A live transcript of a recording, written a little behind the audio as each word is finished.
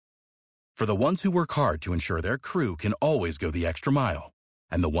For the ones who work hard to ensure their crew can always go the extra mile,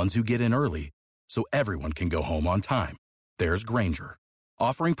 and the ones who get in early so everyone can go home on time, there's Grainger,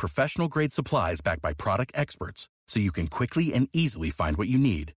 offering professional-grade supplies backed by product experts so you can quickly and easily find what you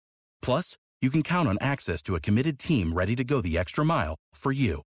need. Plus, you can count on access to a committed team ready to go the extra mile for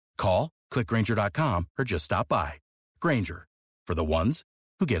you. Call, click Grainger.com, or just stop by. Grainger, for the ones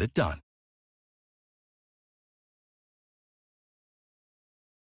who get it done.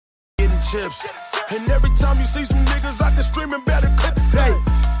 Chips. And every time you see some niggas out there screaming better clip. Hey,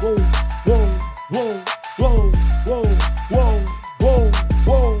 whoa, whoa, whoa, whoa, whoa, whoa, whoa,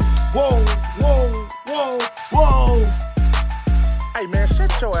 whoa, whoa, whoa, whoa, whoa. Hey man,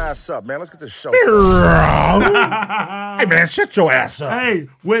 shut your ass up, man. Let's get this show started. Hey man, shut your ass up. Hey,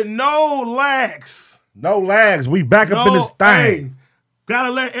 with no lags. No lags. We back up in this thing. Hey,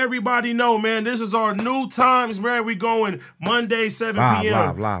 gotta let everybody know, man. This is our new times, man. We going Monday, 7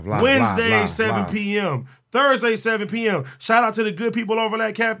 p.m. Live, Wednesday, 7 p.m. Thursday, 7 p.m. Shout out to the good people over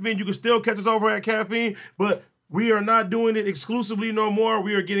at Caffeine. You can still catch us over at Caffeine, but we are not doing it exclusively no more.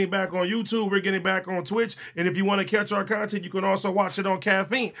 We are getting back on YouTube. We're getting back on Twitch. And if you want to catch our content, you can also watch it on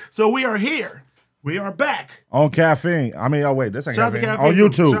Caffeine. So we are here. We are back. On Caffeine. I mean, oh, wait, this ain't Shout Caffeine. Caffeine. On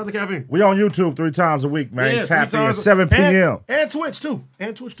YouTube. Shout out to Caffeine. We on YouTube 3 times a week, man. Yeah, Tap 3 in, times. 7 p.m. And Twitch, too.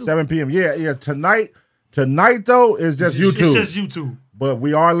 7 p.m. Yeah. Tonight, though, is just YouTube. It's just YouTube. But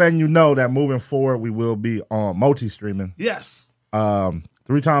we are letting you know that moving forward, we will be on multi-streaming. Yes. 3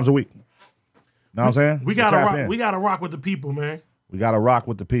 times a week. Know what I'm saying? We gotta rock with the people, man. We gotta rock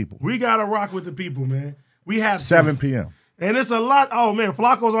with the people. We gotta rock with the people, man. We have 7 p.m. And it's a lot. Oh man,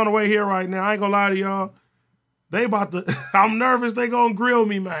 Flakko's on the way here right now. I ain't gonna lie to y'all. They about to. I'm nervous. They gonna grill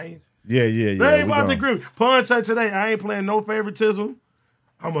me, man. Yeah. They about to grill me. Pun said today, I ain't playing no favoritism.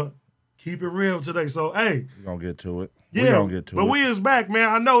 I'ma keep it real today. So hey, we gonna get to it. Yeah, we gonna get to but it. we is back, man.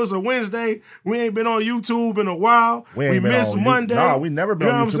 I know it's a Wednesday. We ain't been on YouTube in a while. We missed Monday. No, we never been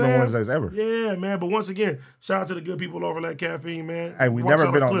on YouTube on Wednesdays ever. Yeah, man. But once again, shout out to the good people over at Caffeine, man. Hey, we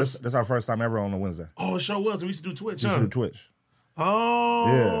never been on this. This is our first time ever on a Wednesday. Oh, it sure was. We used to do Twitch, We used to do Twitch.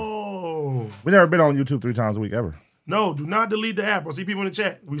 Oh. Yeah. We never been on YouTube 3 times a week ever. No, do not delete the app. I see people in the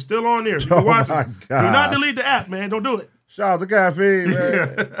chat. We still on there. You can watch us. God. Do not delete the app, man. Don't do it. Shout out to Caffeine,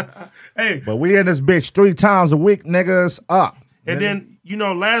 man. Hey. But we in this bitch 3 times a week, niggas up. And then,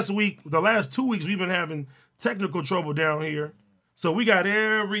 the last 2 weeks, we've been having technical trouble down here. So we got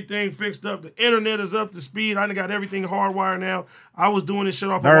everything fixed up. The internet is up to speed. I done got everything hardwired now. I was doing this shit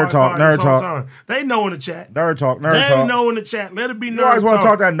off of Wi-Fi this whole time. They know in the chat. Nerd talk. They know in the chat. Let it be nerd talk. You always want to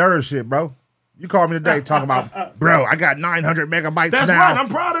talk that nerd shit, bro. You called me today talking about, bro, I got 900 megabytes That's now. right. I'm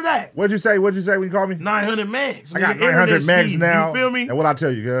proud of that. What'd you say when you called me? 900 megs. I got 900 megs now. You feel me? And what I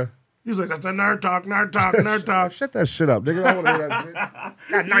tell you, girl? He's like, that's the nerd talk. Shut that shit up, nigga. I don't want to hear that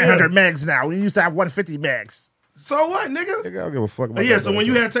shit. Got 900 megs now. We used to have 150 megs. So what, nigga? Nigga, I don't give a fuck about Yeah, that. so when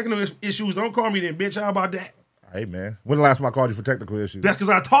you had technical issues, don't call me then, bitch. How about that? Hey, man. When the last time I called you for technical issues? That's because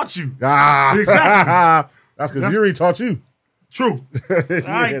I taught you. Exactly. That's because Yuri taught you. True. All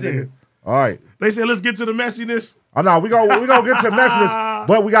right, then. Nigga. All right. They said, let's get to the messiness. Oh, no, we gonna get to the messiness,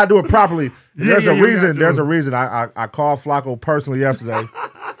 but we got to do it properly. There's a reason I called Flakko personally yesterday,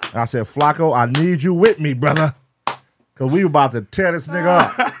 and I said, Flakko, I need you with me, brother, because we about to tear this nigga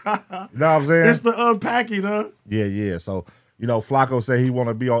up. You know what I'm saying? It's the unpacking, huh? Yeah. So, Flakko said he want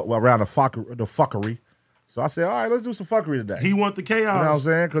to be around the fuckery. So I said, all right, let's do some fuckery today. He want the chaos. You know what I'm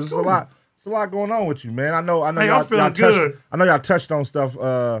saying? Because it's a lot going on with you, man. I know. Hey, I'm feeling good. I know y'all touched on stuff.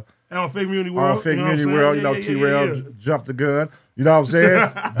 On Fake Community World. On Fake Community World, T-Rail jumped the gun. You know what I'm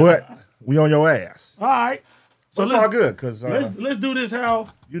saying? But we on your ass. All right. So it's all good because let's do this how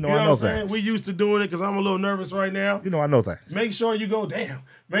I know things. We used to doing it because I'm a little nervous right now. I know things. Make sure you go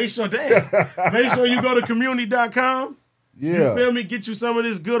Make sure you go to Cuhmunity.com. Yeah. You feel me? Get you some of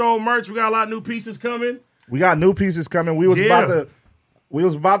this good old merch. We got a lot of new pieces coming. We got new pieces coming. We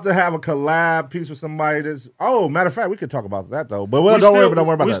was about to have a collab piece with somebody that's. Oh, matter of fact, we could talk about that though. But don't worry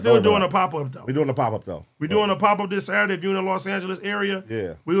about that. We're still doing a pop-up though. We're doing a pop-up though. We're doing a pop-up this Saturday. If you're in the Los Angeles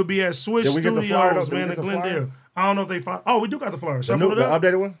area, we will be at Swish Studios, man, in Glendale. I don't know if they find. Oh, we do got the flyer. The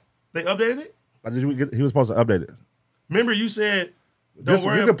updated one. They updated it. He was supposed to update it. Remember, you said. You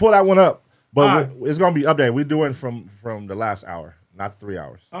can pull that one up, but it's gonna be updated. We're doing from the last hour, not 3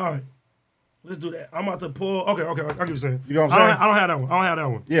 hours. All right. Let's do that. I'm about to pull. Okay. I get what you're saying. You know what I'm saying? I don't have that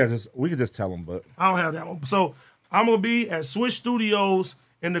one. Yeah, we can just tell them, but I don't have that one. So I'm gonna be at Swish Studios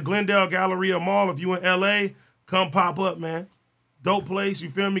in the Glendale Galleria Mall. If you in LA, come pop up, man. Dope place. You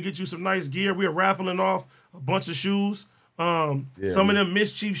feel me? Get you some nice gear. We're raffling off a bunch of shoes. Some of them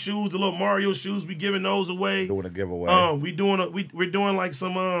mischief shoes, the little Mario shoes, we giving those away. Doing a giveaway. We're doing like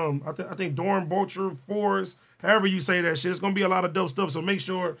some I think Dorn Butcher 4s, however you say that shit. It's gonna be a lot of dope stuff. So make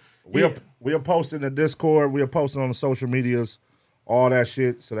sure we are posting in the Discord. We are posting on the social medias, all that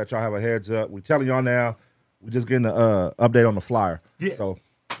shit, so that y'all have a heads up. We telling y'all now. We just getting an update on the flyer. Yeah. So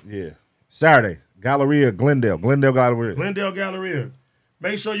Saturday, Galleria, Glendale Galleria.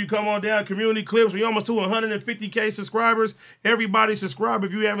 Make sure you come on down. Community Clips. We almost to 150K subscribers. Everybody subscribe.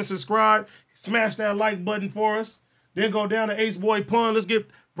 If you haven't subscribed, smash that like button for us. Then go down to Ace Boy Pun. Let's get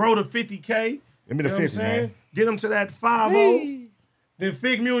bro to 50K. Give me the 50, man. Get him to that 5-0. Then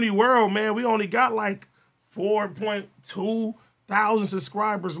Figmunity World, man. We only got like 4.2 thousand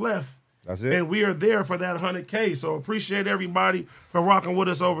subscribers left. That's it. And we are there for that 100K. So appreciate everybody for rocking with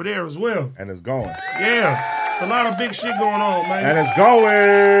us over there as well. And it's going. Yeah. It's a lot of big shit going on, man. And it's going.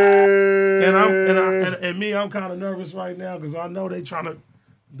 I'm kind of nervous right now because I know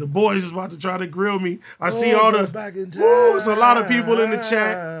the boys is about to try to grill me. I see all the it's a lot of people in the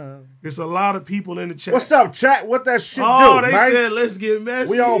chat. It's a lot of people in the chat. What's up, chat? What that shit do, man? They said let's get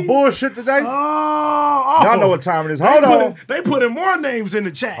messy. We on bullshit today? Y'all know what time it is. They put in more names in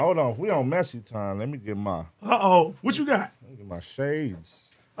the chat. Hold on. We on messy time. Let me get my... What you got? Let me get my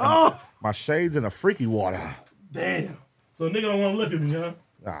shades. My shades in a freaky water. Damn. So nigga don't want to look at me, huh?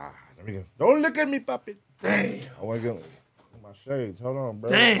 Let me get... Don't look at me, puppy. Damn. I want to get my shades. Hold on,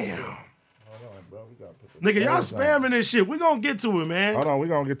 bro. Damn. Hold on, bro. We gotta put nigga, y'all spamming this shit. We gonna get to it, man. Hold on. We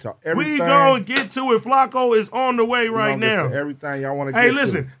gonna get to everything. We gonna get to it. Flakko is on the way right now. Get to everything y'all want to get to. Hey,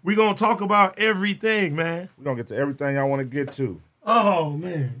 listen. We gonna talk about everything, man. We gonna get to everything y'all want to get to. Oh,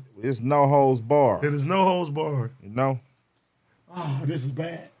 man. It's no holds barred. It is no holds barred. You know? Oh, this is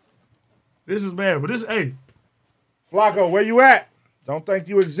bad. This is bad. But hey. Flakko, where you at? Don't think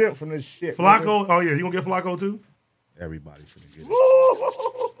you exempt from this shit. Flakko? Oh, yeah. You gonna get Flakko, too? Everybody's gonna get it.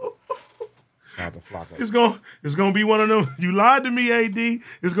 Shout out to Flakko. It's gonna be one of them. You lied to me, AD.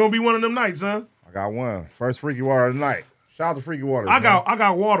 It's gonna be one of them nights, huh? I got one. First Freaky Water of the night. Shout out to Freaky Water. I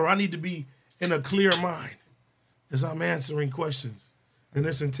got water. I need to be in a clear mind as I'm answering questions in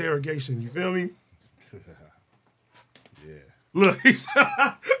this interrogation. You feel me? Yeah. Look, hey,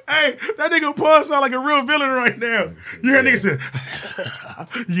 that nigga Paul sound like a real villain right now. You hear nigga say,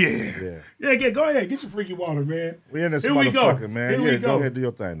 yeah. Go ahead, get your freaky water, man. We in this motherfucker, man. Here we go. Go ahead, do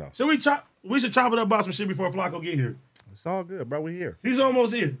your thing, though. We should chop it up about some shit before Flakko get here. It's all good, bro. We here. He's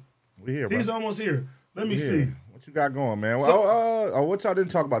almost here. We here, bro. He's almost here. Let me see. What you got going, man? What y'all didn't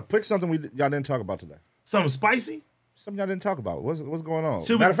talk about? Pick something y'all didn't talk about today. Something spicy? Something y'all didn't talk about. What's going on?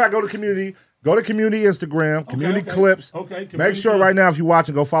 Matter of fact, go to community Instagram, Community Clips. Okay. Make sure right now if you're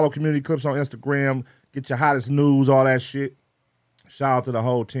watching, go follow Community Clips on Instagram. Get your hottest news, all that shit. Shout out to the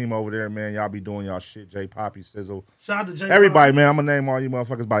whole team over there, man. Y'all be doing y'all shit. J Poppy, Sizzle. Shout out to J Everybody, man. I'm going to name all you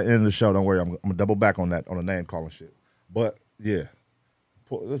motherfuckers by the end of the show. Don't worry. I'm going to double back on that, on the name calling shit. But, yeah.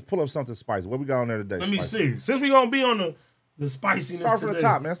 Let's pull up something spicy. What we got on there today? Let me see. Since we going to be on the spiciness Start from today. the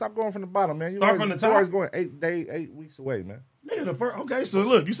top, man. Stop going from the bottom, man. Start from the top? You're always going 8 weeks away, man. Nigga, the first. Okay, so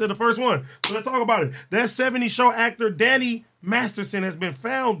look, you said the first one. So let's talk about it. That 70s show actor Danny Masterson has been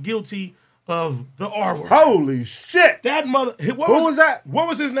found guilty of the R word. Holy shit! That mother. Who was that? What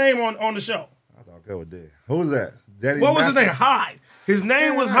was his name on the show? I thought that was dead. Who was that? Danny what was his name? Hyde. His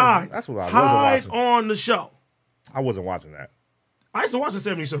name was Hyde. That's what I wasn't Hyde watching. on the show. I wasn't watching that. I used to watch the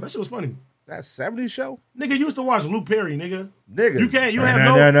 70s show. That shit was funny. That 70s show? Nigga, you used to watch Luke Perry, nigga. Nigga. You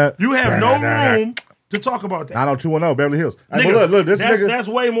have no room to talk about that. 90210 Beverly Hills. Hey, Nigga, but look, this nigga. That's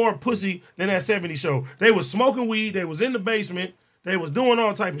way more pussy than that 70s show. They was smoking weed. They was in the basement. They was doing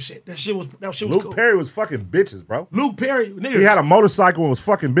all type of shit. That shit was Luke cool. Perry was fucking bitches, bro. Luke Perry, nigga. He had a motorcycle and was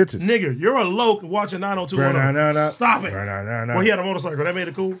fucking bitches. Nigga, you're a loke watching 90210. Stop it. Well, he had a motorcycle. That made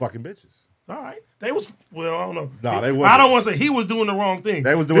it cool. Fucking bitches. All right. They was, well, I don't know. No, they wasn't. I don't want to say he was doing the wrong thing.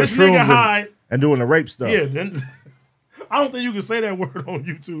 They was doing this nigga shrooms Hyde, and doing the rape stuff. Yeah, then I don't think you can say that word on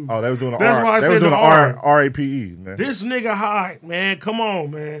YouTube. Oh, they was doing the That's R. why I they said was doing the R-A-P-E, man. This nigga Hyde, man. Come on,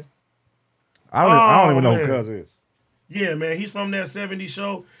 man. I don't even know who Cuz is. Yeah, man. He's from that 70s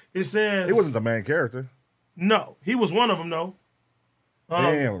show. It says he wasn't the main character. No, he was one of them, though.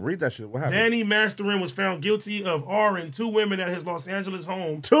 Damn, read that shit. What happened? Danny Masterson was found guilty of R-ing 2 women at his Los Angeles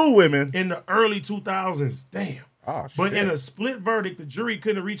home. 2 women? In the early 2000s. Damn. Oh, shit. But in a split verdict, the jury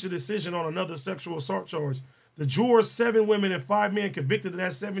couldn't reach a decision on another sexual assault charge. The jurors, 7 women and 5 men, convicted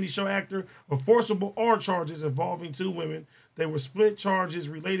that 70s show actor of forcible R charges involving 2 women. They were split charges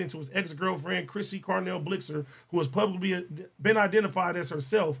relating to his ex-girlfriend, Chrissy Carnell Blixer, who has publicly been identified as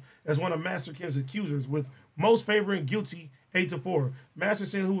herself as one of Masterson's accusers, with most favoring guilty 8-4.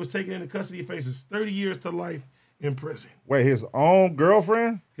 Masterson, who was taken into custody, faces 30 years to life in prison. Wait, his own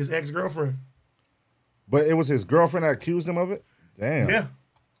girlfriend? His ex-girlfriend. But it was his girlfriend that accused him of it? Damn. Yeah.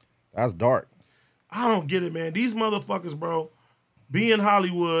 That's dark. I don't get it, man. These motherfuckers, bro, be in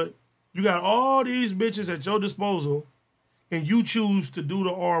Hollywood, you got all these bitches at your disposal, and you choose to do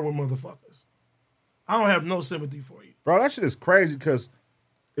the R with motherfuckers. I don't have no sympathy for you. Bro, that shit is crazy because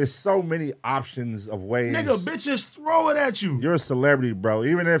it's so many options of ways. Nigga, bitches throw it at you. You're a celebrity, bro.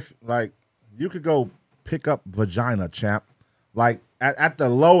 Even if, like, you could go pick up vagina, champ. Like, at the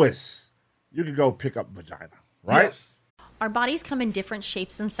lowest, you could go pick up vagina, right? Yes. Our bodies come in different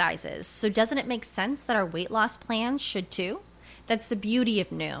shapes and sizes, so doesn't it make sense that our weight loss plans should too? That's the beauty of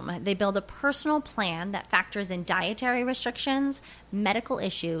Noom. They build a personal plan that factors in dietary restrictions, medical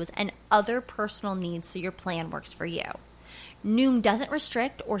issues, and other personal needs so your plan works for you. Noom doesn't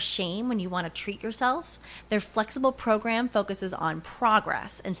restrict or shame when you want to treat yourself. Their flexible program focuses on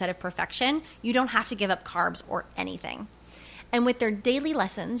progress instead of perfection. You don't have to give up carbs or anything. And with their daily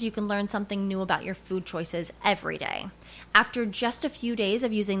lessons, you can learn something new about your food choices every day. After just a few days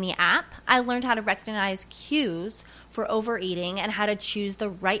of using the app, I learned how to recognize cues for overeating and how to choose the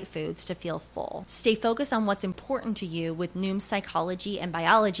right foods to feel full. Stay focused on what's important to you with Noom's psychology and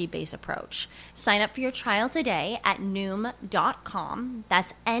biology-based approach. Sign up for your trial today at Noom.com.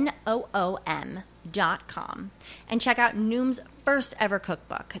 That's Noom.com. And check out Noom's first ever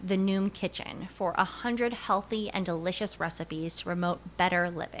cookbook, The Noom Kitchen, for 100 healthy and delicious recipes to promote better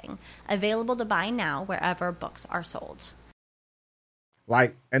living. Available to buy now wherever books are sold.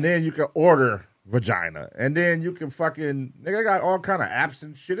 Like, and then you can order vagina. And then you can fucking, they got all kind of apps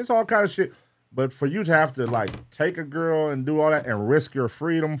and shit. It's all kind of shit. But for you to have to, like, take a girl and do all that and risk your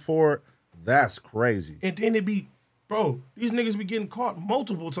freedom for it, that's crazy. And then it be, bro, these niggas be getting caught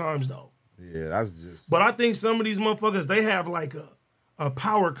multiple times, though. Yeah, that's just. But I think some of these motherfuckers, they have, like, a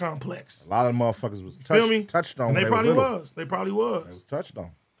power complex. A lot of motherfuckers was touched on. And they probably was. They was touched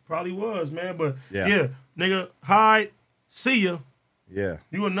on. Probably was, man. But, yeah nigga, hide, see ya. Yeah.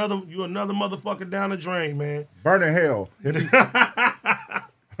 You another motherfucker down the drain, man. Burn in hell, hippie.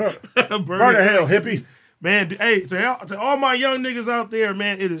 Burn in hell, hippie. Man, hey, to all my young niggas out there,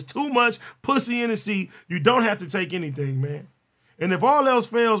 man, it is too much pussy in the seat. You don't have to take anything, man. And if all else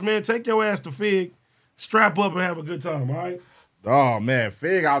fails, man, take your ass to Fig, strap up and have a good time, all right? Oh, man,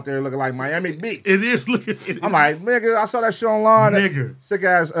 Fig out there looking like Miami Beach. It is looking. I'm like, nigga, I saw that shit online. Nigga. Sick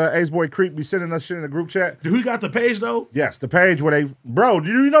ass Ace Boy Creep be sending us shit in the group chat. Do he got the page, though? Yes, the page where they, bro,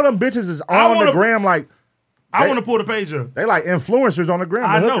 do you know them bitches is on the gram like. I want to pull the page up. They like influencers on the gram.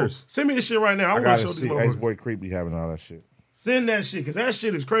 I know. Hookers. Send me this shit right now. I want to show these motherfuckers. Ace Boy Creep be having all that shit. Send that shit, because that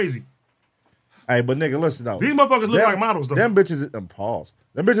shit is crazy. Hey, but nigga, listen though. These motherfuckers look like models, though. Them bitches, pause.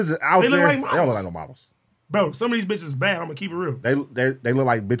 Them bitches is out there. Look like models. They don't look like no models. Bro, some of these bitches is bad. I'm going to keep it real. They look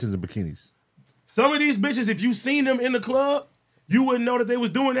like bitches in bikinis. Some of these bitches, if you seen them in the club, you wouldn't know that they was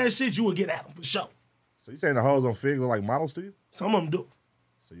doing that shit. You would get at them for sure. So you saying the hoes on Fig look like models to you? Some of them do.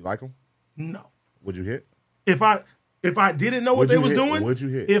 So you like them? No. Would you hit? If I didn't know what they was doing, would you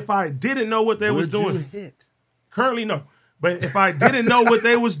hit? If I didn't know what they was doing, would you hit? Currently, no. But if I didn't know what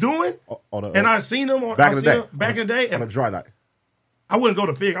they was doing, and I seen them back in the day, on a dry night, I wouldn't go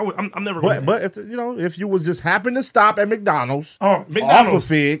to Fig. I'm never going. But if you was just happened to stop at McDonald's, off of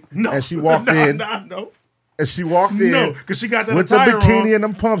Fig, no, and she walked in, no. And she walked in, no, because she got that with the bikini on. And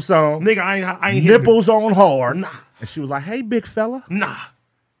them pumps on, nigga. I ain't nipples on hard, nah. And she was like, "Hey, big fella, nah,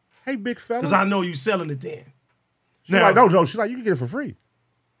 hey, big fella," because I know you selling it then. She's like, no. She's like, you can get it for free.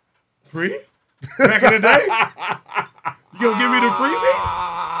 Free? Back in the day? You gonna give me the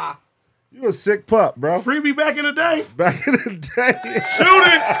freebie? You a sick pup, bro. Freebie back in the day? Back in the day. Shoot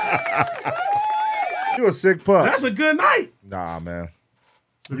it! You a sick pup. That's a good night. Nah, man.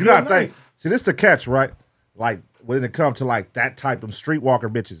 You gotta think. See, this the catch, right? Like, when it comes to, like, that type of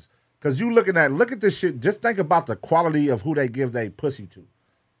streetwalker bitches. Because you look at this shit, just think about the quality of who they give their pussy to. You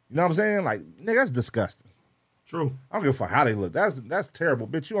know what I'm saying? Like, nigga, that's disgusting. True. I don't give a fuck how they look. That's terrible.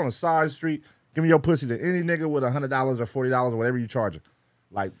 Bitch, you on a side street, give me your pussy to any nigga with $100 or $40 or whatever you charge it.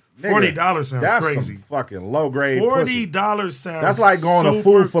 Like, nigga, $40 sounds that's crazy. Some fucking low grade $40 pussy. sounds That's like going to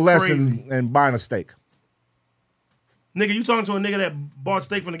Food for Less crazy. and buying a steak. Nigga, you talking to a nigga that bought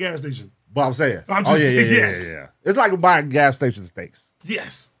steak from the gas station. But I'm saying. I'm just saying, yes. Yeah. It's like buying gas station steaks.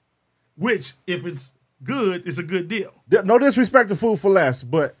 Yes. Which, if it's good, it's a good deal. No disrespect to Food for Less,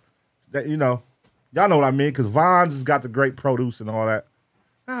 but, that y'all know what I mean, because Vons has got the great produce and all that.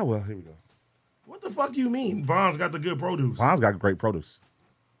 Ah, well, here we go. What the fuck you mean? Von's got the good produce. Vons got great produce.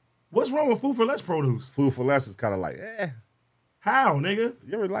 What's wrong with Food for Less produce? Food for Less is kind of like, How, nigga?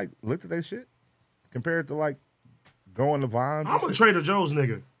 You ever, looked at that shit? Compared to, going to Vons? I'm a Trader Joe's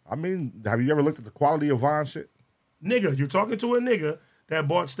nigga. I mean, have you ever looked at the quality of Vons shit? Nigga, you're talking to a nigga that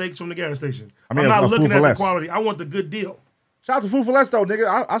bought steaks from the gas station. I mean, I'm not a looking Food for at the Less. quality. I want the good deal. Shout out to Food for Less though,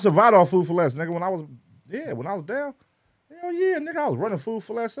 nigga. I survived off Food for Less, nigga. When I was down, hell yeah, nigga, I was running Food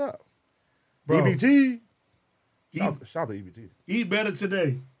for Less up. Bro, EBT. Shout out to EBT. Eat better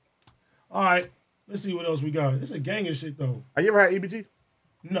today. All right, let's see what else we got. It's a gang of shit though. Have you ever had EBT?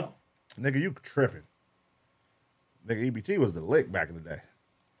 No. Nigga, you tripping. Nigga, EBT was the lick back in the day.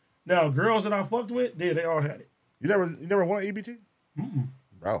 Now, girls that I fucked with, they all had it. You never won EBT?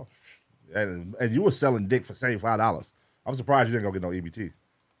 Bro. And you was selling dick for $75. I'm surprised you didn't go get no EBT.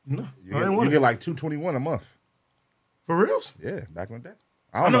 No, You get like $221 a month. For reals? Yeah, back in the day.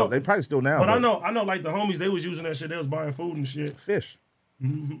 I don't know. They probably still now. But I know like the homies, they was using that shit. They was buying food and shit. Fish.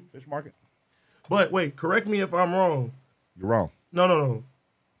 Fish market. But wait, correct me if I'm wrong. You're wrong. No.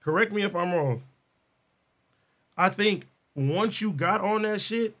 Correct me if I'm wrong. I think once you got on that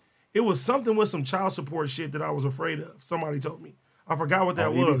shit, it was something with some child support shit that I was afraid of. Somebody told me. I forgot what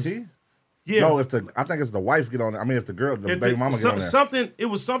that was. EBT? Yeah. No, I think it's the wife get on there. I mean, if the baby mama get on there. It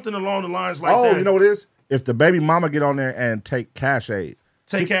was something along the lines like that. Oh, you know what it is? If the baby mama get on there and take cash aid.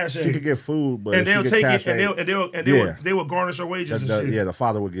 She could get food, but and they'll take it aid, they will garnish her wages and shit. Yeah, the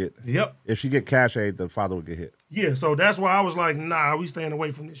father would get. Yep. If she get cash aid, the father would get hit. Yeah, so that's why I was like, nah, we staying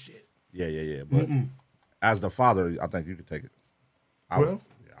away from this shit. Yeah. But as the father, I think you could take it. I was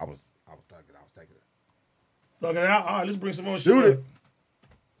taking it. Fucking out. All right, let's bring some more shit. Shoot it.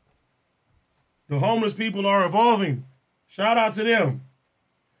 The homeless people are evolving. Shout out to them.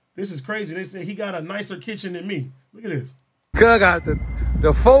 This is crazy. They said he got a nicer kitchen than me. Look at this. Cuz got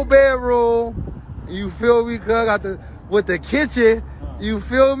the 4-bedroom, you feel me? Cuz got with the kitchen, you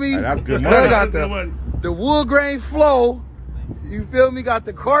feel me? Hey, that's good Cuz money. got the wood grain floor, you feel me? Got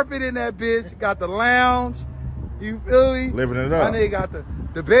the carpet in that bitch, got the lounge, you feel me? Living it up. My nigga got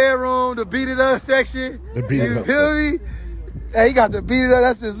the bedroom, the beat it up section, The beat it you up feel me? Hey, he got the beat it up,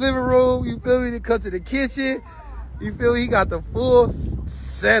 that's his living room, you feel me? Then cut to the kitchen, you feel me? He got the full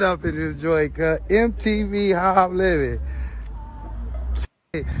setup in this joint, cuz. MTV, how I'm living.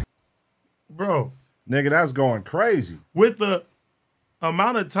 Bro. Nigga, that's going crazy. With the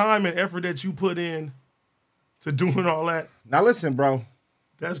amount of time and effort that you put in to doing all that. Now listen, bro.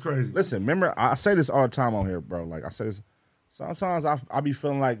 That's crazy. Listen, remember, I say this all the time on here, bro. Like I say this, sometimes I be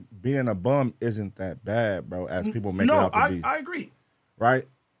feeling like being a bum isn't that bad, bro, as people make it out to be. I agree. Right?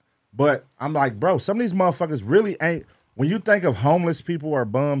 But I'm like, bro, some of these motherfuckers really ain't. When you think of homeless people or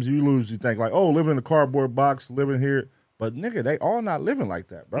bums, you usually think like, oh, living in a cardboard box, living here. But nigga, they all not living like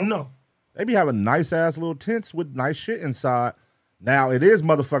that, bro. No. They be having nice ass little tents with nice shit inside. Now it is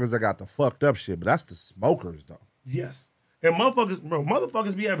motherfuckers that got the fucked up shit, but that's the smokers though. Yes. And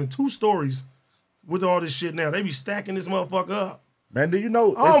motherfuckers be having 2 stories with all this shit now. They be stacking this motherfucker up. Man, do you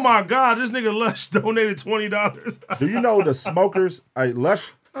know? Oh my God, this nigga Lush donated $20. Do you know the smokers?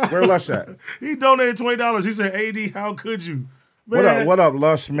 Lush, where Lush at? He donated $20. He said, AD, how could you? Man. What up,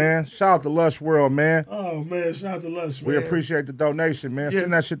 Lush, man? Shout out to Lush World, man. Oh, man, shout out to Lush, man. We appreciate the donation, man. Yeah.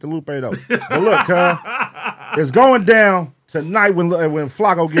 Send that shit to Lupe, though. But look, it's going down tonight when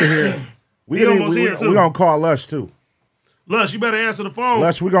Flakko get here. We gonna call Lush, too. Lush, you better answer the phone.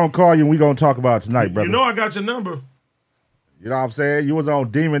 Lush, we gonna call you and we gonna talk about it tonight, brother. You know I got your number. You know what I'm saying? You was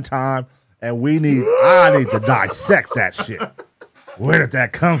on Demon Time, and I need to dissect that shit. Where did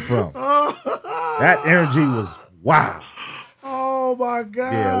that come from? That energy was wow. Oh my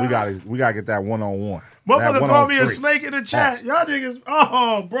God. Yeah, we gotta get that one-on-one. Motherfucker called me a snake in the chat. Y'all niggas,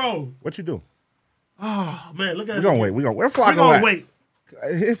 bro. What you do? Oh man, look at it. Where Flakko we gonna at? wait.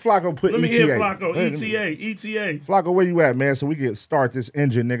 Hit Flakko, put Let me ETA. hit Flakko. ETA. Flakko, where you at, man? So we can start this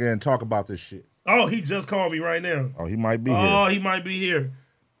engine, nigga, and talk about this shit. Oh, he just called me right now. Oh, he might be here. Oh, he might be here.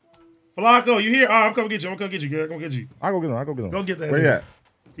 Flakko, you here? Oh, I'm coming get you. I'm gonna get you, girl. I'm gonna get you. I'll go get him. Go get that. Where you at?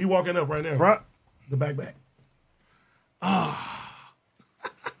 He walking up right now. Front? The back. Ah.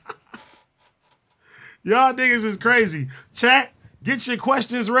 Y'all niggas is crazy. Chat, get your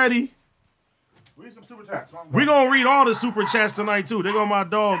questions ready. Read some super chats. We gonna read all the super chats tonight too. They go my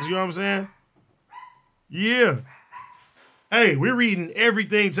dogs, you know what I'm saying? Yeah. Hey, we're reading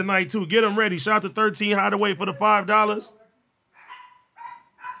everything tonight too. Get them ready. Shout out to 13 Hideaway for the $5.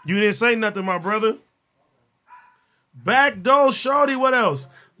 You didn't say nothing, my brother. Backdoor Shorty, what else?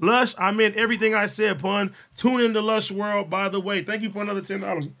 Lush, I meant everything I said, pun. Tune in to Lush World, by the way. Thank you for another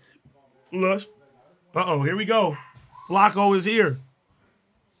 $10. Lush. Uh-oh, here we go. Flakko is here.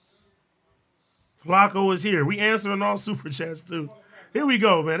 Flakko is here. We answering all super chats, too. Here we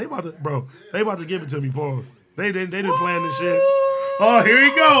go, man. They about to give it to me, pause. They didn't plan this shit. Oh, here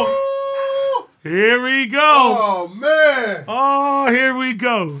we go. Here we go. Oh, man. Oh, here we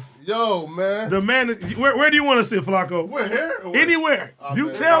go. Yo, man. The man, where do you want to sit, Flakko? Where, here? Anywhere.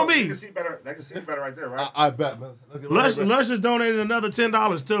 You tell me. They can see better right there, right? I bet, man. Lush just donated another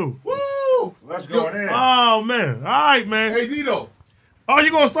 $10 too. Woo! Let's go in. Oh man. All right, man. Hey, Dino. Oh,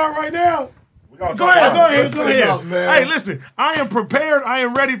 you gonna start right now? Go ahead. Hey, listen, I am prepared. I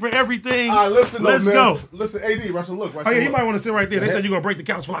am ready for everything. All right, listen, let's go. Listen, AD, Russell, look. Oh, yeah, he might want to sit right there. They said you're going to break the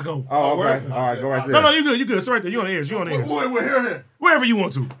couch, Flakko. Oh, okay. All right, go right there. No, you good. Sit right there. You on the edge. We're here. Wherever you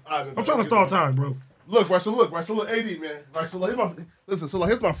want to. I'm trying to stall time, bro. Look, Russell, AD, man. Russell,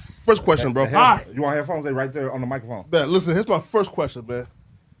 here's my first question, bro. All right. You want headphones? They right there on the microphone. Man, listen, here's my first question, man.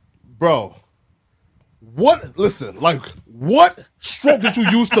 Bro, what stroke did you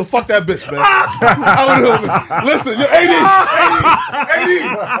use to fuck that bitch, man? Listen, yo, AD.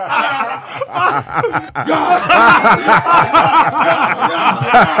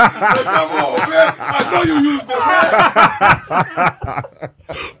 Come on, man. I know you used it,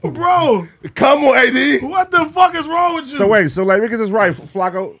 man. Bro. Come on, AD. What the fuck is wrong with you? So wait, let me get this right,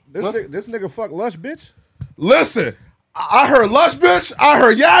 Flakko. This nigga fuck Lush, bitch? Listen, I heard Lush, bitch. I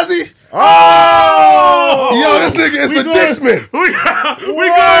heard Yazzie. Oh! Yo, this nigga is a dicksman. We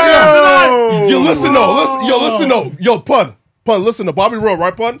going Yo, listen though. Yo, pun, listen to Bobby Rowe,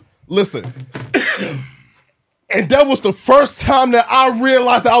 right, pun? Listen. And that was the first time that I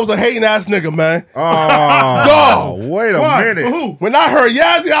realized that I was a hating ass nigga, man. Oh, wait a minute. Who? When I heard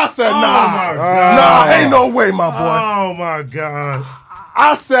Yazzie, I said, nah, ain't no way, my boy. Oh my God.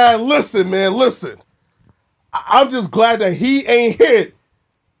 I said, listen. I'm just glad that he ain't hit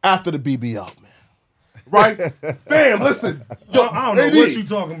after the BBL, man. Right? Fam, listen. Yo, I don't know what you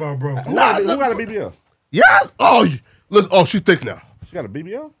talking about, bro. Who got a BBL? Yes. Oh, listen. Oh, she thick now. She got a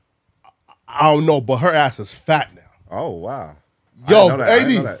BBL? I don't know, but her ass is fat now. Oh, wow. Yo,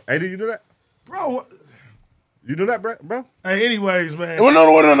 AD. AD, you do that? Bro. You do that, bro? Hey, anyways, man. No,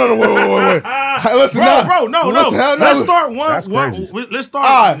 wait. Hey, listen, bro, no. Let's start one. That's crazy. Let's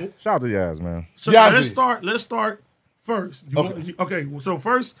start. Shout out to Yaz, man. So let's start first. Okay, so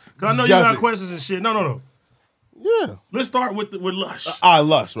first, because I know you got questions and shit. No. Yeah. Let's start with Lush.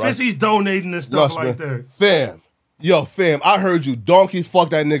 Lush, right? Since he's donating and stuff Lush, like man. that. Fam, I heard you donkeys fuck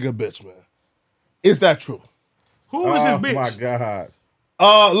that nigga bitch, man. Is that true? Who is his bitch? Oh, my God.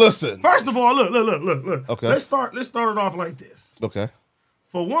 Listen. First of all, look. Okay. Let's start it off like this. Okay.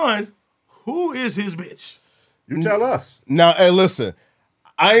 For one, who is his bitch? You tell us. Now, hey, listen.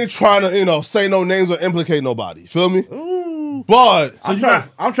 I ain't trying to, say no names or implicate nobody. You feel me? Ooh. But I'm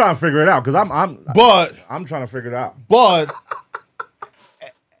trying to figure it out because I'm trying to figure it out. But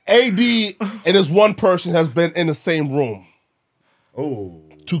AD and this one person has been in the same room. Oh.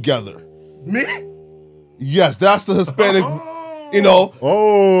 Together. Me? Yes, that's the Hispanic. Oh.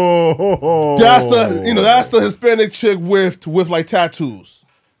 That's the Hispanic chick with like tattoos.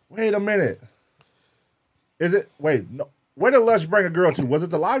 Wait a minute. Is it? Wait, no. Where did Lush bring a girl to? Was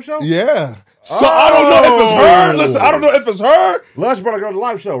it the live show? Yeah. So I don't know if it's her. Listen, I don't know if it's her. Lush brought a girl to the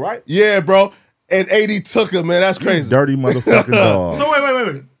live show, right? Yeah, bro. And AD took her, man. That's crazy. Dirty motherfucking dog. So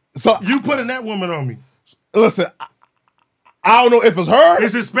wait. So you putting that woman on me? Listen, I don't know if it's her.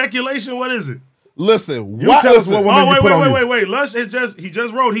 Is it speculation? What is it? Listen, tell us what woman you put on you. Wait. Lush he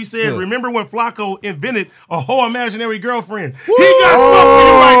just wrote. He said, "Remember when Flakko invented a whole imaginary girlfriend? Woo! He got smoke for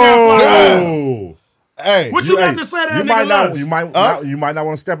you right now, Flakko." Oh. Hey, what you got to say to that nigga Lush? You might not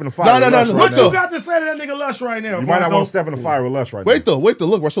want to step in the fire. No. What you got to say to that nigga Lush right now? You might not want to step in the fire with Lush right now. Wait though.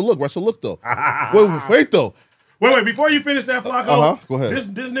 Look, Russell. Look though. Wait though. Wait. Before you finish that, Flakko, go ahead.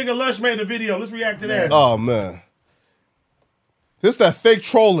 This nigga Lush made a video. Let's react to that. Oh man, this that fake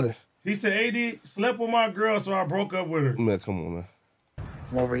trolling. He said, AD slept with my girl, so I broke up with her. Man, come on, man.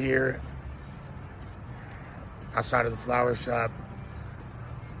 I'm over here outside of the flower shop.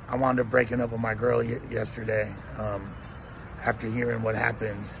 I wound up breaking up with my girl yesterday after hearing what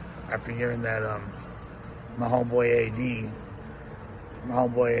happened. After hearing that my homeboy AD. Y'all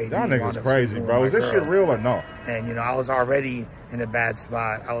niggas crazy, bro. Is this shit real or no? And, I was already in a bad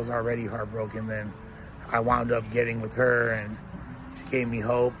spot. I was already heartbroken. Then I wound up getting with her, and she gave me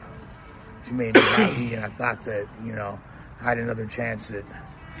hope. She made me happy, and I thought that, I had another chance at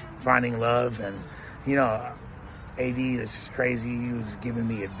finding love. And, AD is just crazy. He was giving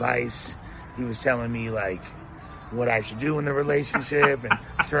me advice. He was telling me, like, what I should do in the relationship and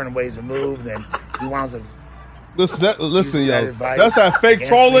certain ways to move. Then he winds up... Listen, yo. That's that fake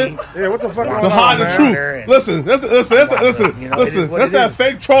trolling. Yeah, what the fuck going on, behind the man? truth. Listen. That's that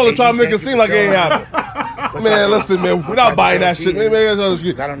fake trolling trying to make it seem like it ain't happened. Man, listen, man. We're not buying that shit. Man, I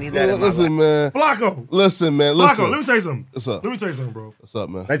don't need that. Listen, man. Flakko. Listen, man. Flakko, let me tell you something. What's up? Let me tell you something, bro. What's up,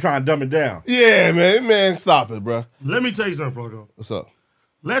 man? They trying to dumb it down. Yeah, man. Man, stop it, bro. Let me tell you something, Flakko. What's up?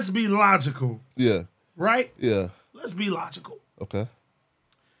 let's be logical. Yeah. Right? Yeah. Let's be logical. Okay.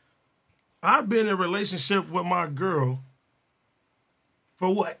 I've been in a relationship with my girl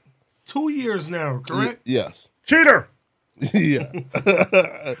for what? 2 years now, correct? Yes. Cheater. Yeah.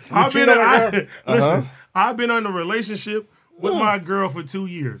 I've been in a relationship with my girl for 2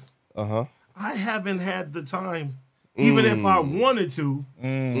 years. Uh-huh. I haven't had the time, even if I wanted to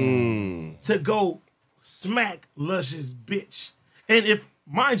go smack Lush's bitch. And if,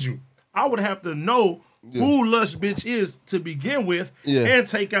 mind you, I would have to know who Lush bitch is to begin with and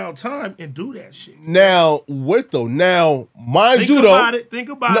take out time and do that shit. Now, wait though. Now, mind you though. Think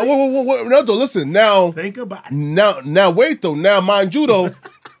about it. Wait. No, though, listen. Now. Think about it. Now, wait though. Now, mind you though,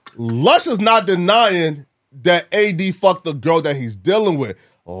 Lush is not denying that AD fucked the girl that he's dealing with.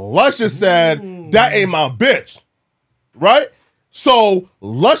 Lush just said, that ain't my bitch. Right? So,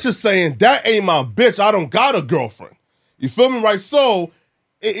 Lush is saying, that ain't my bitch. I don't got a girlfriend. You feel me? Right? So,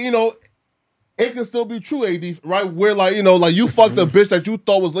 it can still be true, AD, right? Where, like, you fucked a bitch that you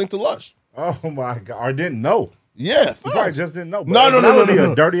thought was linked to Lush. Oh, my God. Or didn't know. Yeah. You probably just didn't know.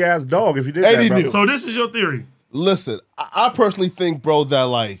 No. A dirty-ass dog if you did that, brother. So this is your theory. Listen, I personally think, bro, that,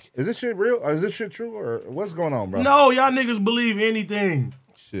 like... Is this shit real? Or is this shit true? Or what's going on, bro? No, y'all niggas believe anything.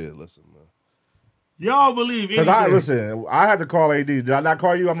 Shit, listen, man. Y'all believe anything. Because I had to call AD. Did I not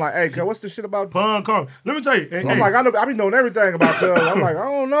call you? I'm like, hey, cuz, what's this shit about? Pun call. Let me tell you. I'm like, I be knowing everything about cuz. I'm like,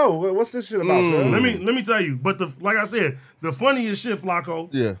 I don't know. What's this shit about, cuz? Let me tell you. But like I said, the funniest shit, Flakko.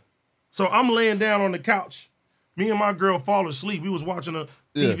 Yeah. So I'm laying down on the couch. Me and my girl fall asleep. We was watching a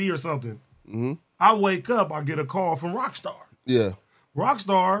TV or something. Mm-hmm. I wake up. I get a call from Rockstar. Yeah.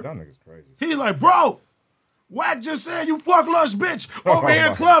 Rockstar. Y'all niggas crazy. He's like, bro, Wack just said you fuck Lush bitch over here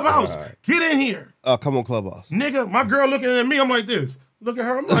in Clubhouse. God. Get in here. Come on, Clubhouse. Nigga, my girl looking at me. I'm like this. Look at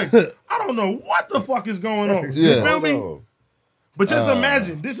her. I'm like, I don't know what the fuck is going on. Yeah. You feel me? But just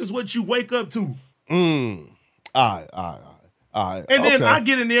imagine, this is what you wake up to. All right. And then I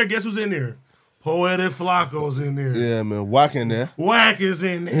get in there. Guess who's in there? Poetik Flakko's in there. Yeah, man. Wack in there. Wack is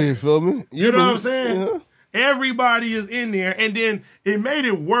in there. You feel me? You know what I'm saying? Yeah. Everybody is in there. And then it made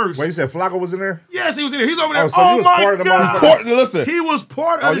it worse. Wait, you said Flakko was in there? Yes, he was in there. He's over there. So oh, my God. Listen. He was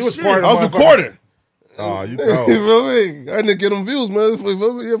part of the shit. I was recording. Oh, you You feel me? I didn't get them views, man. You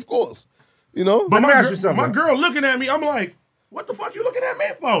feel me? Of course. You know? But let me ask you something. My girl looking at me, I'm like, what the fuck you looking at me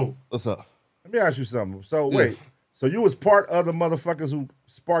for? What's up? Let me ask you something. So, wait. So you was part of the motherfuckers who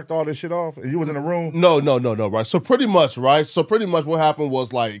sparked all this shit off? And you was in the room? No, right? So pretty much, right? So pretty much what happened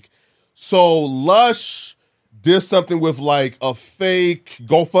was like, so Lush did something with like a fake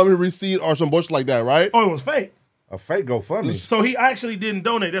GoFundMe receipt or some bullshit like that, right? Oh, it was fake. A fake GoFundMe. So he actually didn't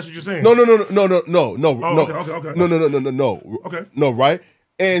donate. That's what you're saying? No. Okay. No. Okay. No, right?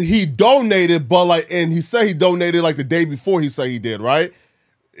 And he donated, but like, and he said he donated like the day before he said he did, right?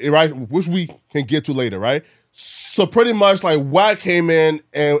 Right? Which we can get to later, right? So pretty much like Wack came in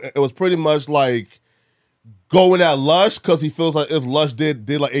and it was pretty much like going at Lush because he feels like if Lush did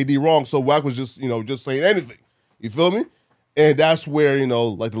like AD wrong, so Wack was just, just saying anything. You feel me? And that's where,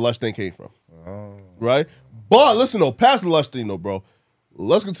 like the Lush thing came from. Oh. Right? But listen though, past the Lush thing though, bro.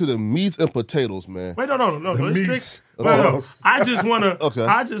 Let's get to the meats and potatoes, man. Wait, no. Meats. No. I just wanna Okay.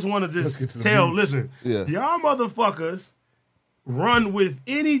 tell, listen, Yeah. y'all motherfuckers run with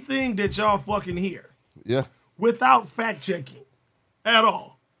anything that y'all fucking hear. Yeah. Without fact checking at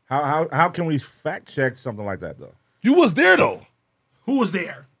all. How can we fact check something like that though? You was there though. Who was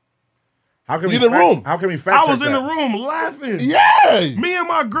there? How can You in the room. How can we fact check I was in that? the room laughing. Yeah. Me and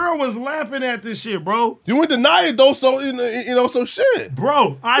my girl was laughing at this shit, bro. You wouldn't deny it though, so so shit.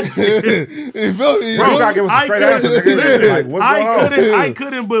 Bro, You feel me? Bro, you gotta give us a straight answer, nigga. Listen, Like, what's going on? I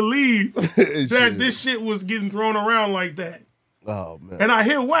couldn't believe that this shit was getting thrown around like that. Oh man. And I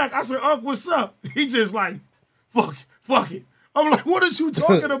hear Wack. I said, Unc, what's up? He just like, fuck it. I'm like, what is you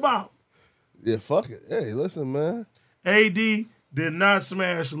talking about? Yeah, fuck it. Hey, listen, man. AD did not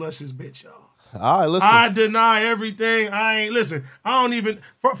smash Lush's bitch, y'all. All right, listen. I deny everything. I don't even,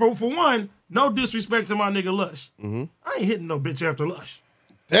 for one, no disrespect to my nigga Lush. Mm-hmm. I ain't hitting no bitch after Lush.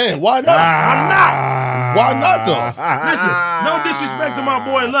 Damn, why not? I'm not. Why not though? Listen, no disrespect to my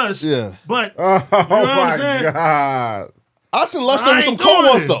boy Lush. Yeah. But, Oh, you know what I'm saying? God. I seen Lush I with some ain't cold doing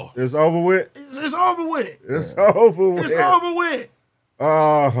ones it. though. It's over with. It's over with. It's over with. It's over with.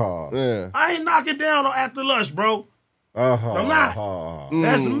 Oh. Yeah. I ain't knocking down after Lush, bro. I'm not.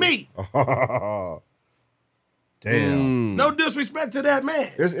 That's me. Damn. No disrespect to that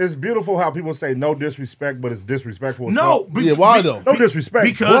man. It's beautiful how people say no disrespect, but it's disrespectful. as No. fuck. Yeah, why though? No disrespect.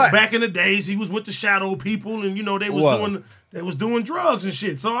 Because but back in the days, he was with the shadow people, and they was What? doing they was doing drugs and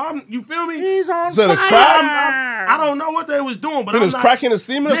shit. So you feel me? He's on So the fire. crack? I don't know what they was doing, but It I'm was not cracking the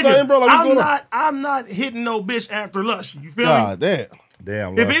semen or Nigga, something, bro? Like, what's going on? I'm not hitting no bitch after lush. You feel me? God damn.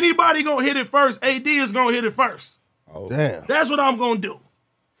 Damn. If Lord. anybody gonna hit it first, AD is gonna hit it first. Damn. That's what I'm gonna do.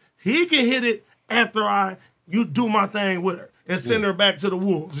 He can hit it after you do my thing with her and send her back to the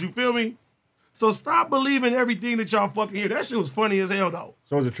wolves. You feel me? So stop believing everything that y'all fucking hear. That shit was funny as hell though.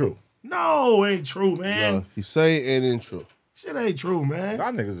 So is it true? No, it ain't true, man. He say it ain't true. Shit ain't true, man.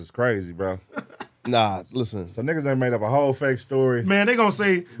 Y'all niggas is crazy, bro. Nah, listen. So niggas done made up a whole fake story. Man, they gonna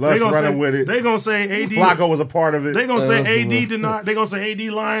say Lush they gonna running say with it. they gonna say AD Flacco was a part of it. They gonna say AD denied. They gonna say AD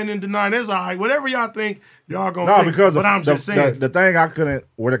lying and denying. That's all right. Whatever y'all think, y'all gonna No, think. because but I'm just saying. the thing I couldn't,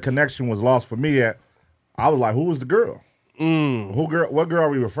 where the connection was lost for me at, I was like, who was the girl? Who girl? What girl are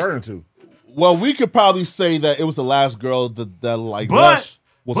we referring to? Well, we could probably say that it was the last girl that like Lush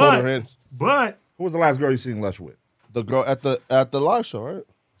was holding her hands. But Who was the last girl you seen Lush with? The girl at the live show, right?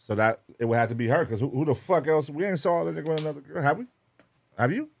 So that it would have to be her, because who the fuck else? We ain't saw that nigga with another girl, have we?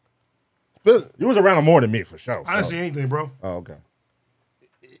 Have you? You was around her more than me for sure. I didn't see anything, bro. Oh, okay.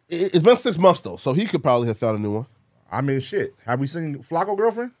 It's been 6 months though, so he could probably have found a new one. I mean, shit. Have we seen Flacco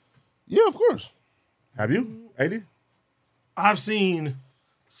girlfriend? Yeah, of course. Have you, AD? I've seen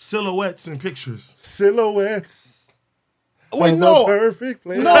silhouettes and pictures. Silhouettes. Wait, of no. a perfect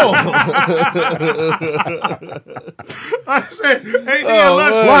place. No. I said AD and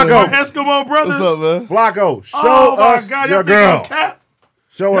Lush Flacco. are Eskimo brothers. What's up, man? Flacco, show Oh my us God, your y'all think I'm girl. cap?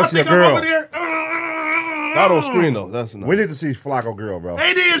 Show Y'all us your think I'm over girl. there? Not on screen though. That's enough. We need to see Flacco girl, bro.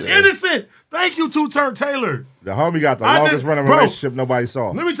 AD is innocent. Thank you, Two-Turn Taylor. The homie got the I longest did- running bro, relationship nobody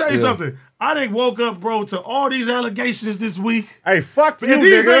saw. Let me tell you something. I didn't woke up, bro, to all these allegations this week. Hey, fuck you, And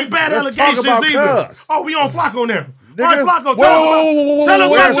these nigga. ain't bad Let's talk allegations about either. Cuz. Oh, we on Flacco now. Nigga. All right, Flacco, Whoa, tell us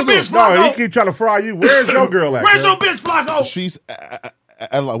about wait, your wait, bitch, No, Flacco. he keep trying to fry you. Where's your girl at? Where's cuz? your bitch, Flacco? She's at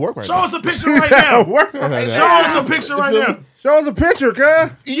like work right Show now. us a picture right now. Work Show right us a picture right now. Show us a picture,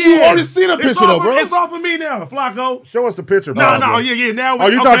 cuz. You already seen the It's picture off though, of- bro. It's off of me now, Flacco. Show us the picture, bro. No, yeah. Now we, Oh,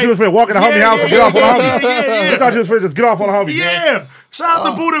 you thought you was finna walk in the homie house and get off on the homie? Yeah. You thought you was finna just get off on the homie, Yeah. Shout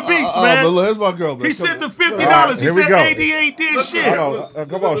out to Buddha Beats, But man. look, here's my girl, man. He Come sent the on. $50. He here we said go. AD ain't did shit. Hold on.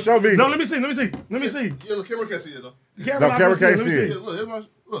 Come on, show me. No, let me see. Yeah, the camera can't see it though. No, camera can't see it. Look, here's my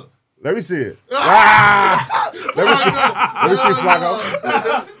look. Let me see it. Ah! Let me see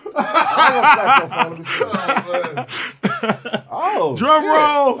Flacco. Let me see. Oh, Drum shit.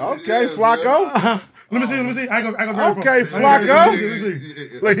 roll. Okay, Flacco. Let me see. I go grab the phone. Okay,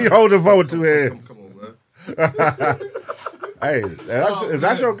 Flacco. Let me hold the phone with two hands. Come on, man. Hey, if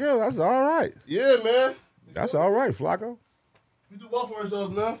that's your girl, that's all right. Yeah, man. That's all right, Flacco. We do well for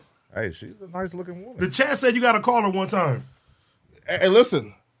ourselves, man. Hey, she's a nice looking woman. The chat said you got to call her one time. Hey,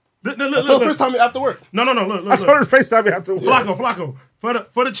 listen. Look. Until first time after work. No, look. I told her to FaceTime me after work. Flacco,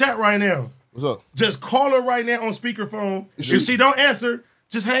 for the chat right now. What's up? Just call her right now on speakerphone. If she don't answer,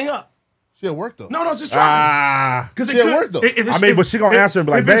 just hang up. She at work though. No, just try. Ah. Because She at work, though. But she gonna answer and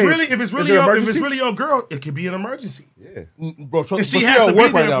be like, if it's babe, really, if it's is really, it an your, if it's emergency? really your girl, it could be an emergency. Yeah. Bro, And she she has at to work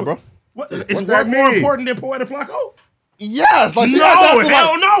be right there now, for- bro. What? Is What's work that more mean? important than Poetik Flacco? Yes, like she No, has to,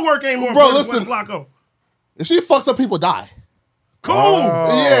 hell like, no, work ain't more Bro, important listen. than Flacco. if she fucks up, people die. Cool.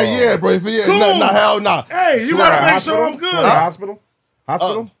 Yeah, bro. If Cool. hell nah. Hey, you She gotta work at make sure I'm She good. work at Hospital?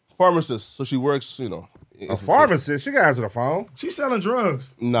 Hospital? Pharmacist, so she works, A pharmacist. She can answer the phone. She's selling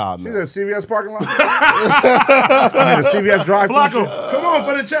drugs. Nah, She's man. in a CVS parking lot. I mean, a CVS drive-thru. Flacco, come on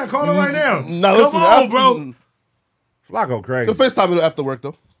for the chat. Call her right now. Nah, come listen, on, bro. Flacco crazy. The FaceTime me after work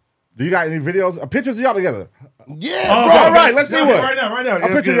though. Do you got any videos, pictures of y'all together? Yeah, Oh, bro. All right, let's see Yeah, what. Right now. A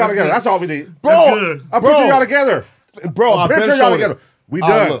picture of y'all together. That's all we need. Bro, That's good. A picture of y'all together. bro, A I've picture been of y'all showing together. it. We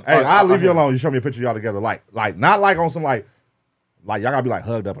done. look, Hey, I'll leave you hear it. alone. You show me a picture of y'all together. Like not like on some like y'all gotta be like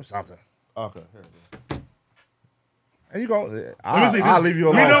hugged up or something. Okay, here it is. And you go. Let me see. I'll leave you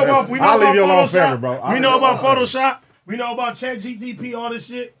alone. We know about I'll leave you alone Photoshop. forever, bro. We know about Photoshop. We know about ChatGTP. All this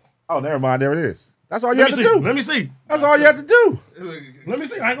shit. Oh, never mind. There it is. That's all you Let have me to see. do. Let me see. That's all you have to do. Let me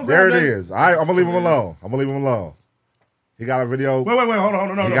see. I ain't gonna There grab it that. is. All right, I'm gonna leave him alone. He got a video. Wait. Hold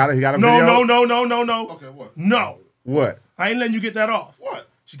on. No. He got a video? No. Okay, what? No. What? I ain't letting you get that off. What?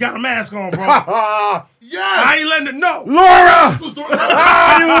 She got a mask on, bro. I Yes. ain't letting it. No. Laura! You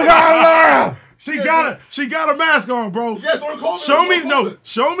got Laura! She got a mask on, bro. Yeah, throw the COVID.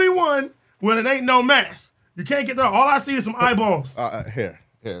 Show me one when it ain't no mask. You can't get that. All I see is some eyeballs. Here.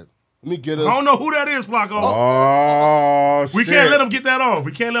 Let me get us. I don't know who that is, Flacco. Oh, shit. We can't let him get that off.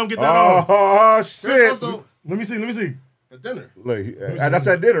 Oh, shit. Also, Let me see. at dinner. Look, that's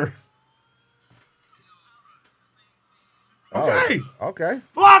at dinner. Okay. Oh, okay.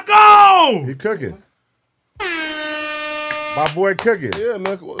 Flacco! He cooking. My boy Cookie. Yeah,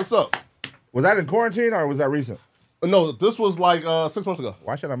 man. What's up? Was that in quarantine or was that recent? No, this was like 6 months ago.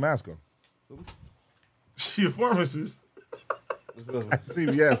 Why should I mask him? She a pharmacist. At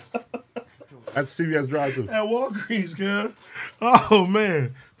CVS. At CVS drive-thru. At Walgreens, girl. Oh,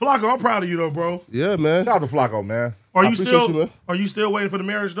 man. Flakko, I'm proud of you, though, bro. Yeah, man. Shout out to Flakko, man. Are I you appreciate still you, man. Are you still waiting for the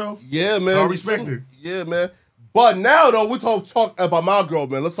marriage, though? Yeah, man. I respect it. Yeah, man. But now, though, we talk about my girl,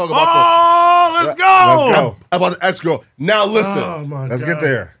 man. Let's talk about let's go. Let's go. about the ex-girl. Now, listen. Oh, my Let's God. get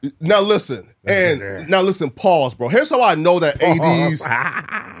there. Now listen, get there. now listen, pause, bro. Here's how I know that AD's.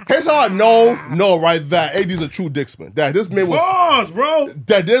 Here's how I know, right, that AD's a true dicksman. That this man was Pause, bro.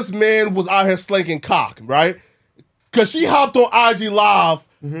 that this man was out here slinking cock, right? Cause she hopped on IG Live,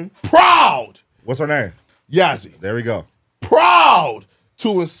 proud, What's her name? Yazzie, There we go. proud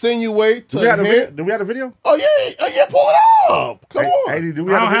to insinuate to Do we have him. do we have a video? Oh yeah, pull it up. Come on. AD, do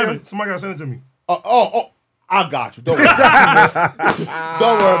we I have don't a have video? it. Somebody got to send it to me. I got you. Don't worry.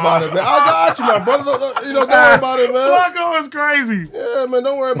 Don't worry about it, man. I got you, my brother. Don't worry about it, man. Flakko is crazy. Yeah, man.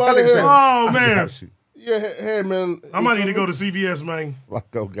 Don't worry about it. That nigga Here. Oh, man. Yeah, hey, man. I might need to go to CVS, man.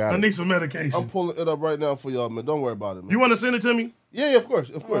 Flakko got I it. need some medication. I'm pulling it up right now for y'all, man. Don't worry about it, man. You want to send it to me? Yeah, of course,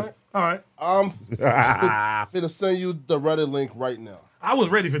 of course. All right. I'm finna send you the Reddit link right now. I was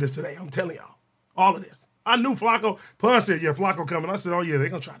ready for this today. I'm telling y'all. All of this. I knew Flakko. Pun said, yeah, Flakko coming. I said, oh, yeah, they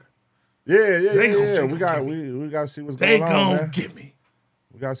going to try to. Yeah. They gonna We got to see what's They going on, going man. to get me.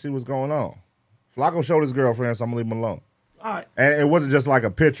 We got to see what's going on. Flakko showed his girlfriend, so I'm going to leave him alone. All right. And it wasn't just like a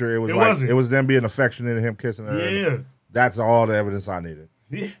picture. It was wasn't. It was them being affectionate and him kissing her. Yeah. That's all the evidence I needed.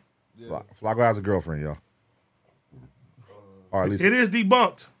 Yeah. Flakko has a girlfriend, y'all. Or at least, It is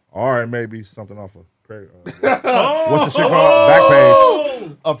debunked. or maybe something off of Craig. What's the shit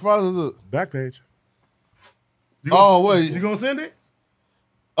called? A process. Back page. You gonna, Oh, wait. You going to send it?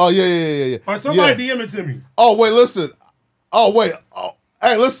 Oh yeah. Or somebody DM it to me. Oh wait, listen. Oh wait. Oh,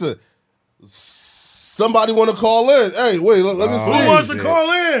 hey, listen. Somebody want to call in? Hey, wait. Let me see. Who wants to shit. call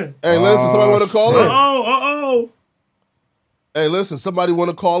in? Hey, listen. Somebody want to call in? Uh-oh. Hey, listen. Somebody want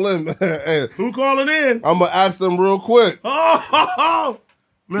to call in? Hey, Who calling in? I'm gonna ask them real quick. Oh.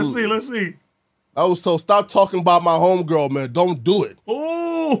 Let's see. I was told stop talking about my homegirl, man. Don't do it.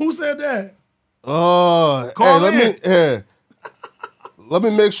 Oh, who said that? Hey, Call let in. Let me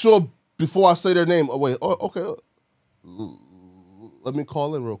make sure before I say their name. Oh wait. Oh, okay. Let me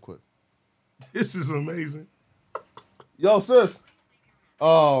call in real quick. This is amazing. Yo, sis.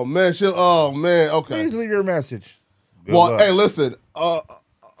 Oh man, okay. Please leave your message. Good Well, luck. hey, listen.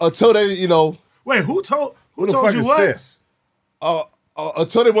 Until they, Wait, who told Who the told fuck you is what? sis?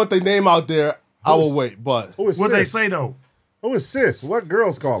 until they want their name out there, I will wait. But Who is What sis? they say though? Who is sis? What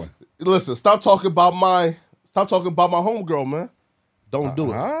girl's calling? listen, stop talking about my homegirl, man. Don't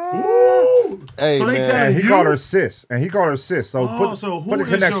do it. Ooh. Hey, So they man. tell And he you? called her sis. And he called her sis. So Oh, so who put the is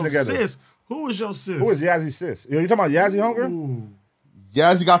connection your together. sis? Who is your sis? Who is Yazzie sis? You talking about Yazzie homegirl? Ooh.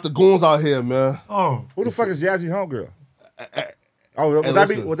 Yazzie got the goons out here, man. Oh, Who the fuck is Yazzie homegirl? Oh,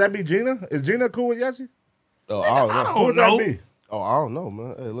 listen. would that be Gina? Is Gina cool with Yazzie? Oh, I don't know. I Who don't would know. that be? Oh, I don't know,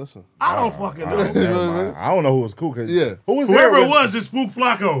 man. Hey, listen. I don't fucking know. Never mind. I don't know who was cool. Cause Yeah. Who was Whoever there it was, just spooked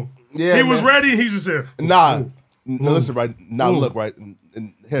Flakko. Yeah, he was man. ready. He just said, Nah. Now listen, right? Now look, right? And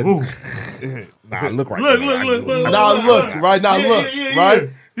here. Ooh. Nah, look right Look, there. look. Now look, right? Now Yeah, look, yeah, right?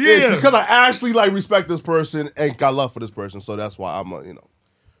 yeah. It's because I actually respect this person and got love for this person, so that's why I'm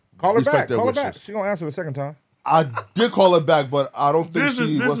Call her respect back. their Call her back. wishes. She gonna answer the second time. I did call her back, but I don't think this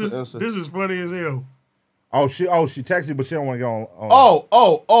she wants is to answer. this is funny as hell. She texted you, but she don't want to go on.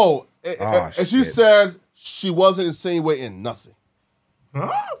 Oh. And she shit. said she wasn't insinuating nothing.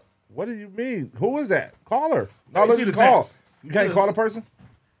 Huh? What do you mean? Who is that? Call her. No, Let me let's see just the call. text. You can't call a person?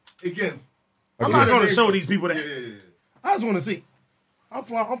 Again. I'm not going to show these people that. I just want to see. I'm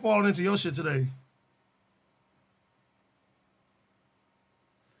falling into your shit today.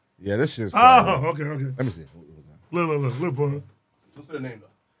 Yeah, this shit's Oh, okay. Let me see. Look, boy. What's their name, though?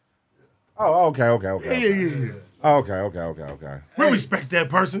 Oh, okay. Yeah. Okay. We respect that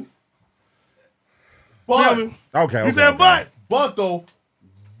person. But, Feel me? Okay. He said, but. but though,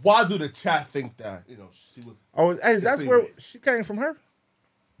 why do the chat think that, she was... Oh, hey, that's where she came from her?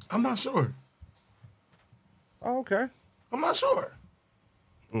 I'm not sure. Oh, okay. I'm not sure.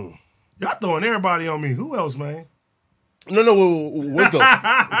 Y'all throwing everybody on me. Who else, man? No, what though?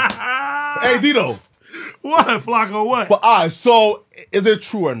 Hey, Dito. What, Flakko? What? But all right, so is it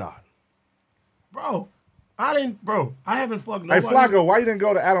true or not? Bro, I haven't fucked Hey, nobody. Flakko, why you didn't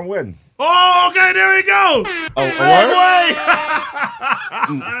go to Adam's wedding? Oh, okay, there we go. Segue.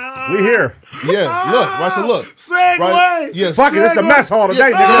 We here. Yeah, look, right. So look, Segue. right? Yeah, Fuck it, it's the mess hall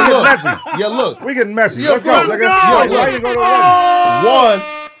today, nigga. Yeah, We look. getting messy. Yeah, look. We getting messy. Yeah, Let's go, let's nigga. go. Yeah, Yeah, why you go to the One,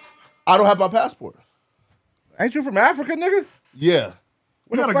 I don't have my passport. Ain't you from Africa, nigga? Yeah,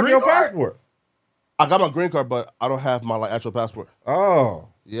 What got the a fuck green your card? passport? I got my green card, but I don't have my actual passport. Oh.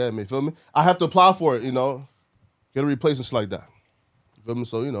 Yeah, man, feel me? I have to apply for it, get a replacement shit like that. You feel me?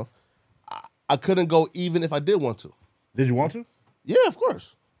 So, I couldn't go even if I did want to. Did you want to? Yeah, of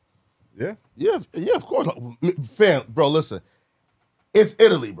course. Yeah. Yeah, of course. Fam, bro, listen. It's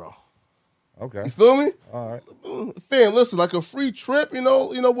Italy, bro. Okay. You feel me? All right. Fam, listen, like a free trip,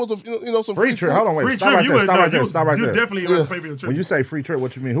 was some Free trip. Hold on, wait. Free Stop trip. right You there. Stop right there. you Stop right you there. definitely have to pay for your trip. When you say free trip,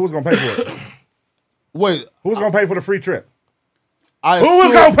 what you mean? Who's gonna pay for it? Wait, Who's gonna pay for the free trip? I Who was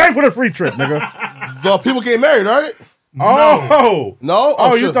assume gonna pay for the free trip, nigga? the people getting married, right? Oh. No?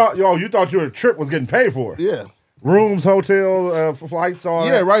 Oh, you shit. thought your trip was getting paid for? Yeah. Rooms, hotel, flights, all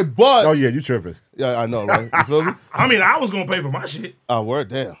Yeah, that. right, but Oh yeah, you tripping? yeah, I know, right? You feel me? I mean, I was gonna pay for my shit. Oh, word,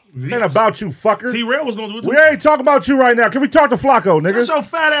 damn. It ain't about you, fucker. T-Rail was gonna do it too. We ain't talking about you right now. Can we talk to Flakko, nigga? Shut your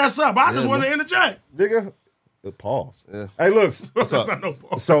fat ass up. I just wanted to interject. Nigga, pause. Yeah. Hey, look. What's up? Not no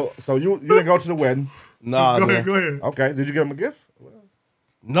fault. So you didn't go to the wedding? Nah, Go man. ahead, go ahead. Okay. Did you get him a gift?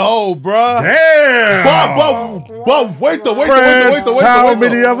 No, bruh. Damn. But wait though, Friends, wait how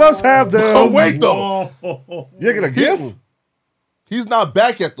many of us have them? Oh, wait though. You get a gift? He's not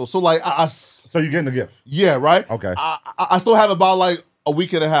back yet though. So like So you getting a gift? yeah, right? Okay. I still have about like a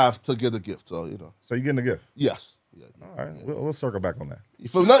week and a half to get the gift. So, So you getting a gift? yes. Yeah. All right. We'll circle back on that. You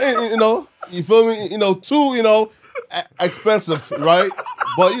feel me? You feel me? Too, expensive, right?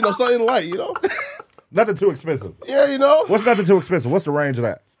 But something light, Nothing too expensive. Yeah, What's nothing too expensive? What's the range of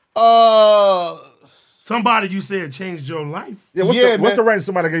that? Somebody you said changed your life. Yeah. What's man. the range of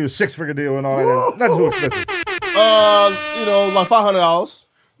somebody gave you a 6-figure deal and all that? Nothing too expensive. like $500.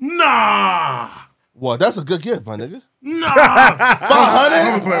 Nah. What? That's a good gift, my nigga. Nah. 500?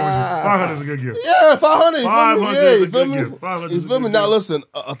 I'm playing with you. 500 is a good gift. Yeah, 500. You feel me? 500 Yeah, is you a feel good me? gift. 500 You is a feel me? good Now gift. listen,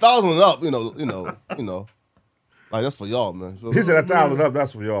 1,000 and up, like that's for y'all, man. You feel He me? said 1,000 up.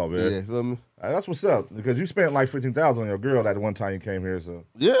 That's for y'all, man. Yeah, you feel me? That's what's up because you spent like 15,000 on your girl that one time you came here. So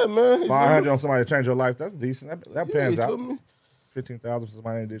Yeah, man. You feel 500 me? on somebody to change your life. That's decent. That Yeah, pans you out. feel me? 15,000 for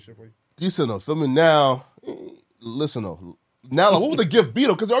somebody that did shit for you. Decent though. Feel me? Now, listen though. Now, like, what would the gift be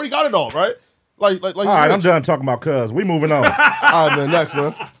though? Because they already got it all, right? Like. All right, I'm done talking about cuz. We moving on. All right, man. Next,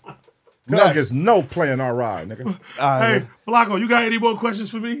 man. Cuz gets no play in our ride, nigga. All right, Hey, man. Flakko, you got any more questions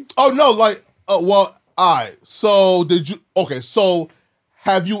for me? Oh no, like, well, all right. So so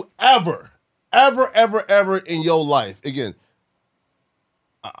have you ever in your life, again,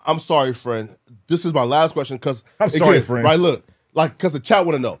 I'm sorry, friend. This is my last question because I'm sorry, friend. Right, look, like, because the chat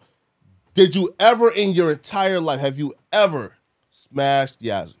want to know. Did you ever in your entire life, have you ever smashed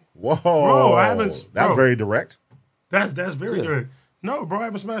Yazzie? Whoa. Bro, I haven't- That's bro. very direct. That's very good. No, bro, I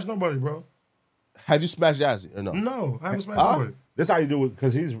haven't smashed nobody, bro. Have you smashed Yazzie or no? No, I haven't smashed nobody. This how you do it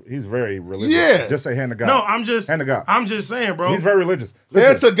because he's very religious. Yeah. Just say hand to God. No, I'm just hand to God. I'm just saying, bro. He's very religious.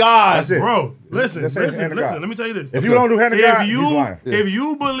 Hand to God. That's it. Bro, listen. Just say hand to God. Let me tell you this. If you don't do hand to God, If he's lying. if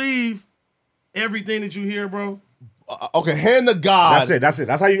you believe everything that you hear, bro, Okay, hand to God. That's it.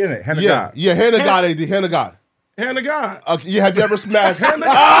 That's how you end it. Hand to Yeah, God. yeah, hand to God, AD. Hand to God. hand to God. Yeah, have you ever smashed? Hand to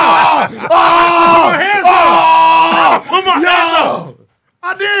God. Put my hands up. Put my hands up.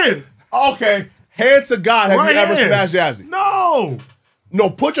 I did. Okay, hand to God. Have Right you ever hand. smashed Yazzie? No. No,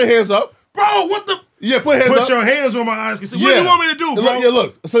 put your hands up. Bro, what the? Yeah, put hands Put up. your hands on my eyes. What do you want me to do, bro? Look, yeah,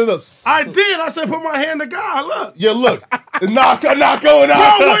 look. So look. I did. I said put my hand to God. Look. Yeah, look. Not going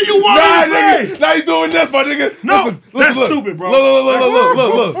out. Bro, what you want me to say? Nigga. Now you doing this, my nigga. No, listen, that's look. stupid, bro.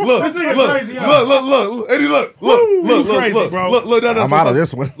 Look. This nigga Look. crazy, y'all. Look. Eddie, look. you crazy, bro. Look. No, I'm out of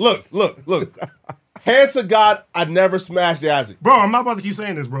this one. Look. Hand to God, I never smashed Yazzie. Bro, I'm not about to keep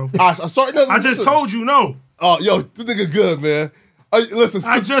saying this, bro. I just told you no. Oh, yo, this nigga good, man. Listen,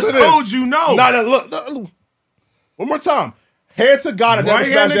 I just told you no. Look. One more time. Hand to God, I never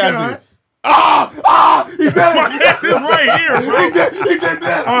Right hand smashed to Yazzie. God. He did My hand is right here, bro. He did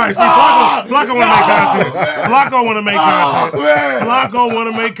that. All right, see, Flakko want to make content. Flakko want to make content. man. Flakko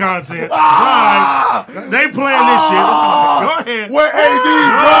want to make content. It's all right. They playing this shit. It's all right. Go ahead. Where AD,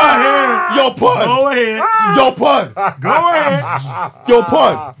 Go bro? ahead. Yo, pun. Go ahead. Yo, pun. Go ahead. Yo,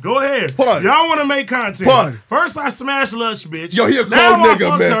 pun. Go ahead. Pun. Y'all want to make content. Pun. First, I smashed Lush, bitch. Yo, he a now cold I nigga,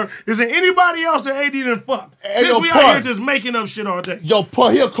 fucked man. her. Is there anybody else that AD done fucked? Hey, Since yo, we Pun. out here just making up shit all day. Yo,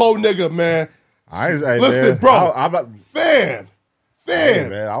 pun. He a cold nigga, man. Hey, Listen, man, bro. I'm not. Fan. Hey,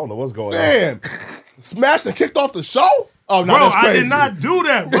 man, I don't know what's going on. Smashed and kicked off the show? Oh, no, Bro, that's crazy. I did not do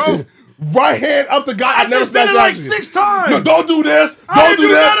that, bro. Right hand up to God. I just did it like 6 times. No, don't do this. I Don't didn't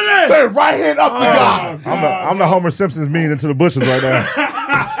do none of that. Say right hand up to God. I'm the Homer Simpson's mean into the bushes right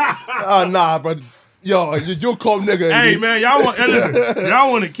now. Nah, bro. Yo, you're a cold nigga. Hey, man, y'all want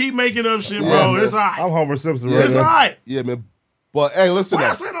y'all want to keep making up shit, bro. Man. It's all right. I'm Homer Simpson right It's now. all right. Yeah, man. But hey, listen. Why I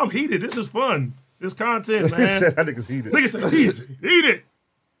Up. said I'm heated. This is fun. This content, He man. said that nigga's heated. Nigga said heated.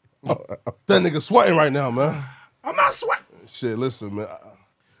 That nigga sweating right now, man. I'm not sweating. Shit, listen, man.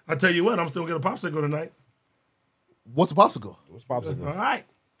 I tell you what, I'm still gonna get a popsicle tonight. What's a popsicle? What's popsicle? All right.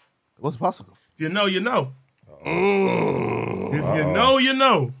 What's a popsicle? If you know, you know. If you know, you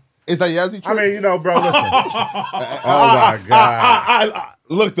know. Is that Yazzie? I mean, you know, bro, listen. Oh, my God.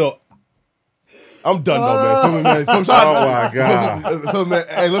 Look, though. I'm done, though, man. Feel me, man? Oh, my God. Feel me, man?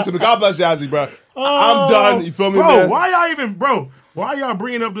 Hey, listen, God bless Yazzie, bro. I'm done. You feel me, Bro, man? why y'all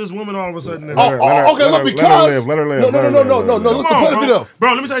bringing up this woman all of a sudden? Okay, look, because... Let her live. No. Let's play the video.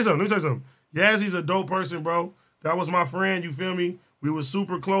 Bro, let me tell you something. Yazzie's a dope person, bro. That was my friend, you feel me? We were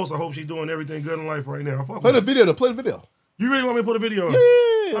super close. I hope she's doing everything good in life right now. Play the video, though. Play the video. You really want me to put a video on?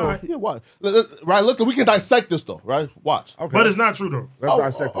 Yeah. All right. Yeah, watch. Right, look, we can dissect this, though, right? Watch. Okay. But it's not true, though. Let's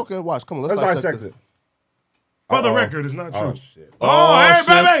dissect it. Okay, watch. Come on, Let's dissect it. For the record, it's not true. Oh, shit. Oh, hey, shit.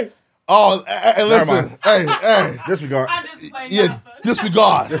 baby. Oh, hey, listen. Hey. Disregard. Yeah,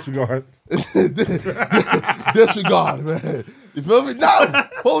 disregard. Disregard. Disregard, man. You feel me? No.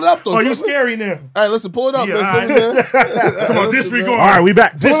 Pull it up, though. Oh, you scary now. Hey, listen, pull it up, Yeah, man. Come on, disregard. All right, we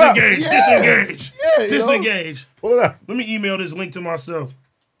back. Pull it up. Disengage. Yeah, Disengage. Pull it up. Let me email this link to myself.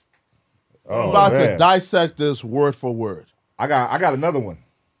 Oh, I'm about man. to dissect this word for word. I got another one.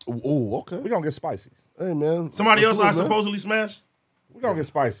 Ooh, okay. We're going to get spicy. Hey, man. Somebody else I Let's do it, man. supposedly smashed? We're going to get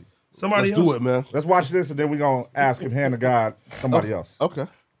spicy. Somebody Let's else? do it, man. Let's watch this, and then we're going to ask him, hand to God, somebody else. Okay.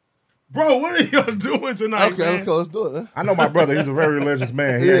 Bro, what are y'all doing tonight, Okay, man? let's do it, man. I know my brother. He's a very religious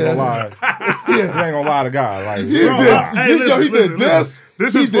man. He ain't going to lie. He ain't going to lie to God. Like, He Bro, did. hey, listen, he did this.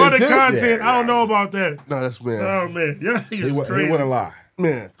 This He is did for the this. content. Yeah, I don't know about that. No, that's man. Oh, man. Yeah, he niggas crazy. wouldn't lie.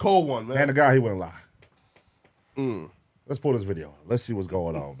 Man, cold one, man. Hand to God, he wouldn't lie. Let's pull this video. Let's see what's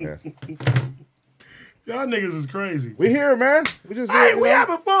going on, man. Y'all niggas is crazy. We here, man. We just Hey, here, we man.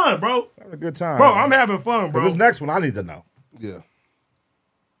 having fun, bro. Having a good time. Bro, I'm having fun, But bro. this next one, I need to know. Yeah.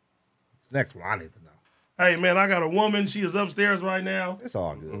 This next one, I need to know. Hey, man, I got a woman. She is upstairs right now. It's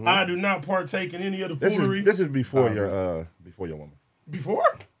all good. I do not partake in any of the foolery. This is before your woman. Before?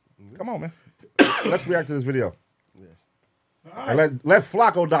 Come on, man. Let's react to this video. All And right. let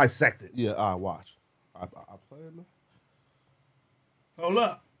Flakko dissect it. Yeah, I watch. I play it, man. Hold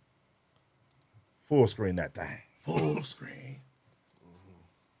up. Full screen that thing. Full screen.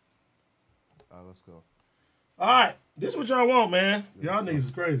 All right, let's go. All right. This is what y'all want, man. Y'all niggas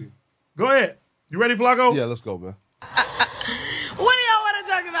is crazy. Go ahead. You ready, Flakko? Yeah, let's go, man. What do y'all want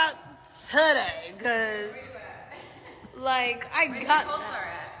to talk about today? Because, like, I got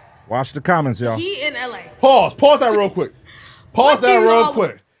that. Watch the comments, y'all. He in LA. Pause that real quick. Pause What that do you real all-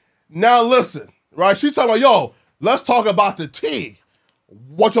 quick. Now listen, right? She talking about, yo, let's talk about the tea.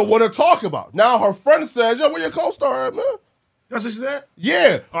 What you want to talk about? Now her friend says, yo, where your co-star at, man? That's what she said?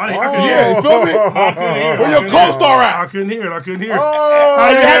 Yeah. I couldn't Yeah, you feel me? I couldn't hear it. Where your co-star at? I couldn't hear it. I couldn't hear it.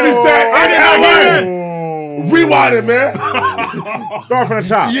 Yazzie said, I did not hear it. Rewind it, man. Start from the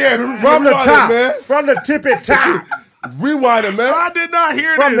top. Yeah, From the rewind top. it, man. From the tippy top. Rewind it, man. I did not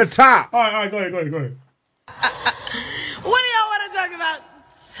hear From this. the top. All right, go ahead. What do y'all want to talk about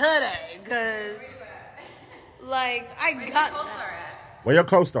today? Because, like, I got that. Where your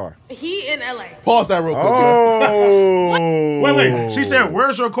co-star? He in LA. Pause that real quick. man. Oh. Wait. She said,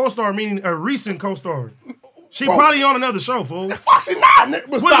 where's your co-star, meaning a recent co-star. She probably on another show, fool. Fuck, she not. But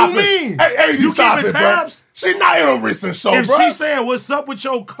What stop do you it. mean? Hey, You stop keeping it, tabs? bro. She not in a recent show, If bro. she's saying, what's up with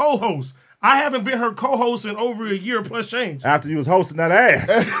your co-host? I haven't been her co-host in over a year plus change. After you was hosting that ass.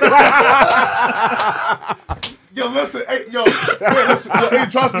 Yo, listen. Hey, listen. Yo, hey,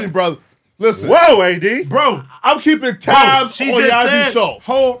 trust me, brother. Listen. Whoa, AD. Bro, I'm keeping tabs she on just Yazzie's said,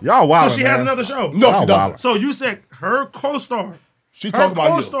 show. Y'all wildin', So she has man. another show. No, she Y'all doesn't. wildin'. So you said her co-star. She's Her talking about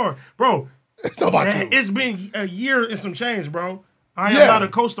you. co-star. Bro, It's talking about you. it's been a year and some change, bro. I am Yeah. not a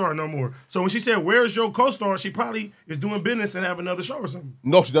co-star no more. So when she said, where's your co-star? She probably is doing business and have another show or something.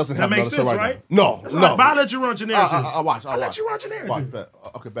 No, she doesn't That have makes another show sense, right right? now. That's No, all right. no. But I'll let you run your narrative. I'll watch. I'll let you run your narrative. Watch, bet.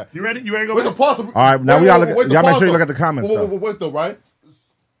 Okay, bet. You ready? You ready to go Wait, back? pause. All right, now we gotta look at- y'all make sure you look at the comments, though. Wait, though, right?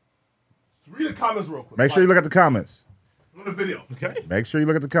 Read the comments real quick. Make sure you look at the comments. On the video. Okay. Make sure you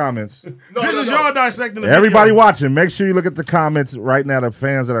look at the comments. No, This no, is no. y'all dissecting the Everybody video. watching, make sure you look at the comments right now, the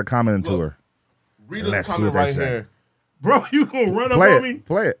fans that are commenting to her. Read Let's this see comment what they right say. here. Bro, you gonna run up Play on me? it.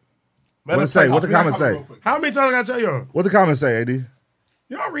 Play it. Matter What it of say? fact, What the I'll read comments say? real quick. How many times I gotta tell y'all? What the comments say, AD?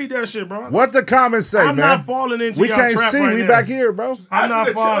 Y'all read that shit, bro. What the comments say, I'm man? not falling into we y'all can't trap see. right We now. back here, bro. I'm not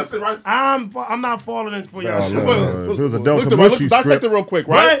falling. Listen, right? I'm not falling in for y'all shit. If it was a Look, Dokamushi dissect strip. it real quick,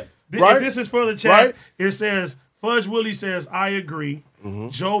 right? But if this is for the chat, Right? it says Fudge Willie says I agree. Mm-hmm.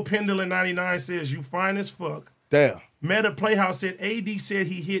 Joe Pendleton 99 says you fine as fuck. Damn. Meta Playhouse said AD said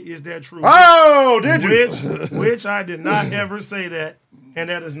he hit. Is that true? Oh, did you? Which I did not ever say that, and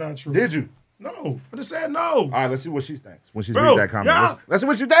that is not true. Did you? No, I just said no. All right, let's see what she thinks when she Bro, reads that comment. y'all- Let's see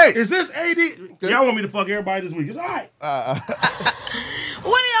what you think. Is this AD? Y'all want me to fuck everybody this week? It's all right. What do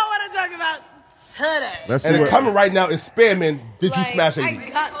y'all want to talk about today? Let's see And the what comment right now is spamming. Did you Like, smash I AD?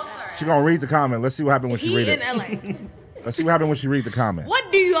 got that. she gonna read the comment. Let's see what happened when she He read in it. LA. Let's see what happened when she read the comment.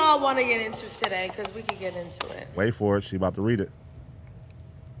 What do you all want to get into today? Because we could get into it. Wait for it. She about to read it.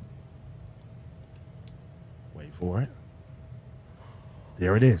 Wait for it.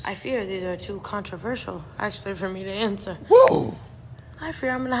 There it is. I fear these are too controversial, actually, for me to answer. Woo! I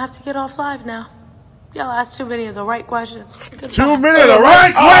fear I'm going to have to get off live now. Y'all asked too many of the right questions. Goodbye. 2 minutes. The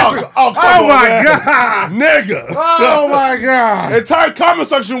right question. Oh, come Oh on, my man. God. Nigga. Oh my God. The entire comment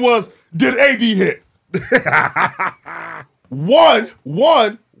section was, did AD hit? One.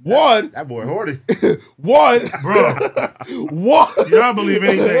 That boy horny. Bro, y'all believe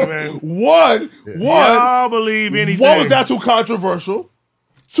anything, man. One. Y'all believe anything. What was that too controversial?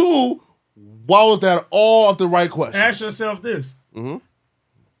 2, why was that all of the right questions? Ask yourself this.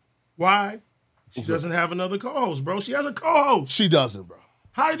 Why? She doesn't have another co-host, bro. She has a co-host. She doesn't, bro.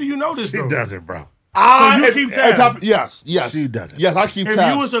 How do you know this, She though? doesn't, bro. you keep tabs. Yes. She doesn't. Yes, I keep If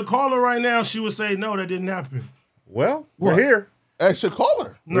tabs. you was a caller right now, she would say, no, that didn't happen. Well, we're What? here. Actually, call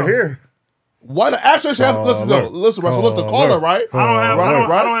her. We're here. Why the actually she has to listen? No, listen, Russell. Look, the caller, right? I don't have, I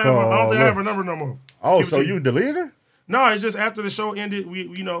don't think I have Look. her number no more. Oh, Give it so to you deleted her? No, it's just after the show ended, we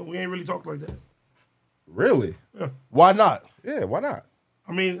ain't really talked like that. Really? Why not? Yeah, why not?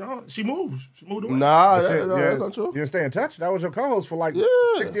 I mean, she moved. She moved away. Nah, That's it. that's not true. You didn't stay in touch? That was your co-host for like Yeah.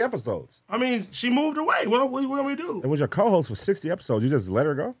 60 episodes. I mean, she moved away. What do we do? It was your co-host for 60 episodes. You just let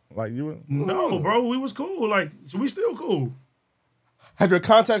her go? Like you? No, bro, we was cool. Like, we still cool. Have your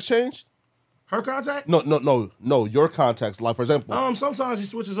contacts changed? Her contact? No. Your contacts, like for example. Sometimes he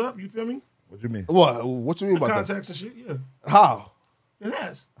switches up. You feel me? What you mean? What you mean The by that? contacts and shit. Yeah, How? it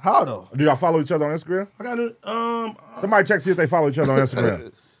has. How though? Do y'all follow each other on Instagram? I got it. Somebody check see if they follow each other on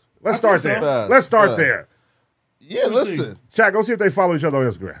Instagram. Let's start think there. so. Let's start Yeah. there. Yeah, listen. Chat, go see if they follow each other on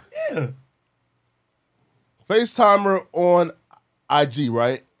Instagram. Yeah. FaceTimer on IG,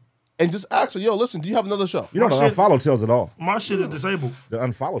 right? And just ask her, yo, listen, do you have another show? You know the shit- unfollow tells it all. My shit is disabled. The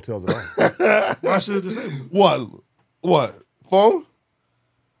unfollow tells it all. My shit is disabled. What? Phone?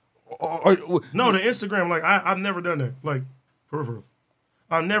 No, the Instagram, like, I've never done that. Like, for real.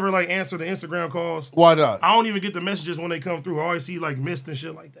 I've never, like, answered the Instagram calls. Why not? I don't even get the messages when they come through. I always see, like, missed and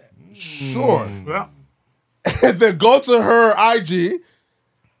shit like that. Sure. Well, And then go to her IG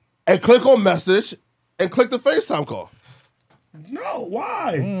and click on message and click the FaceTime call. no,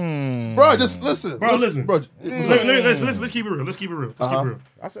 why? Bro, just listen. Bro, listen. Bro, Let's keep it real. Let's keep it real. Let's keep it real.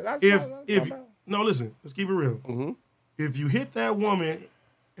 I said that's If not bad. no, listen, let's keep it real. If you hit that woman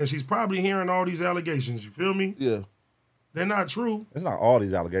and she's probably hearing all these allegations, you feel me? yeah. They're not true. It's not all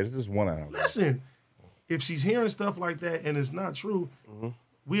these allegations. It's one allegation. Listen, if she's hearing stuff like that and it's not true,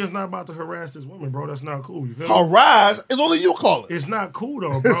 we is not about to harass this woman, bro. That's not cool. You feel me? Harass is only you calling. It's not cool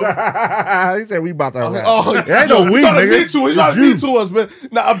though, bro. He said we about to harass. Oh, it ain't no we, He's trying to nigga. me too. He's trying to me to us, man.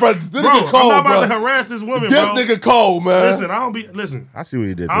 Nah, bro, this Bro, nigga I'm cold, not about to bro. harass this woman, This bro. nigga cold, man. Listen, I don't be. Listen, I see what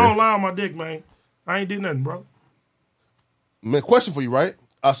he did I don't there. lie on my dick, man. I ain't did nothing, bro. Man, question for you, right?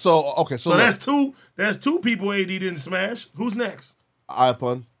 So So that's two. That's two people AD didn't smash. Who's next?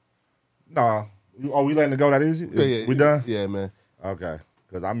 iPun. Nah. Oh, we letting it go that easy? Yeah, We done? Yeah, man. Okay.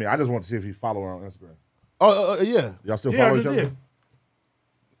 Because, I mean, I just want to see if he follow her on Instagram. Oh, yeah. Y'all still Yeah, I follow each just other? did.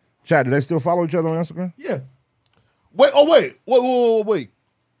 Chat, do they still follow each other on Instagram? Yeah. Wait.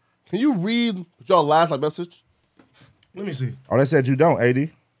 Can you read y'all last message? Let me see. Oh, they said you don't,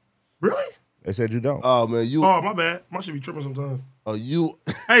 AD. Really? They said you don't. Oh, man, you. Oh, my bad. My shit be tripping sometimes. You.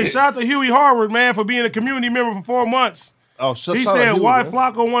 Hey, shout out to Huey Harvard, man, for being a community member for 4 months. Oh, He said, why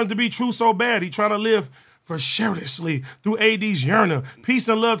Flakko wanted to be true so bad? He trying to live fortuitously through AD's yearning. Peace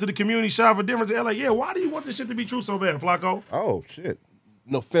and love to the community. Shout out for difference in LA. Yeah, why do you want this shit to be true so bad, Flakko? Oh, shit.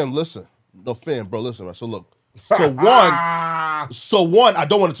 No, fam, listen. No, fam, bro, listen, right? So, look. So, one, I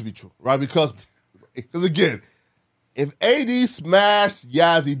don't want it to be true, right? Because again, if AD smashed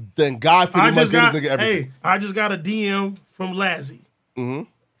Yazzie, then God pretty much gave this nigga everything. Hey, I just got a DM from Lazzy. From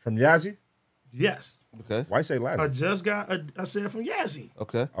Yazzie? Yes. Okay. Why you say last? I said from Yazzie.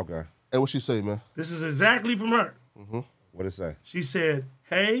 Okay. Okay. Hey, what she say, man? This is exactly from her. What did it say? She said,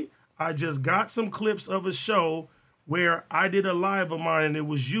 "Hey, I just got some clips of a show where I did a live of mine and it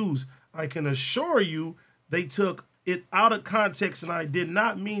was used. I can assure you they took it out of context and I did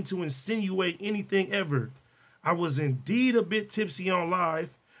not mean to insinuate anything ever. I was indeed a bit tipsy on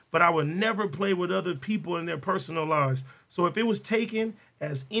live, but I would never play with other people in their personal lives. So if it was taken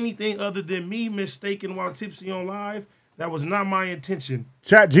as anything other than me mistaken while tipsy on live, that was not my intention.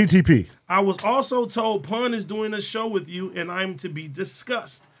 Chat GTP. I was also told Pun is doing a show with you and I'm to be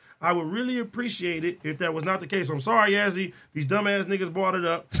discussed. I would really appreciate it if that was not the case. I'm sorry, Yazzie. These dumbass niggas brought it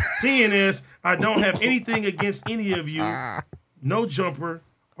up. TNS, I don't have anything against any of you. No jumper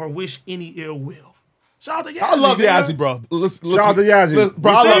or wish any ill will." Shout out to Yazzie. I love Yazzie, bro. Listen, Shout out to Yazzie.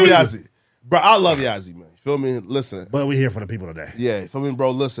 bro, I love Yazzie. Bro, I love Yazzie, man. Feel me? Listen. But we're here for the people today. Yeah, feel me,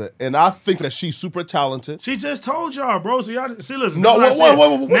 bro? Listen. And I think that she's super talented. She just told y'all, bro. So y'all, see, listen. No, that's what I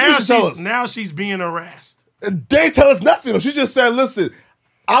said. what did she tell us? Now she's being harassed. They tell us nothing. She just said, listen,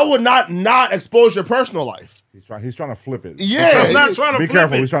 I would not expose your personal life. He's trying to flip it. Yeah. I'm not trying to Be flip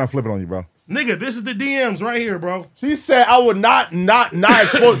careful. it. He's trying to flip it on you, bro. Nigga, this is the DMs right here, bro. She said, I would not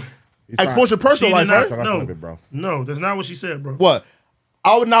expose your personal life, right? Trying to flip it, bro. No, that's not what she said, bro. What?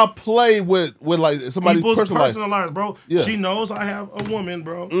 I would not play with like somebody's People's personal life. lives, bro. Yeah. She knows I have a woman,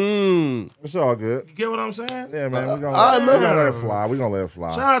 bro. It's all good. You get what I'm saying? Yeah, man. We're gonna let it fly. We're gonna let it fly.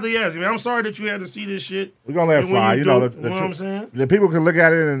 Shout out to Yazzie, man. I'm sorry that you had to see this shit. We're gonna let it fly. You know, what I'm saying? The people can look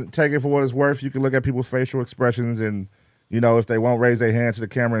at it and take it for what it's worth. You can look at people's facial expressions and, you know, if they won't raise their hand to the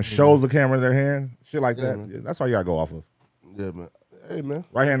camera and show the camera their hand, shit like that. Yeah, that's all you gotta go off of. Yeah, man. Hey, man.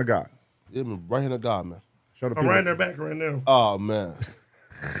 Right hand of God. Yeah, man. Right hand of God, man. Show the I'm people. right in their back right now. Oh, man.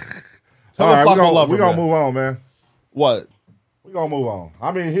 All right, we're Lover, gonna man. move on, man. What? We're gonna move on.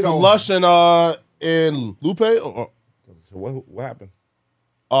 I mean, he The don't. Lush and Lupe? So what happened?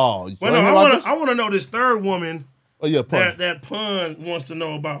 Oh, Well, no, I want to know this third woman Oh, yeah, Pun. that Pun wants to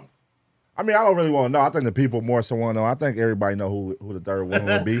know about. I mean, I don't really want to know. I think the people more so want to know. I think everybody know who the third woman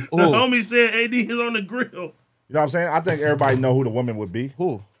would be. The homie said AD is on the grill. You know what I'm saying? I think everybody know who the woman would be.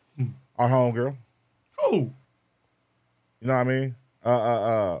 Who? Our homegirl. Who? You know what I mean?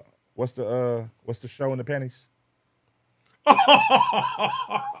 What's the show in the panties?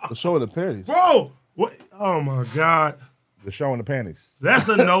 The show in the panties. Bro, what? Oh my God. The show in the panties. That's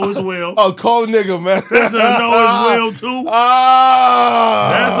a no as well. Oh, cold nigga, man. That's a no as well, too. Ah,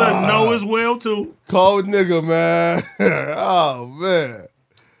 That's a no as well, too. cold nigga, man. Oh, man.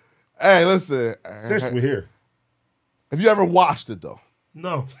 Hey, listen. Since we're here. Have you ever watched it, though?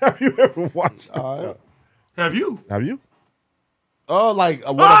 No. Have you ever watched Have you? Have you? Oh, like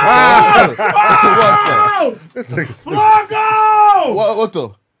what? Oh! This nigga stupid. Flakko! What the?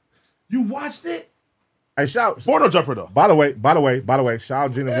 You watched it? Hey, shout. Porno jumper, though. By the way, shout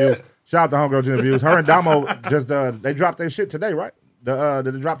out Gina Views. Shout out to homegirl Gina Views. Her and Damo just they dropped their shit today, right? Did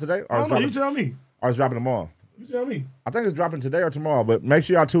it drop today? I don't know. You tell me. Or it's dropping tomorrow? You tell me. I think it's dropping today or tomorrow, but make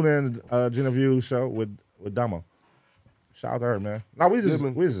sure y'all tune in Gina Views show with Damo. Shout out to her, man. No, we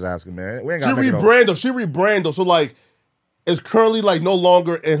just asking, man. We ain't got She rebranded. So like, it's currently like no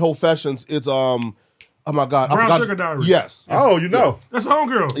longer in Whole Fashions. It's oh my God, Brown Sugar Diaries. Yes. Oh, you know. That's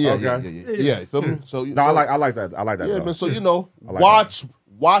homegirl. Yeah, Okay. yeah. You feel me? So No, I like that. I like that. Yeah, bro. man. So you know, like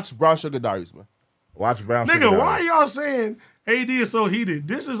watch Brown Sugar Diaries, man. Watch Brown. Nigga, Sugar why Diaries. y'all saying AD is so heated?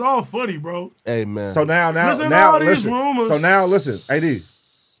 This is all funny, bro. Hey, man. So now, Listen to all these listen. rumors. So now, listen, AD.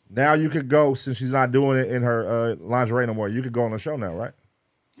 Now you could go since she's not doing it in her lingerie no more. You could go on the show now, right?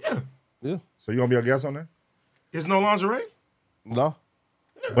 Yeah. So you gonna be a guest on there? It's no lingerie? No.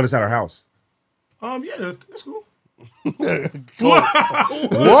 But it's at her house. Yeah, that's cool.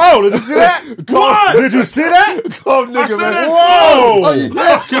 Whoa! Did you see that? What? Did you see that? Cold nigga, I said man. that's Whoa! Oh, yeah,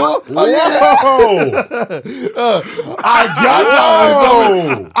 that's cool. Oh, yeah. Whoa!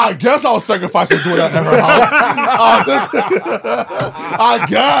 I guess I'll sacrifice to do that at her house. I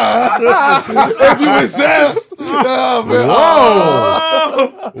guess. If you insist. Oh, man.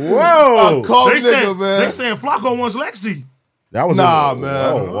 Whoa! Cold They nigga, man. They saying Flakko wants Lexi. That was Nah,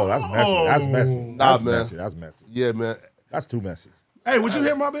 man. Whoa, that's messy. That's messy. Nah, That's man. messy. That's messy. Yeah, man. That's too messy. Hey, would you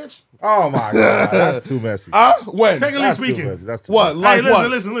hit my bitch? Oh my God, that's too messy. When? Technically That's too speaking. messy. That's too What? messy. Like Hey, what?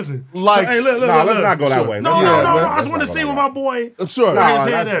 listen. Like- So, hey, look, Nah, let's look. not go that way. No, Let's no, not- no. let's I just not want to go see that what way. my boy. I'm sure. Nah, Nah,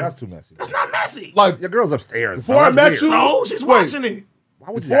 his head that's there. too messy. That's not messy. Like, Your girl's upstairs. Before I That's met weird. you- So she's Wait. watching it.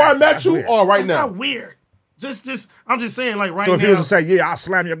 Why would you before I ask that? met That's you weird. or right It's now? not weird. Just. I'm just saying, like right So if now. he was to say, "Yeah, I'll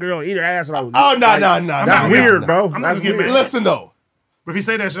slam your girl, eat her ass," and Oh, no. that's not weird, gonna- bro. I'm not That's gonna get weird. mad. Listen, though. But if he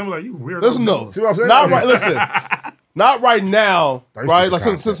say that shit, I'm like, you weird. Listen, though. See what I'm saying? Not right. Listen. Not right now, Thirsty right? for Like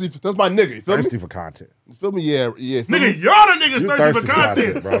since that's my nigga. You feel Thirsty me? for content. You feel me? Yeah. Feel Nigga, me? y'all the niggas You thirsty for thirsty for content.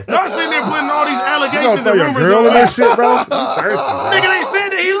 content, bro. Y'all sitting there putting all these You gonna allegations throw and your rumors girl in on this shit, bro? You thirsty, bro. Nigga, they said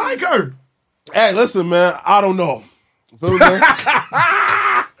that he like her. Hey, listen, man. I don't know. You feel me, man?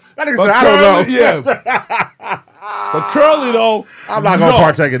 That nigga But said, I don't know. Yeah. But Curly though, I'm not gonna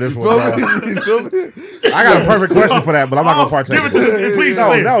partake in this one, bro. you feel me? I got a perfect question for that, but I'm not gonna partake. Give it to this. Please No,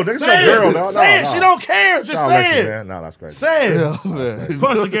 say it. no, this is Say your girl, it. no, Say it. no. She don't care. Just I'll say let you, it. man. No, that's crazy. Say it. Yeah, man.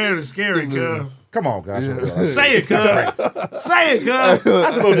 Pussy game is scary, cuz. Come on, guys. Say it, cuz. Say it, cuz. That's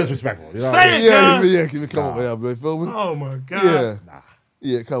a little disrespectful. You know what I Say mean? it, cuz. Yeah, come on, man. You feel me? Oh my god. Yeah.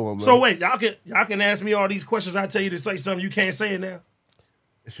 Yeah, come on, man. So wait, y'all can ask me all these questions. I tell you to say something, you can't say it now.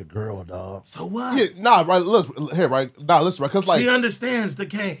 It's your girl, dog. So what? Yeah, nah, right. Look here, right. Nah, listen, right. Because like, He understands the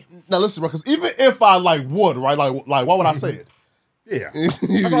game. now listen, right. Because even if I like would, right, like, why would I say it? Yeah. That's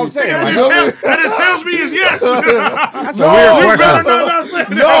what I'm saying. That Like, just tells me is yes. that's a No, weird You better question. not say that.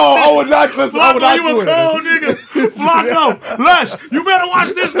 No, I would not. Listen, I would Flakko, not you do a it. cold nigga. Flakko, Lush, you better watch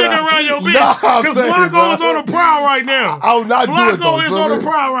this nigga around your bitch. Nah, I'm Because saying, Flakko bro. is on the prowl right now. I would not do it, though. Flakko is feel on the me?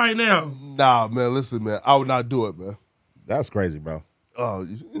 prowl right now. Nah, man. Listen, man. I would not do it, man. That's crazy, bro. Oh,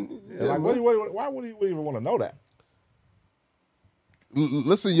 Yeah, like, why would he even want to know that?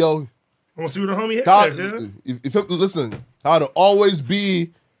 listen, yo. I want to see what the homie God, has. Yeah? listen, how to always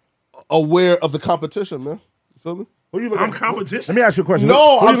be aware of the competition, man. You feel me? Who you look I'm at? competition. Let me ask you a question.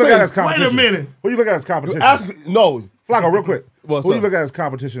 No, who I'm you look saying- at as competition? Wait a minute. Who you look at as competition? Ask me, no. Flakko, real quick. What's Who you up? look at as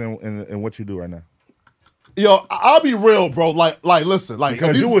competition in what you do right now? Yo, I'll be real, bro. Like, listen, like,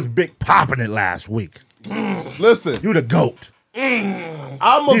 Because if you was big popping it last week. listen. You the GOAT. I'm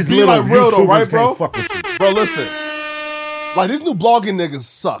gonna These be little like real though, YouTubers right, can't bro? fuck with you. Bro, listen. Like these new blogging niggas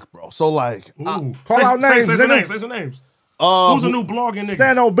suck, bro. So like, Ooh. Call out names, Say some nigga. names. Say some names. Who's a new blogging nigga?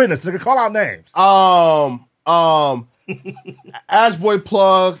 Stand on business, nigga. Call out names. Ash Boy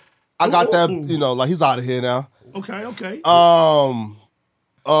Plug. I got that. Ooh. You know, like he's out of here now. Okay.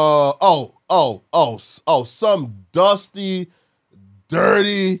 Some dusty,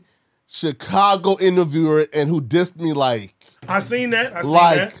 dirty Chicago interviewer and who dissed me like I seen that. That.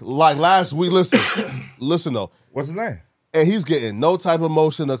 last week. Listen though. What's his name? And he's getting no type of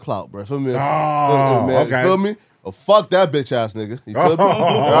motion or clout, bro. Feel me? Oh, man. okay. You feel me? Well, fuck that bitch ass nigga. You feel me?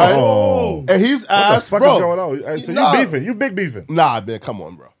 Oh. Right? And he's What the asked, fuck bro. is going on? Hey, so Nah. you beefing? You big beefing? Nah, man, come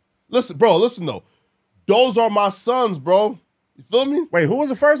on, bro. Listen though. Those are my sons, bro. You feel me? Wait, who was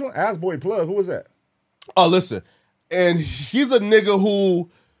the first one? Ass Boy Plug. Who was that? Oh, listen. And he's a nigga who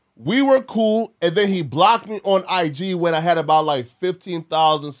we were cool, and then he blocked me on IG when I had about like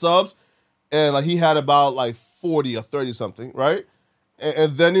 15,000 subs, and like he had about like 40 or 30 something, right?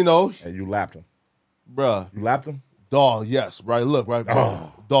 And then, you know, And you lapped him. bruh, You lapped him? dog, yes, right, look, right,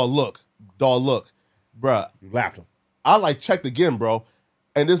 bro. Dog, look, bruh. You lapped him. I like checked again, bro,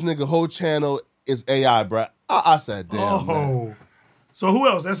 and this nigga whole channel is AI, bruh. I said, damn, man. So who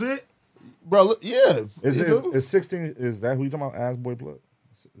else? That's it? Bro, look, yeah. Is 16, is that who you talking about? Ass Boy Plug?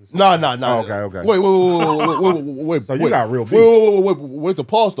 No. Oh, okay. Wait. So you got real beef. Wait, the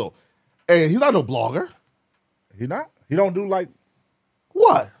pause though. Hey, he's not no blogger. He not? He don't do like,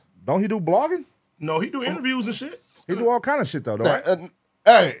 What? don't he do blogging? No, he do interviews and shit. He do all kind of shit though, right?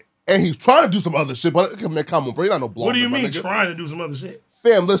 And he's trying to do some other shit, but man, come on, bro, he's not no blogger. What do you my mean nigga. trying to do some other shit?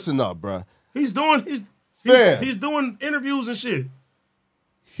 Fam, listen up, bro. He's doing Fam. he's doing interviews and shit.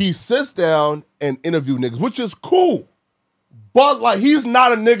 He sits down and interview niggas, which is cool. But like, he's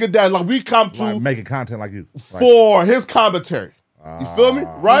not a nigga that like we come to Like making content like you. Like, for his commentary. You feel me?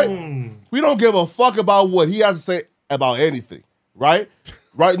 Right? We don't give a fuck about what he has to say about anything. Right?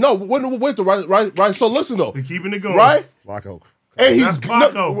 Right? No, wait, right? So listen though. They're keeping it going. Right? Flakko. And he's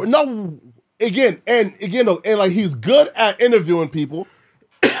That's Flakko. no again, though, and like he's good at interviewing people.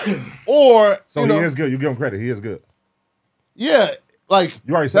 Or So you know, he is good. You give him credit. He is good. yeah, like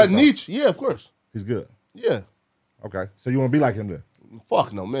You already said that so. niche. Yeah, of course. He's good. Yeah. Okay. So you want to be like him then?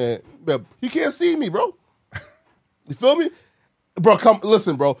 Fuck no, man. He can't see me, bro. You feel me? Bro,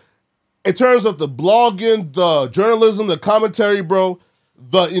 listen, bro. In terms of the blogging, the journalism, the commentary, bro,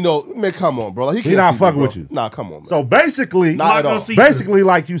 man, come on, bro. Like, he can't not see fucking me, bro. with you. Nah, come on, man. So basically, Not at all. basically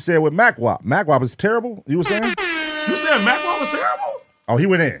like you said with MacWap. MacWap is terrible, you were saying? You said MacWop was terrible? Oh, he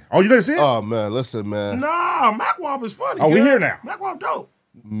went in. Oh, you didn't see it? Oh, man, listen, man. Nah, MacWop is funny. Oh, we yeah. here now. MacWop dope.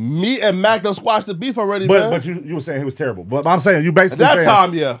 Me and Mac done squashed the beef already, man. But you were saying he was terrible. But I'm saying you At basically that saying,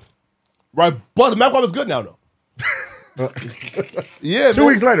 time, yeah. Right, but Mac is good now, though. Yeah, 2 man.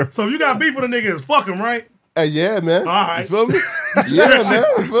 weeks later. So if you got beef with a nigga, it's fuck him, right? Hey, yeah, man. All right. You feel me? Yeah, man.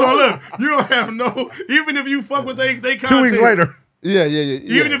 You feel So me? look, you don't have no, even if you fuck with they content. 2 weeks later. Yeah.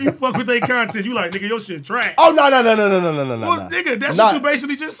 Even if you fuck with their content, you like, nigga, your shit trash. Oh, no. Well, nigga, that's what you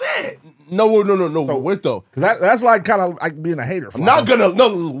basically just said. No. So, wait, though. Because that's like kind of like being a hater. I'm not going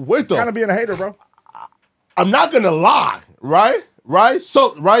to, wait, though. Kind of being a hater, bro. I'm not going to lie, right?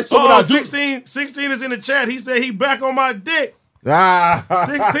 So when I do... 16 is in the chat. He said he back on my dick. 16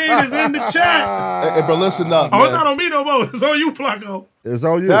 is in the chat. Hey, bro, listen up, man. It's not on me no more. It's on you, Flakko. It's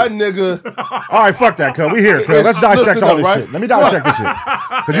on you. That nigga. All right, fuck that, cuz. We here, cuz. Let's dissect all this shit. Let me dissect this shit.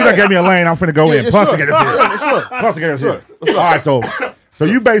 Because you done gave me a lane. I'm finna go in. Plus to get us here. Plus to get us here. All right, so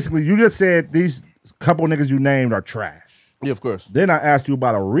you basically, you just said these couple niggas you named are trash. Yeah, of course. Then I asked you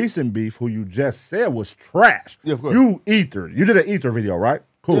about a recent beef who you just said was trash. Yeah, of course. You did an Ether video, right?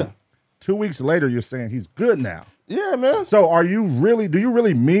 Cool. Yeah. 2 weeks later, you're saying he's good now. Yeah, man. So do you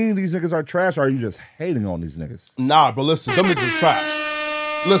really mean these niggas are trash, or are you just hating on these niggas? Nah, bro, listen. Them niggas is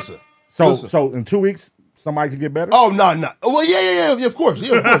trash. Listen. So in 2 weeks, somebody could get better? Oh, no. Well, yeah, of course.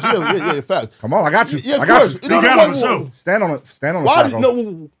 Yeah, fact. Come on, I got you. Yeah, I got you. You got on the show. Stand on it. Why?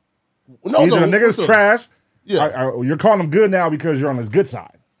 No, either the nigga's trash, yeah. You're calling him good now because you're on his good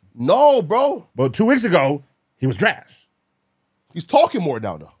side. No, bro. But 2 weeks ago, he was trash. He's talking more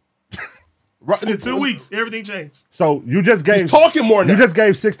now, though. Right. In 2 weeks, everything changed. So you just gave... He's talking more now. You just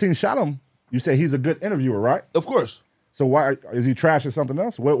gave 16 shot him. You said he's a good interviewer, right? Of course. So why is he trash at something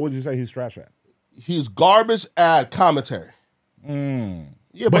else? What would you say he's trash at? He's garbage at commentary.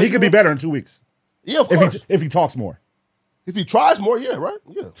 Yeah, but he could be better in 2 weeks. Yeah, of course. If he talks more. If he tries more, yeah, right?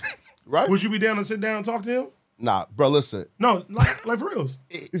 Yeah. Right? Would you be down to sit down and talk to him? Nah, bro, listen. No, like for reals.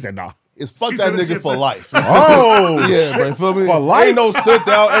 He said nah. It's fuck that nigga for life. Oh! Yeah, bro, you feel me? For life? Ain't no sit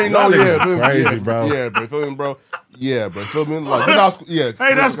down, ain't no, yeah. Crazy, bro. Yeah, bro, feel me, bro? Yeah, bro, feel me? Like, yeah.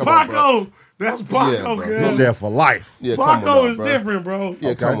 Hey, that's Paco. That's Paco, Yeah, bro. girl. He said for life. Yeah, come on Paco now, is bro. different, bro.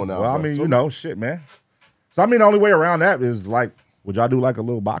 Yeah, come on now. Well, I bro. mean, you know, shit, man. So, I mean, the only way around that is like, would y'all do like a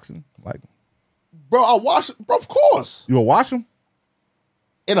little boxing? Like, Bro, I watch it. Bro, of course. you will watch him?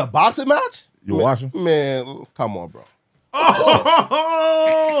 In a boxing match? You will watch him? Man, come on, bro.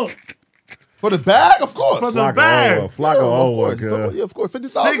 Oh, For the bag? Of course. For the bag. Flakko over, of cuz. course. Yeah, of course.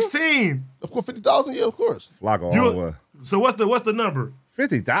 50,000? 16. Of course, 50,000? Yeah, of course. Flakko You- over. So what's the number?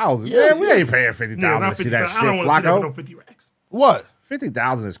 50,000? Yeah, Man, we yeah. ain't paying 50,000 to see that shit, I don't want to see that with no Flakko. 50 racks. What?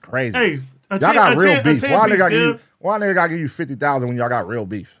 50,000 is crazy. Hey, y'all got real beef. Why nigga piece, gotta give you 50,000 when y'all got real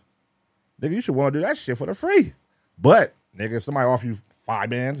beef? Nigga, you should want to do that shit for the free. But, nigga, if somebody offer you 5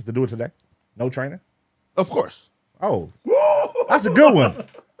 bands to do it today, no training. Of course. Oh, that's a good one.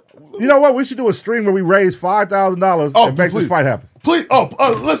 You know what? We should do a stream where we raise $5,000 and make this fight happen. Please.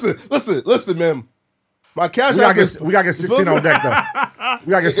 Listen, man. My cash We app gotta get 16 on deck, though.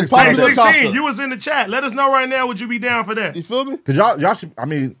 We gotta get 16 Hey, on deck. 16, you was in the chat. Let us know right now. Would you be down for that? You feel me? Because y'all should, I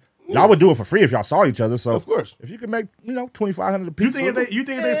mean, y'all would do it for free if y'all saw each other. So Of course. if you could make, $2,500 a piece. You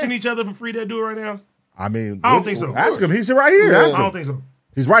think if they seen each other for free, they'd do it right now? I mean, I don't think so. Ask him. He's right here. Yeah. Ask I him. don't think so.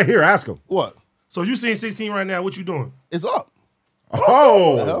 He's right here. Ask him. What? So you seeing 16 right now? What you doing? It's up.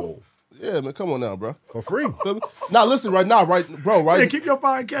 Oh, Yeah, man. Come on now, bro. for free. Feel me? Now, listen, right now, bro, right? Yeah, keep your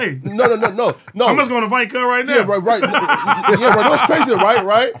 5K. No. I'm just going to invite her right now. Yeah, right. Yeah, right. No, it's crazy,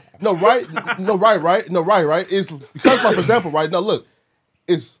 right? No, right. It's because, like, for example, right now, look,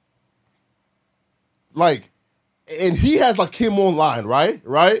 it's like, and he has like Kim online,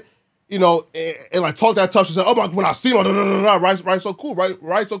 right? You know, and like talk that tough shit. Say, oh my, when I see him, right, so cool,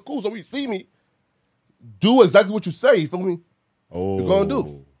 right, so cool. So when you see me, do exactly what you say. You feel me? Oh, You're gonna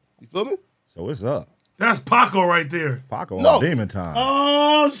do. You feel me? So it's up. That's Paco right there. Paco No. on demon time.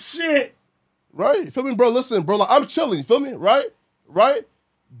 Oh, shit. Right? You feel me, bro? Listen, bro, like, I'm chilling. You feel me? Right?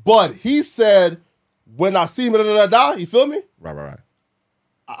 But he said, when I see him, you feel me? Right.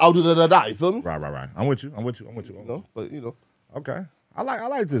 I'll do you feel me? Right. I'm with you. You know, but you know. Okay. I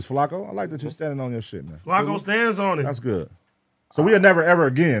like this, Flakko. I like that you're standing on your shit, man. Flakko stands on it. That's good. So we'll never, ever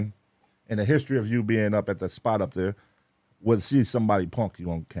again, in the history of you being up at the spot up there, would see somebody punk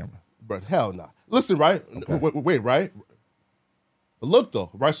you on camera. But hell nah. Listen, right? Okay. Wait, right? But look, though,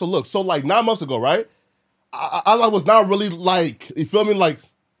 right? So like 9 months ago, right? I was not really like, you feel me, like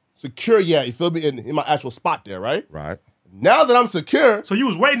secure yet, you feel me, in my actual spot there, right? Right. Now that I'm secure. So you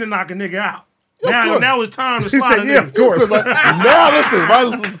was waiting to knock a nigga out. Yeah, Now it's time to He slide said, a yeah, nigga. of course. Like, now listen, right?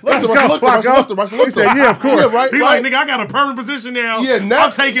 Look, He said, yeah, of course. Yeah, right? He like, nigga, I got a permanent position now. Yeah, now-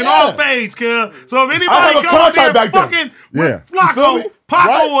 I'm taking yeah. all fades, cuz. So if I anybody have a come up there contract back then. fucking Yeah. with You feel Flakko, me? Paco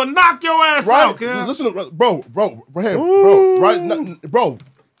Right? will knock your ass out, cuz. Listen, bro, right? Bro.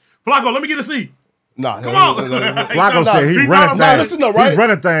 Flakko, let me get a seat. Nah, Come on. Flakko said he He running not- things. listen though, right? He's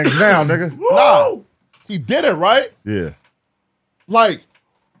running things now, nigga. Nah, he did it, right? Yeah. Like,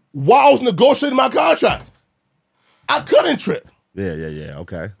 while I was negotiating my contract, I couldn't trip. Yeah.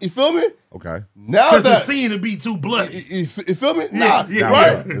 Okay. You feel me? Okay. Now Because the that scene would be too bloody. you feel me? Yeah, Nah, yeah,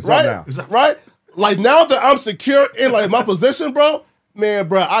 right, yeah. It's right, up now. right. Like now that I'm secure in like my position, bro. Man,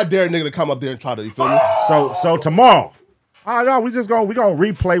 bro, I dare a nigga to come up there and try to. You feel me? So tomorrow, no, we gonna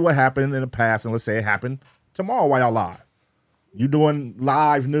replay what happened in the past, and let's say it happened tomorrow while y'all live. You doing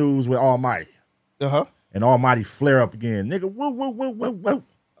live news with Almighty, and Almighty flare up again, nigga. Woo,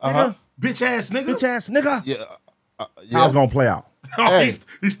 Nigga, bitch ass nigga. Yeah. How's it gonna play out? Oh, he's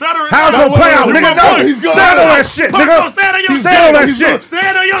stuttering. How's it gonna play out, nigga? No, he's good. Stand on that shit, nigga. Stand on your shit. Stand on that shit.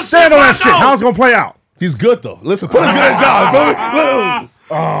 Stand on your shit. Stand on that shit. How's it gonna play out? He's good though. Listen, put us good at job.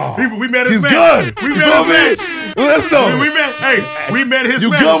 Feel me? We met his He's match. good. We You met feel his me? match. Let's go. We met his You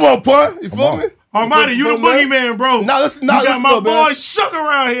match. good, my boy? You feel me? Almighty, you the boogeyman, bro. Nah, listen, you got my though, man. boy shook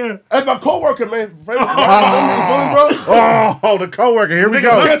around here. That's my coworker, man. You feel me, bro? Oh, the coworker. Here we We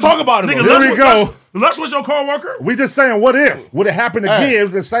go. can't talk about it. Nigga, though. Here we go. Lush was your coworker. We just saying, what if? Would it happen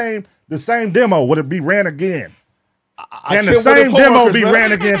again? The same demo? Would it be ran again? Can the can't same with the demo coworkers, be man.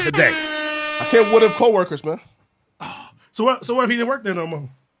 ran again today? I can't with him coworkers, man. So what if he didn't work there no more?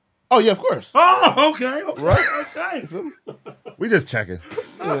 Oh yeah, of course. Oh, okay. Right. Okay. We just checking.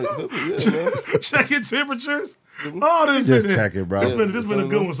 Checking temperatures. Oh, this Just been checking, bro. This been a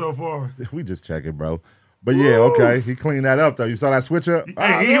good one so far. We just checking, bro. But yeah, okay. He cleaned that up though. You saw that switch up?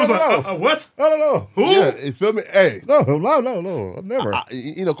 Hey, he was like, what? I don't know. Who? Yeah, you feel me? Hey, No, never.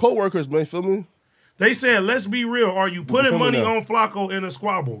 you know, coworkers, man. You feel me? They said, let's be real. Are you putting money on Flakko in a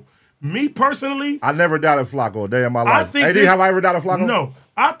squabble? Me personally, I never doubted Flakko a day in my life. think AD, this- have I ever doubted Flakko? no.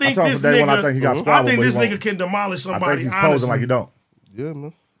 I think told him this today when nigga. I think he got I squabbled, think but this he nigga won't. can demolish I somebody. think he's posing honestly. like he don't. Yeah,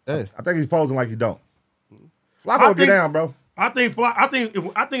 man. Hey, I think he's posing like he don't. I Flakko get think- down, bro. I think if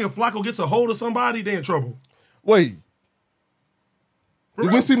Flakko gets a hold of somebody, they in trouble. wait. For You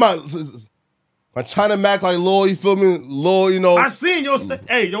real. can see my China Mac like Lord, you feel me? Lord, you know. I seen your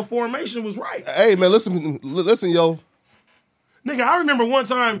your formation was right. Hey man, listen, yo. Nigga, I remember one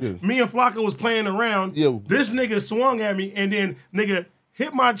time me and Flakko was playing around. Yeah. This nigga swung at me and then nigga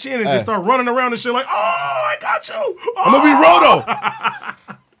hit my chin and just started running around and shit like, oh, I got you. Oh. I'm gonna be Roto.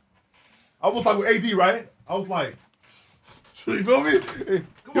 I was like with AD, right? I was like, you feel me?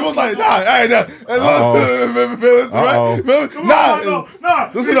 He was like, nah, hey, nah. Uh-oh.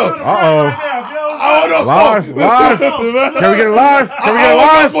 Nah. Listen up. Uh-oh. I don't know. Live? Smoke. Live? Can we get it live? Can we get it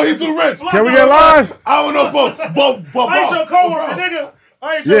live? He too rich. Can we get it live? I don't know. Smoke. I ain't your coworker, nigga.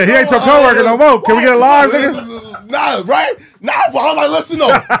 Yeah, he ain't your coworker no more. Can we get it live, nigga? Nah, right? Nah, but I was like, listen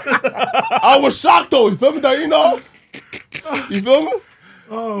though. I was shocked though. You feel me? That you know? You feel me?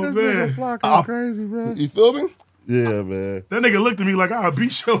 Oh, man. Flakko crazy, bro. You feel me? Yeah, man. That nigga looked at me like, I'll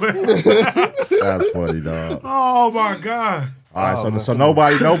beat your ass. That's funny, dog. Oh, my God. All right, so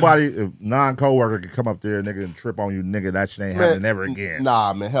nobody, if non-coworker could come up there, nigga, and trip on you, nigga. That shit ain't happening ever again.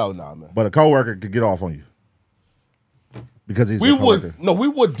 Nah, man. Hell nah, man. But a coworker could get off on you because he's We a coworker.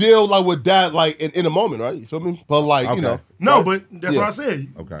 would deal like with that like in a moment, right? You feel me? But like, Okay. you know. No, right? but that's Yeah. what I said.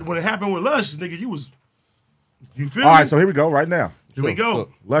 Okay. When it happened with Lush, nigga, you feel All me? right, so here we go right now. Here we go.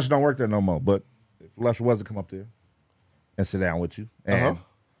 Lush don't work there no more, but if Lush was to come up there and sit down with you, and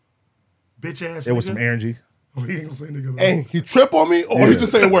Bitch ass it was nigga. some energy, Oh, he ain't gonna say nigga. though. And he trip on me, or he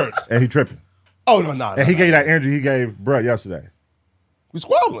just saying words. and he tripping, Oh no, nah. and he gave you that energy he gave bruh yesterday. We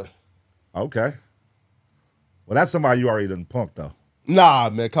squabbling. Okay. Well, that's somebody you already done punked though. Nah,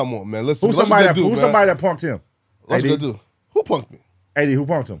 man, come on, man. Listen, Who's let's somebody just that do, man. somebody that punked him? Let's AD? go do. Who punked me? AD, who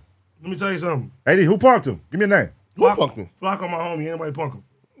punked him? Let me tell you something. AD, who punked him? Give me a name. Who punked me? Flock on my homie. Anybody punk him?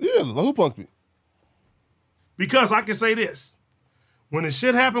 Yeah, who punked me? Because I can say this. When the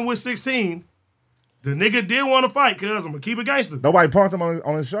shit happened with 16, the nigga did want to fight, cuz I'm going to keep it gangster. Nobody punked him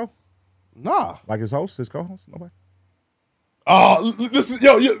on his show? Nah. Like his host, his co-host? Nobody? Oh, listen,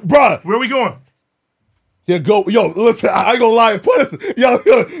 yo, bruh. Where we going? Yeah, go, yo, listen, I ain't gonna lie. Put us, yo,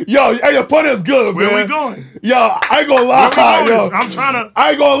 hey, put us good, man. Where we going? Yo, I ain't gonna lie, Where we yo. going? I'm trying to. I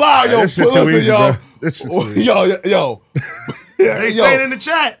ain't gonna lie, yo. this shit too Listen, easy, yo. bro. This shit too easy. Yo. They say it in the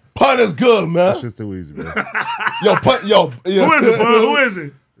chat. Put us good, man. This shit's too easy, man. Yo, yeah. Who is it, bud? Who is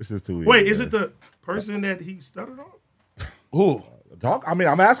it? This is too easy. Wait, is man. it the person that he stuttered on? Who? Talk? I mean,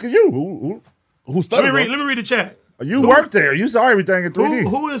 I'm asking you. Who Let started? me read the chat. You worked there. You saw everything in 3D.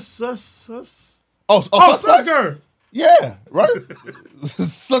 Who is Sus? Oh, suspect? Susker. Yeah, right.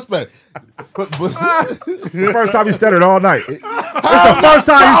 Suspect. The first time he stuttered all night. It's the first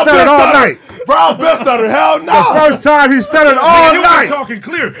time he stuttered all night. Bro, best stuttered. Hell no. The first time he stuttered all You night. were talking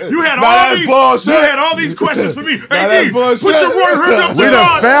clear. You had that's bullshit. You had all these questions for me. Hey, that's D, bullshit. put your word heard up We to done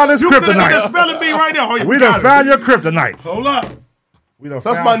God. found his You could've kryptonite. done the spelling bee right now. Oh, yeah, We got done it. found your kryptonite. Hold up. We done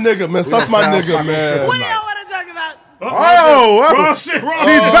That's found- my nigga, man. That's my nigga, man. What do y'all want to talk about Wrong shit.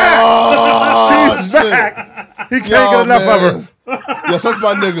 She's back. She's back. He can't get enough of her. Yes, that's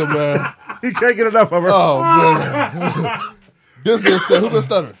my nigga, man. He can't get enough of her. Oh, man. This man said, who been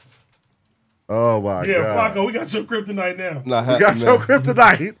stuttering? Oh, my God. Yeah, Flakko, we got your kryptonite now. We got your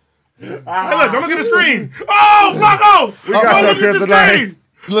kryptonite. Hey, look, don't look at the screen. Oh, Flakko! We got don't look at the screen.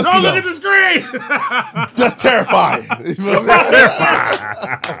 Listen Don't look at the screen. That's terrifying. You feel me?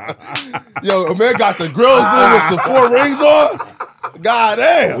 Yo, a man got the grills in with the 4 rings on. God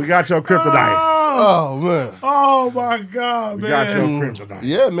damn. We got your kryptonite. Oh, man. Oh, my God, We man. got your kryptonite.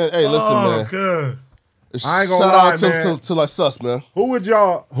 Yeah, man. Hey, listen, man. Good. I ain't gonna Shout lie, out man. to like Sus, man. Who would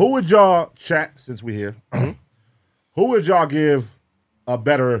y'all chat, since we here, who would y'all give a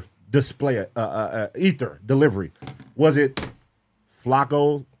better display, ether delivery? Was it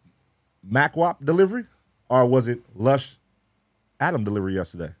Flakko Macwap delivery, or was it Lush Adam delivery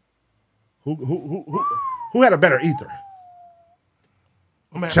yesterday? Who had a better ether?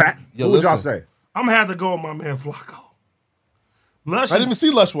 Chat. Yo, who would y'all listen. say? I'm gonna have to go with my man Flakko. Lush I didn't even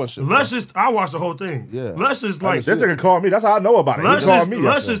see Lush one shit. Lush is. I watched the whole thing. Yeah. Lush is like. This nigga called me. That's how I know about it. Lush He called me.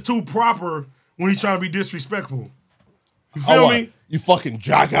 Lush yesterday. is too proper when he's trying to be disrespectful. You feel me? You fucking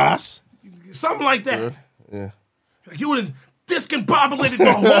jackass. Something like that. Yeah. Like you would have discombobulated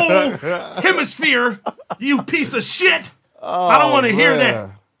the whole hemisphere, you piece of shit. I don't want to hear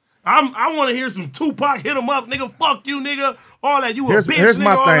that. I want to hear some Tupac hit him up, nigga. Fuck you, nigga. All that. You a bitch, Here's nigga.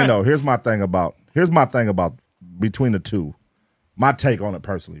 my all thing that. though. Here's my thing about between the two. My take on it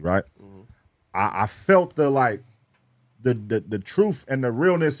personally, right? I felt the truth and the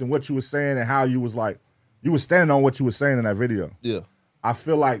realness in what you were saying and how you was like, you were standing on what you were saying in that video. Yeah. I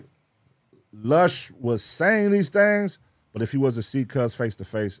feel like Lush was saying these things, but if he was to see Cuz face to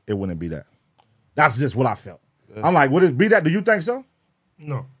face, it wouldn't be that. That's just what I felt. Yeah. I'm like, would it be that? Do you think so?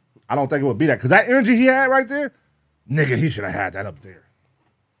 No. I don't think it would be that. Because that energy he had right there, nigga, he should have had that up there.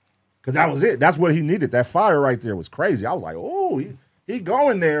 Because that was it. That's what he needed. That fire right there was crazy. I was like, oh, he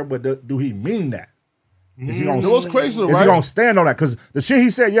going there, but do he mean that? Is he gonna, It was crazy, is right? he going to stand on that? Because the shit he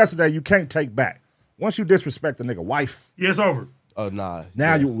said yesterday, you can't take back. Once you disrespect the nigga wife. Yeah, it's over. Oh, nah.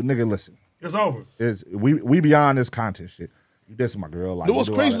 Now you, nigga, listen. It's over. We beyond this content shit. You dissing my girl. Like, It was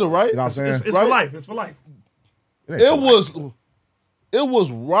crazy though, right? You know what I'm saying? It's for life. It's for life. It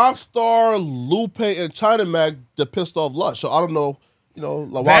was Rockstar, Lupe, and China Mac that pissed off Lush. So I don't know,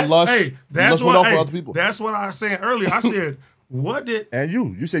 like why Lush. Hey, Lush went off for other people. That's what I was saying earlier. I said, what did? And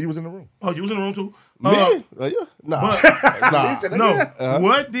you said you was in the room. Oh, you was in the room too. Me? Yeah. Nah. No.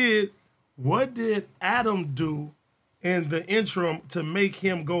 What did Adam do in the interim to make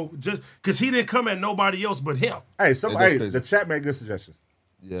him go? Just because he didn't come at nobody else but him. Hey, the chat made good suggestions.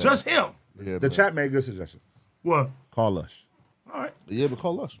 Yeah. Just him. Yeah, The chat made good suggestions. What? Call Lush. All right. Yeah, but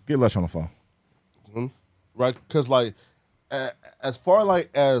call Lush. Get Lush on the phone. Mm-hmm. Right? Because like, as far like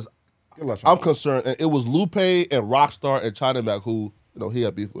as Get Lush on I'm concerned, and it was Lupe and Rockstar and China Mac who he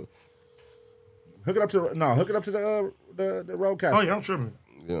had beef with. Hook it up to the roadcaster. Oh yeah, I'm tripping.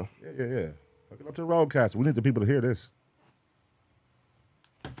 Yeah. Yeah. Hook it up to the roadcaster. We need the people to hear this.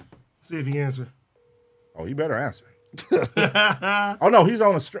 See if he answer. Oh, he better answer. Oh no, he's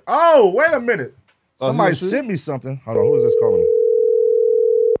on the street. Oh, wait a minute. Somebody sent me something. Hold on, who is this calling me?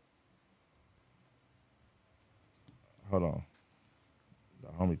 Hold on. The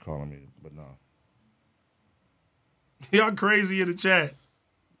homie calling me, but no. Y'all crazy in the chat.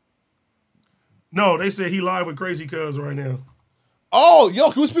 No, they said he live with Crazy Cuz right now. Oh,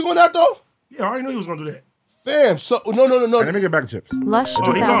 yo, can we speak on that though? Yeah, I already knew he was gonna do that. Fam, so no. Hey, let me get back to chips. Lush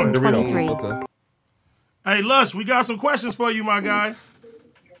Oh, he calling. 2023. Okay. Hey, Lush, we got some questions for you, my guy.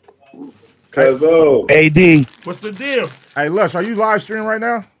 Cuzzo. AD. What's the deal? Hey, Lush, are you live streaming right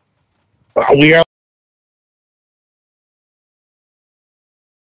now? We are.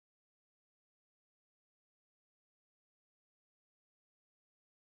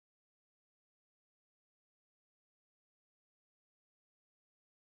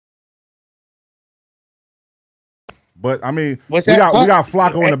 But I mean, What's we that? got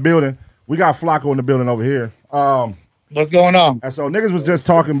Flakko in the building. We got Flakko in the building over here. What's going on? And so niggas was just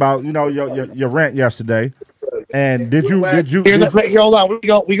talking about your rant yesterday. And did you Here, hold on.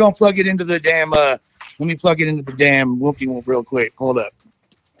 We gonna plug it into the damn. Let me plug it into the damn whoopie whoop real quick. Hold up.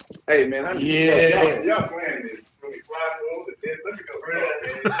 Hey man, I mean, Yeah. y'all playing this.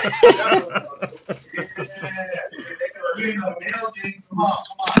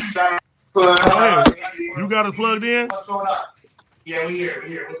 You got us plugged in? What's going on? Yeah, we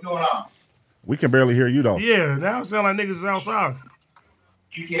here. What's going on? We can barely hear you though. Yeah, now it sound like niggas is outside.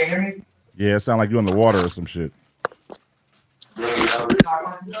 You can't hear me? Yeah, it sound like you in the water or some shit. Hold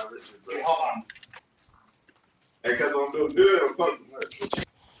on. Hey, cuz I'm doing good. I'm fucking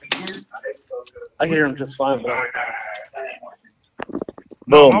I hear him just fine, bro.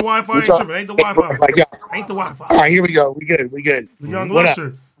 No, Boom. my Wi-Fi ain't What's up? tripping. Ain't the Wi-Fi. Like, yeah. Ain't the Wi-Fi. All right, here we go. We good. We good. The young What up?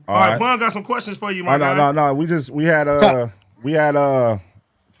 Lusher. All right, Pun got some questions for you, my guy. No. We had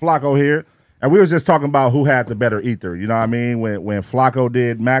Flakko here, and we was just talking about who had the better ether. You know what I mean? When Flakko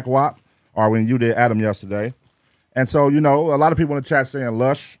did Mac Wop, or when you did Adam yesterday. And so, a lot of people in the chat saying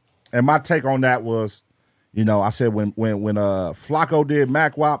Lush. And my take on that was, I said when Flakko did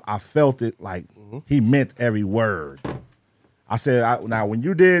Mac Wop, I felt it like he meant every word. I said, now when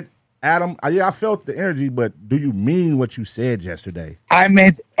you did Adam, I felt the energy, but do you mean what you said yesterday? I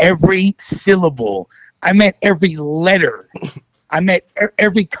meant every syllable. I meant every letter. I meant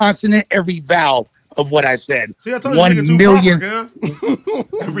every consonant, every vowel of what I said. See, I told you 1 million.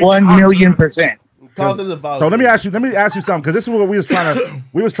 1,000,000%. So let me ask you something, because this is what we was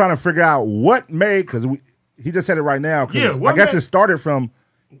trying to figure out what made, because he just said it right now. Yeah, I guess it started from,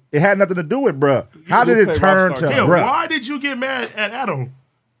 it had nothing to do with bruh. How did it turn to bruh? Why did you get mad at Adam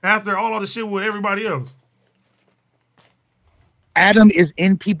after all of the shit with everybody else? Adam is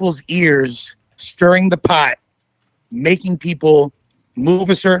in people's ears, stirring the pot, making people move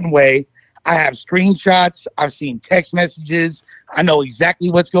a certain way. I have screenshots. I've seen text messages. I know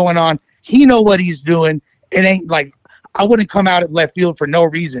exactly what's going on. He know what he's doing. It ain't like I wouldn't come out at left field for no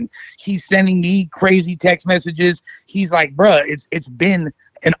reason. He's sending me crazy text messages. He's like, bruh, it's been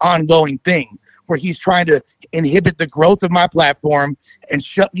an ongoing thing where he's trying to inhibit the growth of my platform and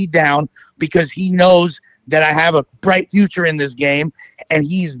shut me down because he knows that I have a bright future in this game, and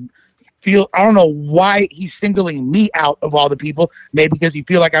I don't know why he's singling me out of all the people. Maybe because he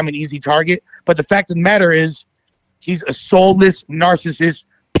feel like I'm an easy target. But the fact of the matter is, he's a soulless, narcissist,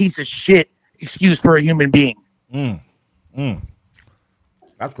 piece of shit excuse for a human being.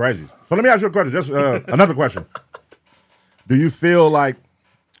 That's crazy. So let me ask you a question. Just another question. Do you feel like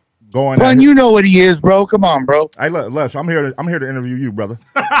going? Well, you know what he is, bro. Come on, bro. Hey, look, Les, I'm here to interview you, brother.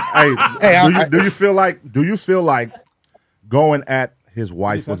 Do you feel like going at his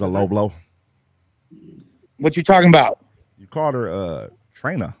wife was a low blow? What you talking about? You called her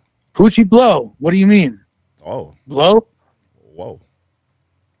trainer. Who'd she blow? What do you mean? Oh. Blow? Whoa.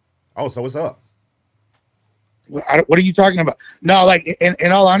 Oh, so what's up? What are you talking about? No, like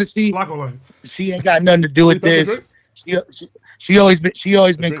in all honesty, she ain't got nothing to do with this. She always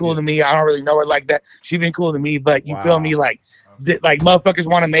been cool to me. I don't really know her like that. She been cool to me, but you feel me? Like motherfuckers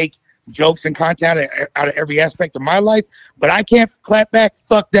want to make jokes and content out of every aspect of my life, but I can't clap back.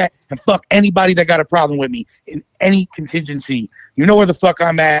 Fuck that, and fuck anybody that got a problem with me in any contingency. You know where the fuck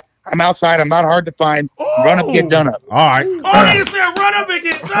I'm at. I'm outside. I'm not hard to find. Run up, get done up. All right. Oh, you said run up and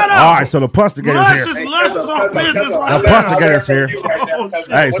get done up. All right, so the Punstigator's here. Lush is on business right now. The Punstigator's here.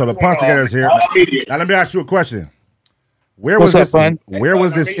 Hey, so the Punstigator's here. Now let me ask you a question. Where was this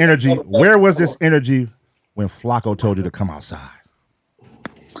energy when Flakko told you to come outside?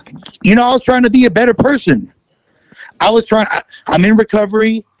 I was trying to be a better person. I'm in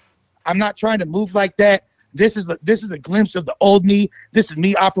recovery. I'm not trying to move like that. This is a glimpse of the old me. This is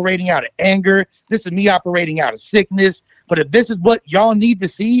me operating out of anger. This is me operating out of sickness. But if this is what y'all need to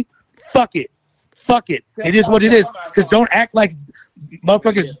see, fuck it. Fuck it. It is what it is. Because don't act like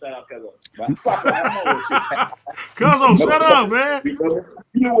motherfuckers. Cuzzo, shut up, man.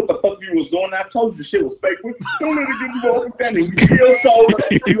 You know what the fuck you was doing? I told you the shit was fake. Don't let it get you off the family. You still sold that.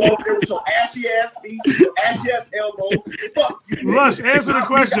 You over there with your ashy ass feet, ashy ass elbows. Fuck you. Lush, answer the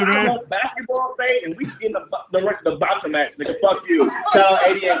question, man. Basketball day and we in the boxing match. Nigga, fuck you. Tell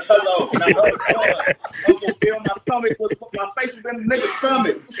 80 and Cuzzo. And I'm gonna feel my stomach my face was in the nigga's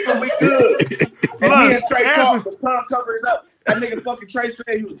stomach. So we good. And me and Trey talked, the tongue covered it up. That nigga fucking Trey said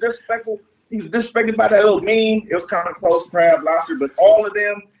he was disrespectful. He was disrespected by that little meme. It was kind of close, crab, lobster, but all of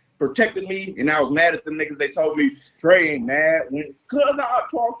them protected me, and I was mad at them niggas. They told me, Trey ain't mad. Cuz I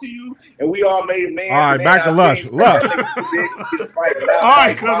talked to you, and we all made a man. All right, back to Lush. Lush. All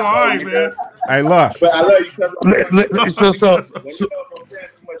right, cuz, all right, man. Hey, Lush. But I love you, cuz.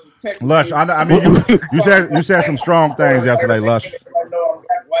 Lush, I mean, you said some strong things yesterday, Lush.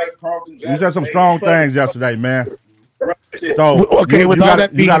 You said some strong things yesterday, man. So okay, you gotta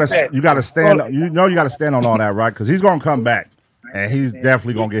stand. You gotta stand on all that, right? Because he's gonna come back, and he's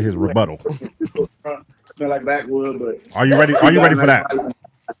definitely gonna get his rebuttal. Smell like backwood, but are you ready? Are you ready for that? I'm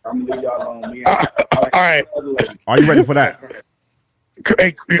gonna leave y'all alone. All right. Are you ready for that?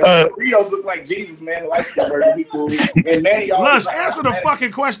 Rios look like Jesus, man. Like he cool. And Manny, y'all. Lush, answer the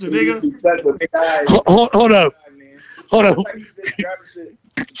fucking question, nigga. Hold up.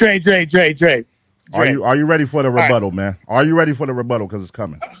 Dre. Are you ready for the rebuttal, man? Are you ready for the rebuttal? Because it's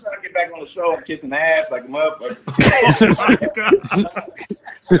coming. I'm trying to get back on the show, I'm kissing ass like a motherfucker.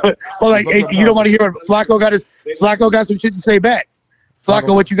 Well, like, hey, you don't want to hear what Flakko got some shit to say back.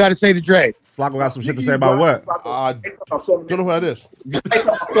 Flakko, what you got to say to Dre? Flakko got some shit to say about what? Don't know who that is.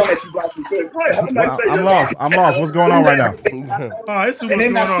 I'm lost. What's going on right now? Oh, it's too much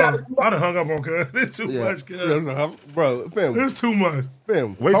going on. I done hung up on cuz. It's too much, cuz. Bro, fam. It's too much.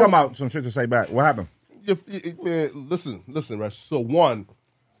 Fam. What you talking about? Some shit to say back. What happened? Man, listen, Resh. So one,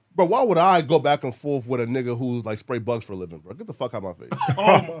 bro, why would I go back and forth with a nigga who like spray bugs for a living, bro? Get the fuck out of my face.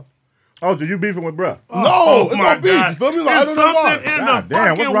 Oh, so you beefing with bruh? No, it's not beef. You feel me? Like, There's something in the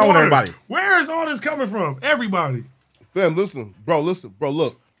damn, what's fucking wrong with water. everybody? Where is all this coming from? Everybody. Fam, listen, bro,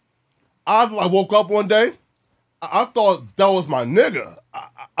 look. I woke up one day. I thought that was my nigga.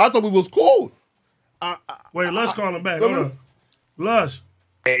 I thought we was cool. Wait, Lush call him back. Hold on. Lush.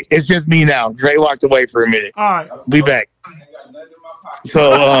 Hey, it's just me now. Dre walked away for a minute. All right. We back. So,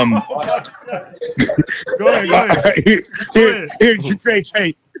 Go ahead. Here,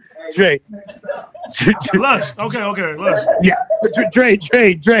 Dre. Lush. Okay, Lush. Yeah, Dre,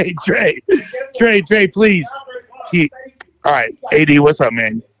 please. All right, AD, what's up,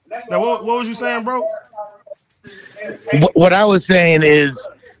 man? Now, what was you saying, bro? What I was saying is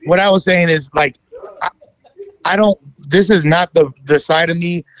like, I don't. This is not the side of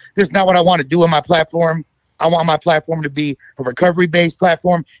me. This is not what I want to do on my platform. I want my platform to be a recovery-based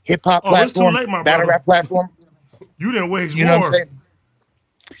platform, hip-hop platform, battle rap platform. You didn't wage You know war. what I'm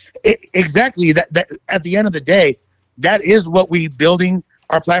saying? Exactly. That at the end of the day, that is what we building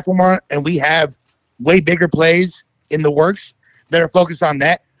our platform on, and we have way bigger plays in the works that are focused on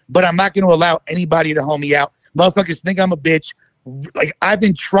that. But I'm not going to allow anybody to hold me out. Motherfuckers think I'm a bitch. Like, I've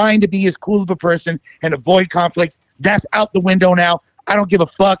been trying to be as cool of a person and avoid conflict. That's out the window now. I don't give a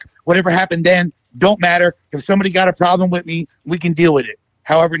fuck. Whatever happened then, don't matter. If somebody got a problem with me, we can deal with it.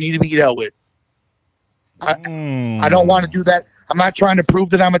 However it need to be dealt with. I don't want to do that. I'm not trying to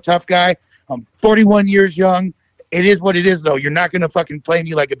prove that I'm a tough guy. I'm 41 years young. It is what it is, though. You're not going to fucking play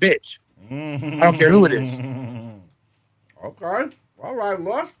me like a bitch. I don't care who it is. Okay. All right,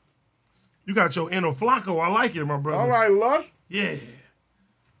 Lush. You got your inner Flakko. I like it, my brother. All right, Lush. Yeah.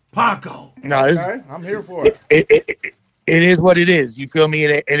 Paco. No, Okay, I'm here for it. It is what it is. You feel me?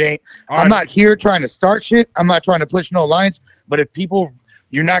 It ain't. I'm not here trying to start shit. I'm not trying to push no lines. But if people,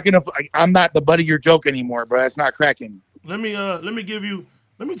 you're not gonna. I'm not the butt of your joke anymore, bro. That's not cracking. Let me give you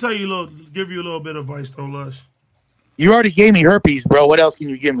a little bit of advice though, Lush. You already gave me herpes, bro. What else can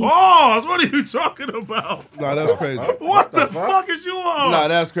you give me? Oh, what are you talking about? Nah, that's crazy. What the fuck is you on? Nah,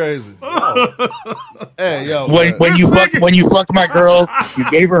 that's crazy. Hey, yo. When you fucked my girl, you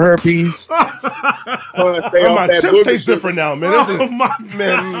gave her herpes. My chips taste different now, man. Oh my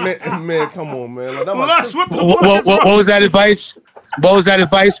man, come on, man. Like, Lush, what the fuck is what was that advice? What was that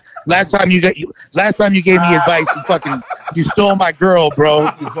advice? Last time you gave me advice, you stole my girl, bro.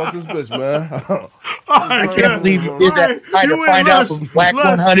 You fuck this bitch, man. I can't believe you did that. I had to find out from Black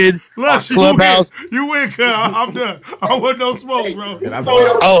 100 Clubhouse. You win, cuz. I'm done. I want no smoke, bro.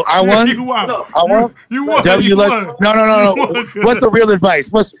 Oh, I won? You won. I won? You won. You won. No. You won, What's the real advice?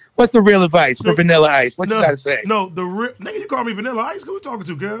 What's the real advice for Vanilla Ice? What you gotta say? No, the real nigga, you call me Vanilla Ice? Who you talking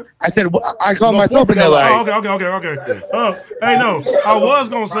to, cuz? I said I call myself Vanilla Ice. Okay. Hey, no, I was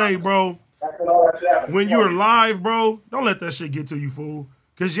gonna say, bro, when you're live, bro, don't let that shit get to you, fool.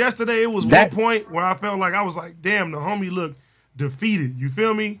 Because yesterday it was one point where I felt like I was like, damn, the homie looked defeated. You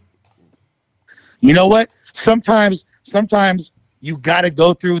feel me? You know what? Sometimes you gotta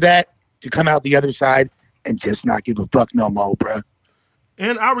go through that to come out the other side and just not give a fuck no more, bro.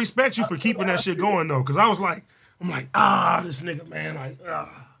 And I respect you for keeping that shit going though, because I'm like, this nigga, man,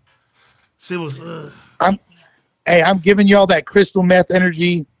 shit was. I'm giving y'all that crystal meth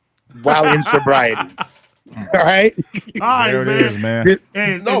energy while in sobriety. All right. There it is, man.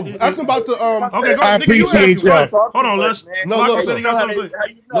 And, ask him about the Okay, go. I appreciate you. Hold on, Lush. No. Said he got something to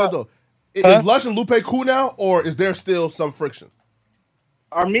say. No. Is Lush and Lupe cool now, or is there still some friction?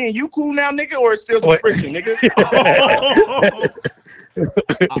 Are me and you cool now, nigga, or is still some friction, nigga?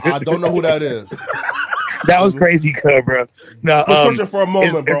 I don't know who that is. That was crazy, bro. No, searching for a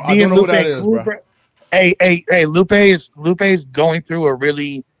moment, bro. I don't know who that is, bro. Hey, Lupe's going through a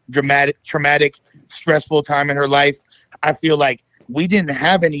really traumatic, stressful time in her life. I feel like we didn't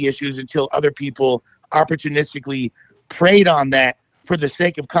have any issues until other people opportunistically preyed on that for the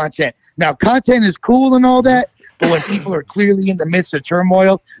sake of content. Now, content is cool and all that, but when people are clearly in the midst of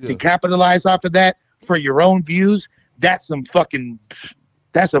turmoil to capitalize off of that for your own views, that's some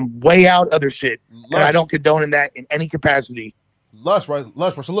way out other shit. Lush. And I don't condone in that in any capacity. Lush, right?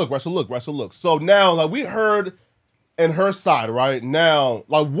 Lush, Russell, look. So now, like, we heard in her side right now,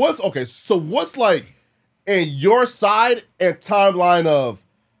 like what's like in your side and timeline of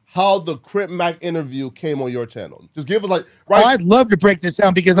how the Crip Mac interview came on your channel? Just give us like right. Oh, I'd love to break this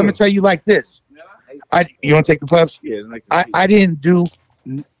down because I'm gonna tell you like this. You want to take the puffs? Yeah. I didn't do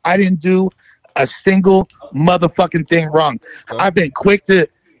a single motherfucking thing wrong. I've been quick to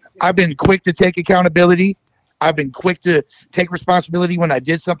take accountability. I've been quick to take responsibility when I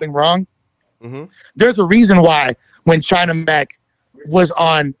did something wrong. Mm-hmm. There's a reason why when China Mac was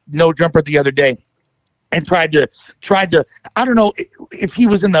on No Jumper the other day and tried to I don't know if he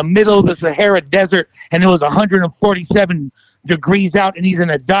was in the middle of the Sahara Desert and it was 147 degrees out and he's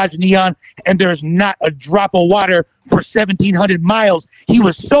in a Dodge Neon and there's not a drop of water for 1,700 miles. He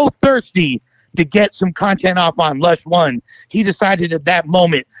was so thirsty to get some content off on Lush One. He decided at that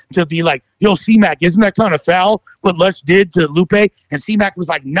moment to be like, yo, C-Mac, isn't that kind of foul what Lush did to Lupe? And C-Mac was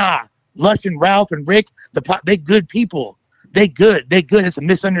like, nah, Lush and Ralph and Rick, they good people. They good. It's a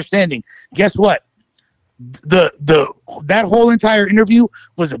misunderstanding. Guess what? That whole entire interview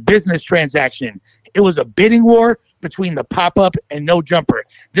was a business transaction. It was a bidding war between the Pop-Up and No Jumper.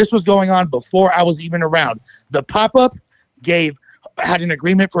 This was going on before I was even around. The Pop-Up had an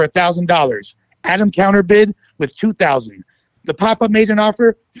agreement for $1,000. Adam counterbid with $2,000. The Pop-Up made an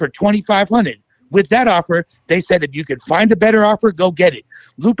offer for $2,500. With that offer, they said if you could find a better offer, go get it.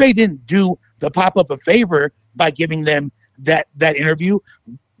 Lupe didn't do the Pop-Up a favor by giving them that interview.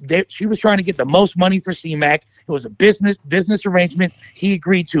 She was trying to get the most money for C-Mac. It was a business arrangement. He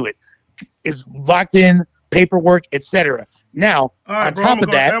agreed to it. It's locked in, paperwork, etc. Now, right, on bro, top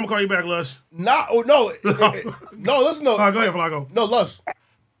of that, I'm gonna call you back, Lush. No. Listen, no. Go ahead, Flacco. No, Lush.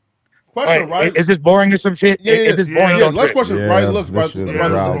 Question, right? Is this boring or some shit? Yeah. Is this boring? Yeah. Last question, Yeah, right? Look, this right. shit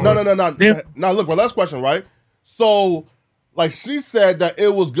No. Yeah. Now, look, my last question, right? So, like, she said that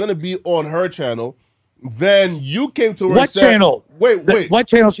it was gonna be on her channel. Then you came to her and said, channel? Wait. What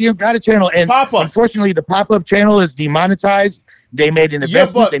channel? She got a channel, and Pop-Up. Unfortunately, the Pop-Up channel is demonetized. They made an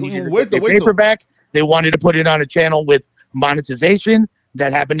investment. but They needed to wait, get their paperback. They wanted to put it on a channel with monetization.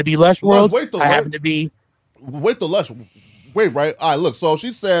 That happened to be Lush World. I happened to be. Wait, the Lush. Wait, right? All right, look. So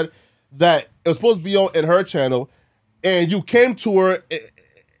she said that it was supposed to be in her channel, and you came to her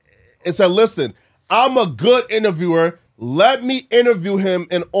and said, "Listen, I'm a good interviewer. Let me interview him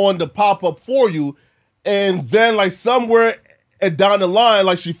and on the Pop-Up for you." And then, like, somewhere down the line,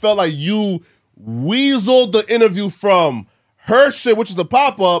 like, she felt like you weaseled the interview from her shit, which is the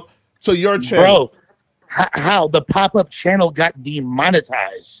Pop-Up, to your channel. Bro, how the Pop-Up channel got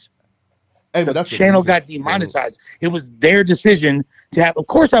demonetized? Hey, The channel got demonetized. It was their decision to have. Of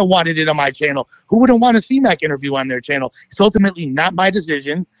course, I wanted it on my channel. Who wouldn't want a C-Mac interview on their channel? It's ultimately not my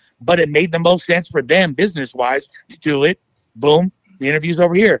decision, but it made the most sense for them business-wise to do it. Boom, the interview's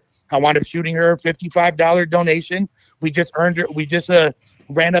over here. I wound up shooting her a $55 donation. We just earned her. We just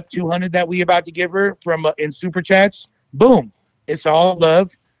ran up $200 that we about to give her from in super chats. Boom, it's all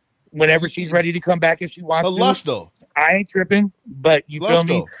love. Whenever she's ready to come back, if she wants to. Lush though. I ain't tripping, but you Lush, feel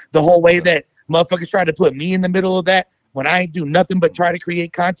me? though. The whole way that motherfuckers try to put me in the middle of that when I ain't do nothing but try to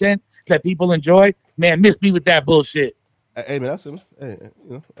create content that people enjoy. Man, miss me with that bullshit. Hey, man, that's it.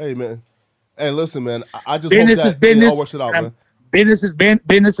 Hey, man. Hey, listen, man. I just Business hope is that business. it all works it out, man. Business is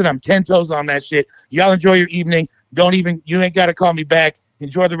business, and I'm 10 toes on that shit. Y'all enjoy your evening. You ain't got to call me back.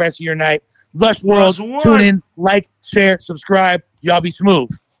 Enjoy the rest of your night. Lush World, tune in, like, share, subscribe. Y'all be smooth.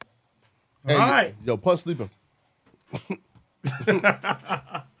 Hey, All right. Yo, Punch sleeping.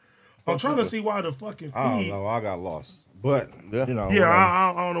 I'm trying to see why the fucking feed. I don't know. I got lost, but Yeah. you know, Yeah,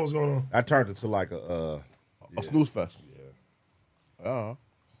 I don't know what's going on. I turned it to like A snooze fest. yeah.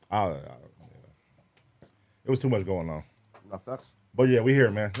 It was too much going on. Not facts. But yeah, we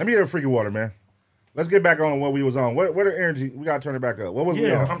here, man. Let me hear Freaky Water, man. Let's get back on what we was on. What the energy? We gotta turn it back up. What was we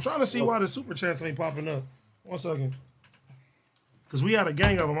Yeah, on? I'm trying to see why the super chats ain't popping up. 1 second. Because we had a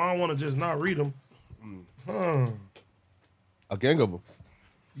gang of them. I don't want to just not read them. A gang of them.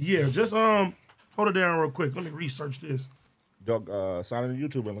 Yeah, just hold it down real quick. Let me research this. Doug, sign in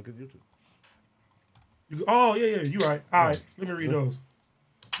YouTube and look at YouTube. Yeah, you right. All right, let me read those.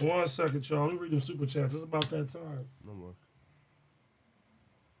 1 second, y'all. Let me read them super chats. It's about that time. No more.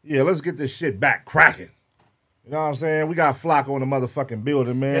 Yeah, let's get this shit back cracking. You know what I'm saying? We got Flakko in the motherfucking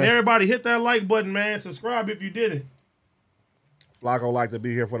building, man. And everybody hit that like button, man. Subscribe if you did it. Flakko like to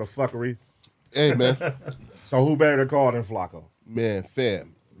be here for the fuckery. Hey, man. So who better to call than Flakko? Man,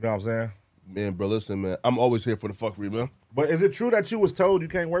 fam. You know what I'm saying? Man, bro, listen, man. I'm always here for the fuckery, man. But is it true that you was told you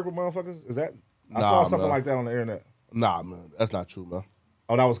can't work with motherfuckers? Is that? I saw something like that on the internet. Nah, man. That's not true, man.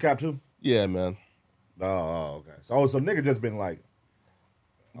 Oh, that was Cap too? Yeah, man. Oh, okay. So nigga just been like,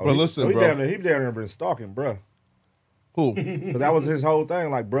 Bro, listen, he bro. He damn near been stalking, bro. Who? Because that was his whole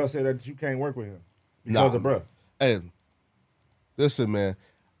thing. Like, bruh said that you can't work with him because of bruh. Hey, listen, man.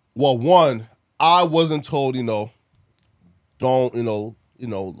 Well, one, I wasn't told, don't,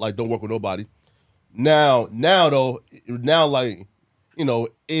 like, don't work with nobody. Now, like,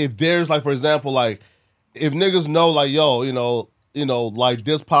 if there's, like, for example, like, if niggas know, like, yo, like,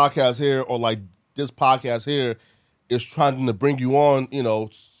 this podcast here or, like, this podcast here is trying to bring you on,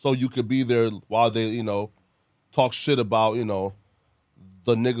 so you could be there while they, talk shit about, the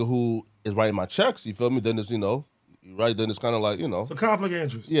nigga who is writing my checks, you feel me? Then it's, right, then it's kind of like, It's a conflict of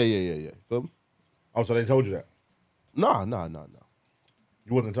interest. Yeah. You feel me? Oh, so they told you that? Nah.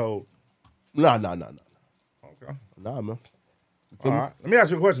 You wasn't told? Nah. Okay. Nah, man. All right. Let me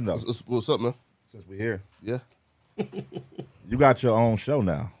ask you a question, though. What's up, man? Since we're here. Yeah. You got your own show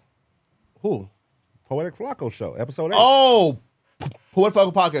now. Who? Poetik Flakko Show, episode 8. Oh, Poetik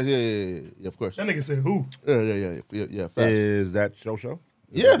Flakko podcast. Yeah, of course. That nigga said who? Yeah. Fast. Is that your show?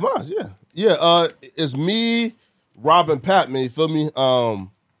 Yeah, mine. Yeah. It's me, Rob, and Pat. Man, you feel me?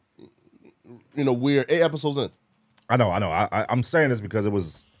 We're 8 episodes in. I know. I'm saying this because it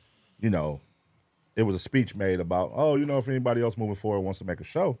was, it was a speech made about, if anybody else moving forward wants to make a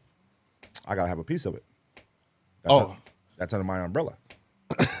show, I gotta have a piece of it. That's under my umbrella.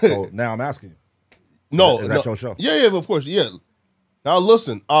 So now I'm asking you. No, is that your show? Yeah, of course. Yeah. Now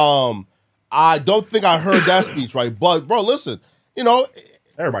listen, I don't think I heard that speech, right? But bro, listen,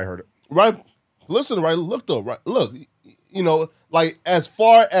 everybody heard it, right? Listen, right? Look though, right? Look, like as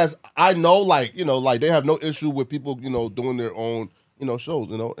far as I know, like they have no issue with people, doing their own, shows,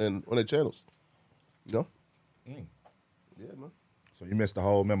 and on their channels, Yeah, man. So you missed the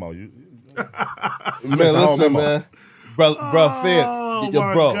whole memo. You man, listen, man, bro, fan,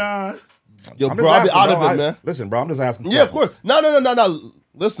 God. Yo, bro, I'll be out of it, man. Listen, bro, I'm just asking. Yeah, of course. No.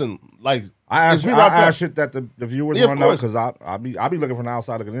 Listen, like I ask shit that the viewers want to know because I be looking from the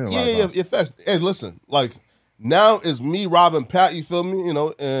outside looking in. Yeah. Facts. Hey, listen, like now it's me, Rob, and Pat. You feel me?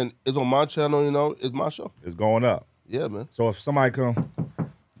 And it's on my channel. It's my show. It's going up. Yeah, man. So if somebody come,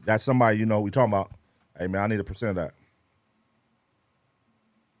 that's somebody we talking about. Hey, man, I need 1% of that.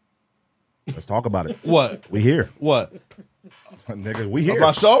 Let's talk about it. What? We here. What? Nigga, we here.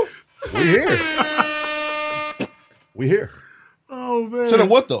 My show? We here. We here. Oh, man. So then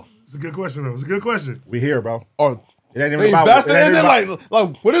what, though? It's a good question, though. It's a good question. We here, bro. Or it ain't even they about investing in it?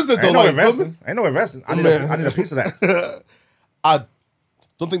 Like, what is it, though? Ain't no investing. Ain't no investing. I need a piece of that. I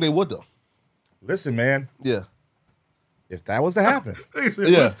don't think they would, though. Listen, man. Yeah. If that was to happen.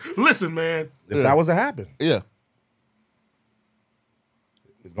 Listen, man. If that was to happen. Yeah.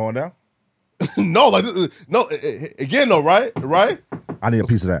 It's going down? No, again, though, right? I need a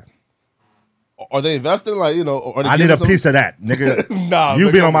piece of that. Are they investing? Like, are they I need a piece of that, nigga. Nah,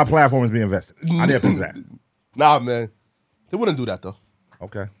 you being on my platform is being invested. I need a piece of that. Nah, man. They wouldn't do that, though.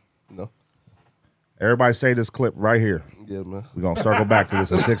 Okay. No. Everybody say this clip right here. Yeah, man. We're going to circle back to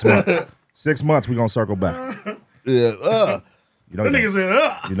this in 6 months. 6 months, we're going to circle back. Yeah. That nigga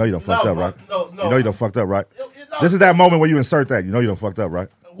said, You know you done fucked up, right? No. You know you done fucked up, right? This is that moment where you insert that. You know you done fucked up, right?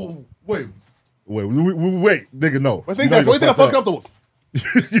 Wait, nigga, no. I think I fucked up, though.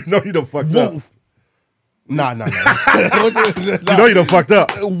 You know you done fucked up. Nah. You know you done fucked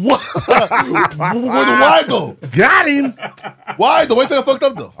up. What? Why, though? Got him. Why? Wait till I fucked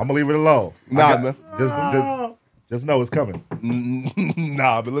up, though. I'm going to leave it alone. Nah, man. Just know it's coming.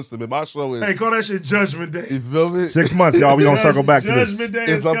 Nah, but listen, man, my show is... Hey, call that shit Judgment Day. You feel me? 6 months, y'all. We going to circle back to this. Judgment Day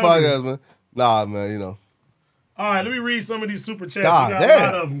It's is my coming. podcast, man. Nah, man, All right, let me read some of these super chats. God We got damn. a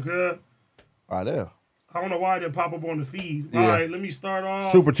lot of them, good. All right, there. I don't know why they pop up on the feed. Yeah. All right, let me start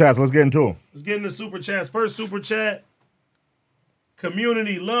off. Super chats. Let's get into them. Let's get into super chats. First super chat.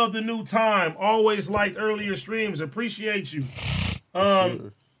 Cuhmunity, love the new time. Always liked earlier streams. Appreciate you.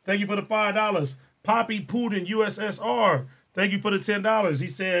 Thank you for the $5. Poppy Putin USSR. Thank you for the $10. He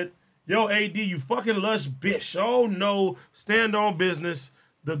said, yo, AD, you fucking lush bitch. Oh, no. Stand on business.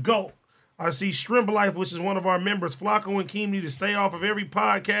 The GOAT. I see Shrimp Life, which is one of our members. Flakko and Keem need to stay off of every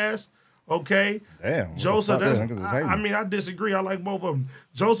podcast. Okay. Damn. Joseph, I disagree. I like both of them.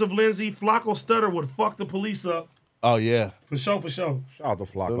 Joseph Lindsay, Flakko Stutter would fuck the police up. Oh, yeah. For sure. Shout out to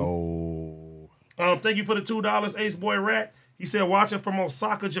Flakko. Thank you for the $2, Ace Boy Rat. He said, watching from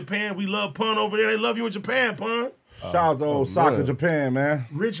Osaka, Japan. We love Pun over there. They love you in Japan, Pun. Shout out to Osaka, Japan, man.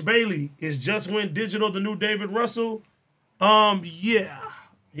 Rich Bailey, is Just Went Digital the new David Russell? Yeah.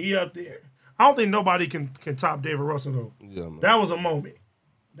 He up there. I don't think nobody can top David Russell, though. Yeah, man. That was a moment.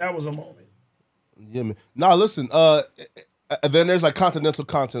 Yeah, man. Nah, listen, then there's like continental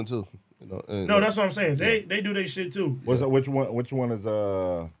content, too. No, that's what I'm saying. They do their shit, too. Which one is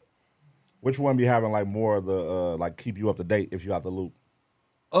Which one be having like more of the like keep you up to date if you out the loop?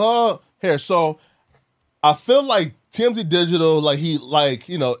 Here, so I feel like TMZ Digital, like he, like,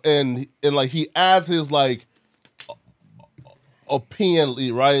 you know, and like he adds his like opinion,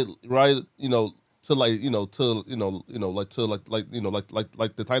 right, you know, to like,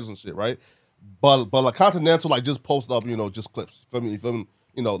 like the titles and shit, right? But like Continental, like just post up, you know, just clips. You feel me?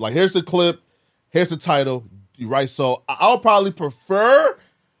 You know, like here's the clip, here's the title, right? So I'll probably prefer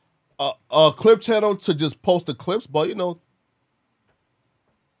a clip channel to just post the clips, but you know,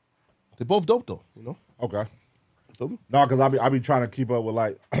 they both dope though, you know. Okay. No, because I be trying to keep up with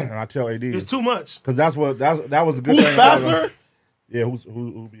like, and I tell AD it's too much. Because that was a good Who's thing. faster? Yeah,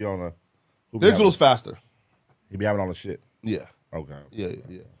 who be on a Digital's faster. He be having on the shit. Yeah. Okay.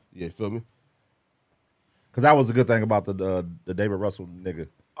 Yeah. Feel me? Because that was the good thing about the David Russell nigga.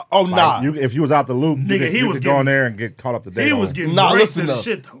 Oh, like, nah. If you was out the loop, Nigga, you could go in there and get caught up to date. He was getting nah, right listen to the though.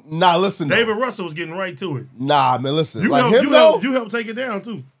 shit though. Nah, listen. David Russell was getting right to it. Nah, man, listen. You like helped, him though. you helped take it down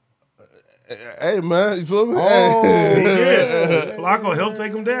too. Hey man, you feel me? Oh, Yeah, Flakko helped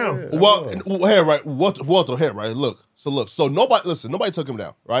take him down. Well, here, right? Walter, here, right? Look. So nobody took him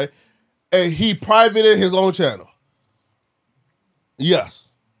down, right? And he privated his own channel. Yes.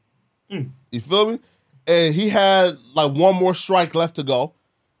 You feel me? And he had like one more strike left to go,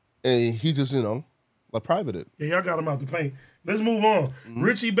 and he just, you know, like privated. Yeah, y'all got him out the paint. Let's move on.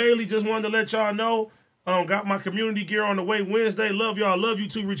 Richie Bailey just wanted to let y'all know. Got my community gear on the way Wednesday. Love y'all. Love you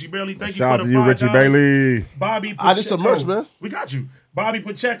too, Richie Bailey. Thank you for the $5. Shout out to you, Richie Bailey. Bobby Pacheco. I did some merch, man. We got you. Bobby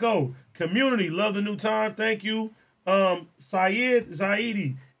Pacheco. Community. Love the new time. Thank you. Syed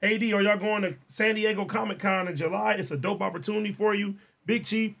Zaidi. AD, are y'all going to San Diego Comic-Con in July? It's a dope opportunity for you. Big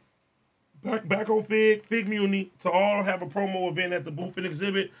Chief. Back on Fig Muni to all have a promo event at the booth and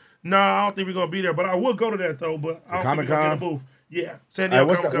exhibit. Nah, I don't think we're going to be there, but I will go to that though. But I don't think we're going to get a booth. Yeah, San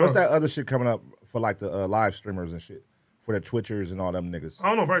Diego Comic-Con. What's that other shit coming up for like the live streamers and shit? For the Twitchers and all them niggas. I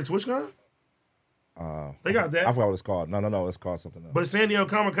don't know, probably TwitchCon? They got that. I forgot what it's called. No, it's called something else. But San Diego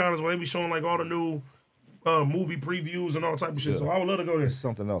Comic-Con is when they be showing like all the new movie previews and all type of shit. So I would love to go there. There's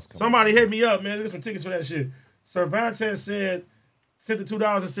something else coming Somebody hit me up, man. There's some tickets for that shit. Cervantes sent the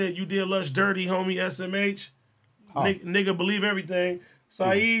 $2 and said, you did Lush dirty, homie, SMH. Nigga believe everything.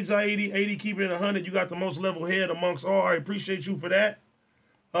 Saeed, Zaidi, 80, keeping it 100. You got the most level head amongst all. I appreciate you for that.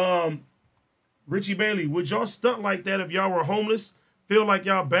 Richie Bailey, would y'all stunt like that if y'all were homeless? Feel like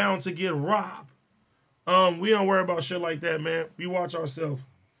y'all bound to get robbed? We don't worry about shit like that, man. We watch ourselves.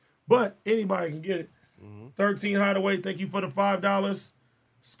 But anybody can get it. 13 Hideaway, thank you for the $5.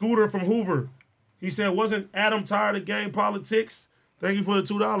 Scooter from Hoover. He said, wasn't Adam tired of gang politics? Thank you for the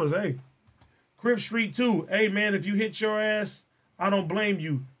 $2. Hey. Crip Street 2. Hey, man, if you hit your ass, I don't blame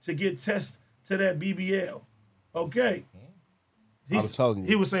you to get test to that BBL. Okay. I'm telling you.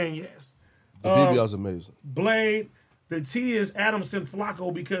 He was saying yes. The BBL's amazing. Blade. The T is Adam sent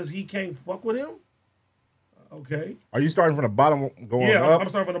Flakko because he can't fuck with him. Okay. Are you starting from the bottom going up? Yeah, I'm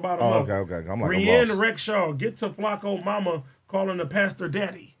starting from the bottom up. Okay. I'm like, Rianne Rexhaw, get to Flakko mama calling the pastor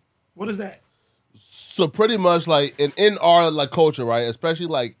daddy. What is that? So pretty much like in our like culture, right? Especially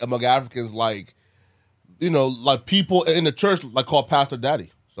like among Africans, like, you know, like people in the church like call pastor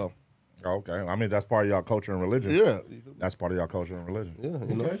daddy. So okay. I mean, that's part of y'all culture and religion. Yeah. That's part of y'all culture and religion. Yeah,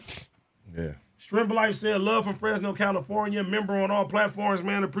 you know. Okay. Yeah. Shrimp Life said, love from Fresno, California. Member on all platforms,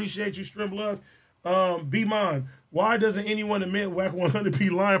 man. Appreciate you, Shrimp Love. Be mine. Why doesn't anyone admit Whack 100 be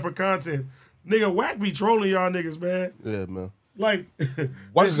lying for content? Nigga, Whack be trolling y'all niggas, man. Yeah, man. Like,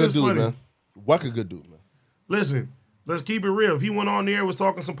 Whack it's a good just dude, funny. man. Whack a good dude, man. Listen, let's keep it real. If he went on there, was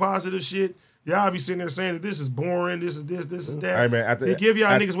talking some positive shit, y'all be sitting there saying that this is boring, this is this is that. Hey, man, he give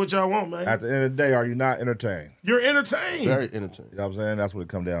y'all niggas what y'all want, man. At the end of the day, are you not entertained? You're entertained. Very entertained. You know what I'm saying? That's what it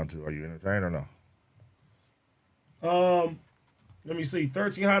comes down to. Are you entertained or no? Let me see.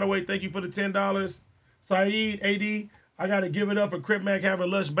 13 Hideaway, thank you for the $10. Saeed, AD, I got to give it up for Crip Mac having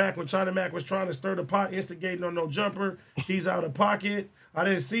Lush back when China Mac was trying to stir the pot, instigating on no jumper. He's out of pocket. I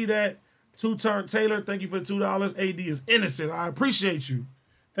didn't see that. Two-Turn Taylor, thank you for the $2. AD is innocent. I appreciate you.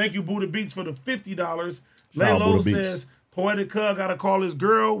 Thank you, Buddha Beats, for the $50. Laylo says, Poetik got to call his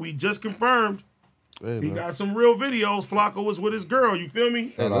girl. We just confirmed. Hey, He man. got some real videos. Flakko was with his girl. You feel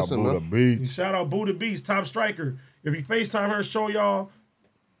me? Hey, listen, Buddha man. Beats. Shout out Buddha Beats, top striker. If he FaceTime her, show y'all,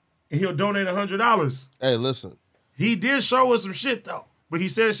 and he'll donate $100. Hey, listen. He did show us some shit, though. But he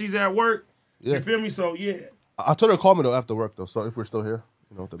says she's at work. Yeah. You feel me? So, yeah. I told her to call me though after work though. So if we're still here,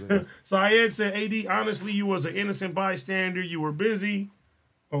 you know what I mean. Syed said, AD, honestly, you was an innocent bystander. You were busy.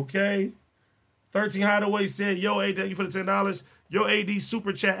 Okay. 13 Hideaway said, yo, AD, thank you for the $10. Yo, AD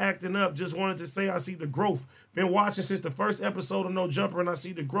super chat acting up. Just wanted to say I see the growth. Been watching since the first episode of No Jumper, and I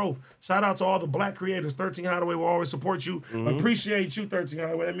see the growth. Shout out to all the black creators. 13 Hideaway will always support you. Appreciate you, 13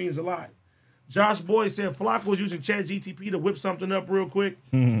 Hideaway. That means a lot. Josh Boyd said Flakko was using ChatGTP to whip something up real quick.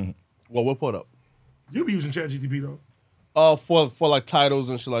 Well, we'll put up. You be using ChatGTP though. For like titles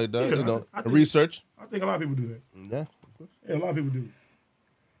and shit like that. Yeah, you know, I think, research. I think a lot of people do that. Yeah. Yeah, a lot of people do.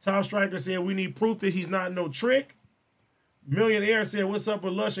 Top Striker said we need proof that he's not no trick. Millionaire said, what's up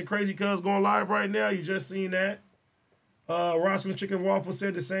with Lush and Crazy Cuz going live right now? You just seen that. Roscoe Chicken Waffle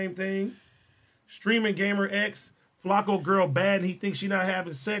said the same thing. Streaming Gamer X, Flakko girl bad and he thinks she not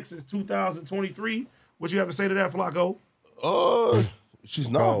having sex since 2023. What you have to say to that, Flakko?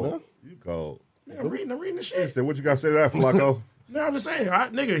 She's not, man. You cold. Yeah, I'm reading the He shit. said, what you got to say to that, Flakko? No, I'm just saying,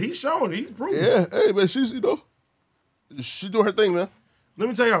 nigga, he's showing, he's proving. Yeah, hey, man, she's, she doing her thing, man. Let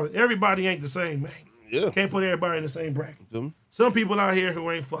me tell y'all, everybody ain't the same, man. Yeah. Can't put everybody in the same bracket. Some people out here who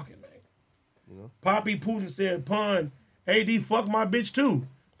ain't fucking, man. Poppy Putin said, pun, AD fuck my bitch too.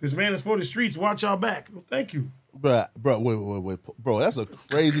 This man is for the streets. Watch y'all back. Well, thank you. Bro, wait. Bro, that's a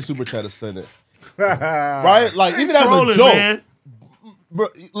crazy super chat to send it. Right? Like, even as a joke. Man. Bro,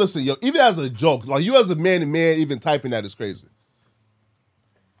 listen, yo, even as a joke, like, you as a man even typing that is crazy.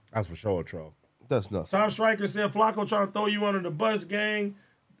 That's for sure a troll. That's nuts. Tom Striker said, Flakko trying to throw you under the bus, gang.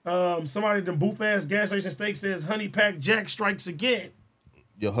 Somebody at the boof-ass gas station steak says, Honey Pack Jack strikes again.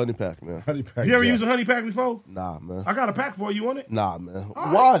 Yo, Honey Pack, man. Honey Pack You ever Jack. used a Honey Pack before? Nah, man. I got a pack for you on it. Nah, man.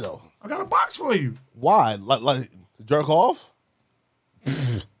 All Why, right. though? I got a box for you. Why? Like jerk off?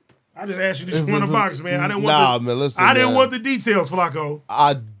 I just asked you to want a box, man. I didn't want Nah, man, listen, I didn't man. want the details, Flakko.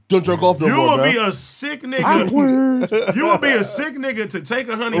 I don't jerk off no You more, will man. be a sick nigga. You will be a sick nigga to take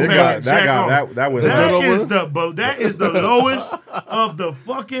a honey pack and jack off. That is the lowest of the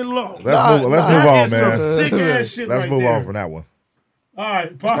fucking low. Let's move on, man. Some sick ass shit Let's right move there. on from that one. All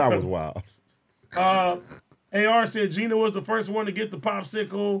right, That was wild. AR said Gina was the first one to get the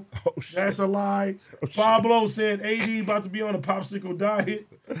popsicle. Oh, shit. That's a lie. Pablo said AD about to be on a popsicle diet.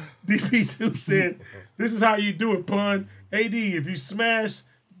 DP2 said, this is how you do it, pun. AD, if you smash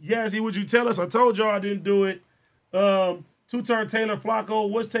Yazzie, would you tell us? I told y'all I didn't do it. Two-turn Taylor Flakko,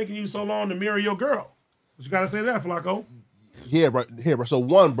 what's taking you so long to marry your girl? What you got to say to that, Flakko? Yeah, right. Here, bro. So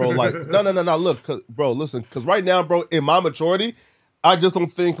one, bro, like, no. Look, bro, listen, because right now, bro, in my maturity, I just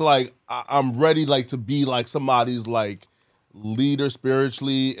don't think like I'm ready like to be like somebody's like leader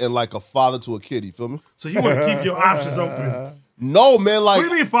spiritually and like a father to a kid. You feel me? So you want to keep your options open? No, man. Like, What do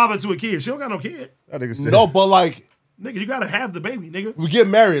you mean father to a kid? She don't got no kid. That nigga said, no, but like Nigga, you got to have the baby, nigga. we get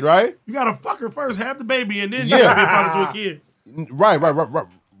married, right? You got to fuck her first, have the baby, and then Yeah. you got to be a father to a kid. Right.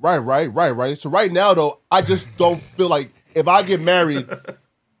 So right now, though, I just don't feel like if I get married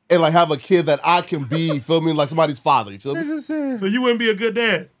and like have a kid that I can be, you feel me, like somebody's father. You feel me? Nigga said, So you wouldn't be a good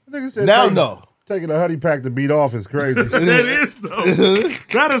dad. nigga said Now, no. Taking a honey pack to beat off is crazy. That is, though.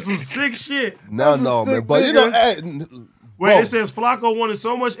 That is some sick shit. Now, That's a no, man. sick But you know, nigga. Wait, bro, it says Flakko wanted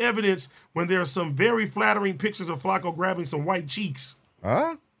so much evidence when there are some very flattering pictures of Flakko grabbing some white cheeks.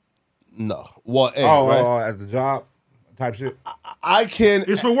 Huh? no. Well, hey, Oh, right? at the job type shit. I can.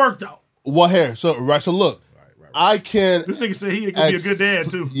 It's for work, though. Well, here, so look, I can. This nigga said he could be a good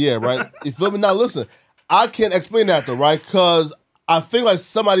dad, too. Yeah, right. You feel me? Now, listen, I can't explain that though, right? Because I think like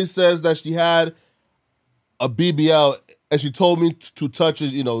somebody says that she had a BBL and she told me to touch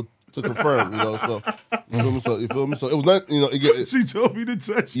it, you know, to confirm, you know. So you feel me? So it was not, you know. She told me to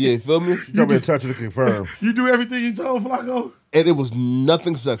touch Yeah, you. you feel me? She told me to touch it to confirm. You do everything you told Flakko? And it was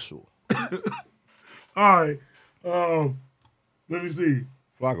nothing sexual. All right. Let me see.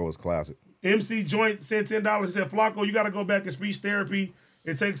 Flakko was classic. MC Joint said $10. He said, Flakko, you got to go back in speech therapy.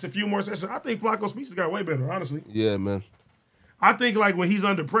 It takes a few more sessions. I think Flakko's speech got way better, honestly. Yeah, man. I think like when he's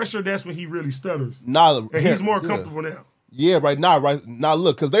under pressure, that's when he really stutters. Nah, And he's more comfortable now. Yeah, right now,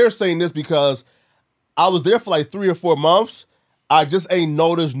 look, because they're saying this because I was there for like 3 or 4 months. I just ain't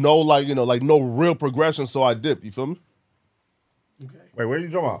noticed no like, you know, like no real progression, so I dipped. You feel me? Okay. Wait, where are you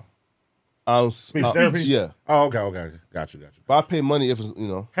talking about? Speech therapy? Yeah. Oh, okay. Got you. But I pay money if it's, you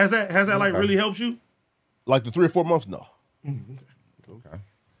know, Has that like really helped you? like the 3 or 4 months. No. Okay.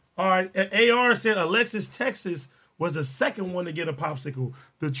 All right. And AR said Alexis Texas was the second one to get a popsicle.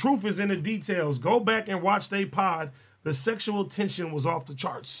 The truth is in the details. Go back and watch they pod. The sexual tension was off the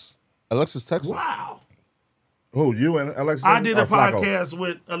charts. Alexis Texas. Wow. Who, you and Alexis? I did a or Flakko? podcast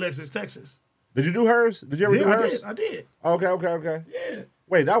with Alexis Texas. Did you do hers? Did you ever do Yeah, hers? I did. Okay. Yeah.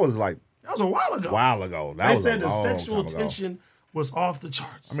 Wait, that was like That was a while ago. a while ago. That They was said a the long sexual time ago. tension was off the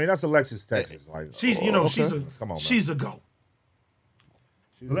charts. I mean, that's Alexis Texas. Like She's, okay. she's a Come on, man. she's a goat.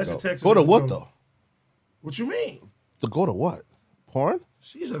 She's a Alexis goat. Texas. Go to is a what goat. though? What you mean? To go to what? Porn?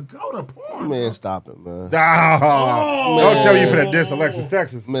 She's a go to porn. Man, stop it, man. Don't tell you for that diss, Alexis,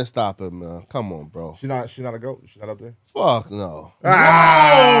 Texas. Man, stop it, man. Come on, bro. She not a goat? She not up there? Fuck no.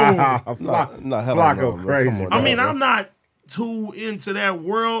 Flacco crazy. On, I mean, I'm not too into that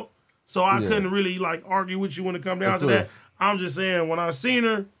world, so I couldn't really like argue with you when it come down to that. I'm just saying, when I seen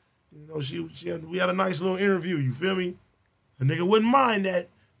her, you know, we had a nice little interview. You feel me? A nigga wouldn't mind that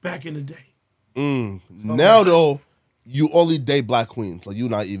back in the day. Now though, you only date black queens. Like you're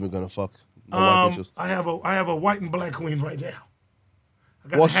not even gonna fuck no white bitches. I have a white and black queen right now. I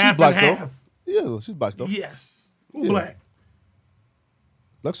got Well, half she's black and half. though. Yeah, she's black though. Yes, black.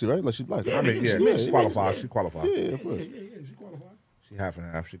 Lexi, right? Like she's black. I mean, she qualifies. She qualifies. Yeah, of course. She qualified. She half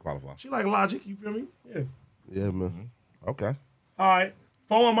and half. She qualifies. She like Logic. You feel me? Yeah. Yeah, man. Okay. All right.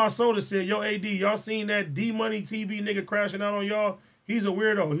 Four on my soda said, "Yo, AD, y'all seen that D Money TV nigga crashing out on y'all? He's a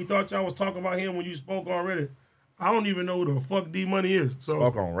weirdo. He thought y'all was talking about him when you spoke on Reddit. I don't even know who the fuck D Money is. So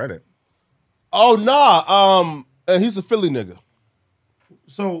spoke on Reddit. Oh nah. And he's a Philly nigga.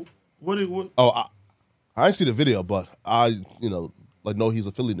 So what? Oh, I ain't see the video, but I know he's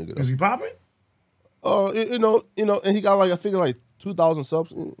a Philly nigga. Though. Is he popping? You know, and he got like I think like 2,000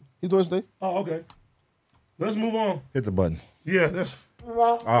 subs. He's doing his thing. Oh, okay. Let's move on. Hit the button. Yeah, that's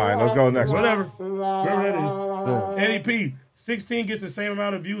all right. Let's go next. Whatever. Wherever that is. Eddie P. 16 gets the same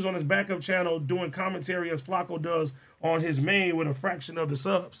amount of views on his backup channel doing commentary as Flakko does on his main with a fraction of the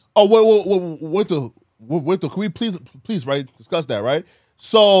subs. Oh wait, can we please right discuss that, right?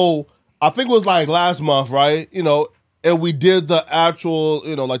 So I think it was like last month, right? You know, and we did the actual,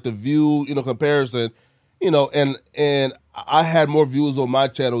 like the view, comparison, and I had more views on my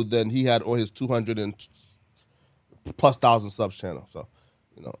channel than he had on his 200 and plus thousand subs channel. So,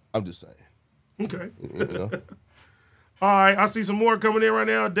 I'm just saying. Okay. All right, I see some more coming in right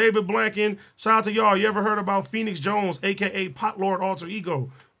now. David Blanken, shout out to y'all. You ever heard about Phoenix Jones, a.k.a. Pot Lord Alter Ego?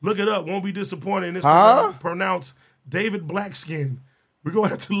 Look it up. Won't be disappointed. It's pronounced David Blackskin. We're going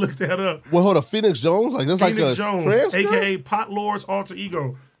to have to look that up. Well, hold on. Phoenix Jones? Like, that's Phoenix like a Jones, transfer? a.k.a. Pot Lord's Alter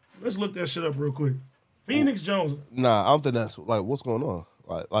Ego. Let's look that shit up real quick. Phoenix Jones. Nah, I don't think that's, like, what's going on?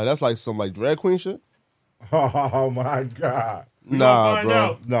 Like that's like some, like, drag queen shit? Oh, my God. Nah,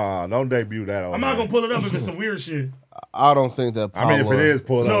 bro. Nah, don't debut that on I'm not going to pull it up if it's some weird shit. I don't think that. I mean, if it is,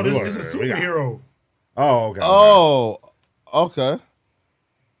 pull it up. No, this is a superhero. Oh, okay. Oh, okay.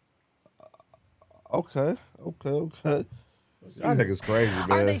 Okay. Y'all niggas crazy, man.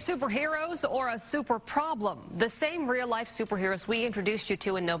 Are they superheroes or a super problem? The same real-life superheroes we introduced you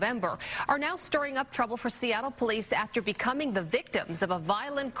to in November are now stirring up trouble for Seattle police after becoming the victims of a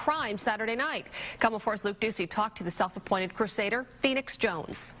violent crime Saturday night. Come Four's Luke Ducey talked to the self-appointed crusader, Phoenix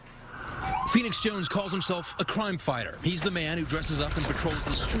Jones. Phoenix Jones calls himself a crime fighter. He's the man who dresses up and patrols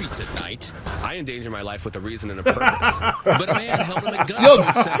the streets at night. I endanger my life with a reason and a purpose. But a man held him at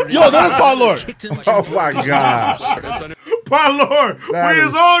gunpoint. Yo, that is Pot Lord. Oh my God. Pot Lord, we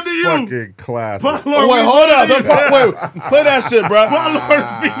is on to you. Fucking classic. Pot Lord, wait, hold up. Wait, play that shit, bro. Pot Lord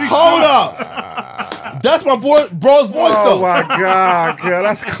is Phoenix. Hold up. That's my bro's voice, though. Oh my God,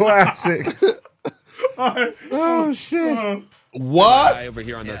 that's classic. Right. Oh shit. What? Over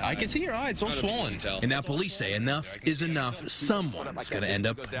here on I can see your eye. It's all swollen. And now police say enough is enough. Someone's going to end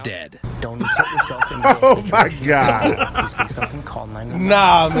up dead. Don't insert yourself in Oh my God. If you see something, call 911.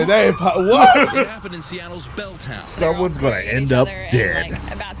 Nah, man, that ain't what? It happened in Seattle's Belltown. Someone's going to end up dead.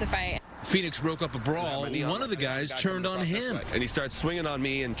 About to fight. Phoenix broke up a brawl. One of the guys turned on him. And he starts swinging on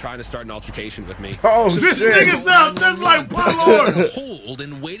me and trying to start an altercation with me. Oh, This shit. nigga sound just like Pot Lord. Hold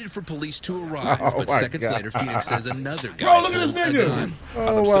and waited for police to arrive. Oh, But my seconds God. later, Phoenix says another guy. Bro, look at this pulled a nigga. gun.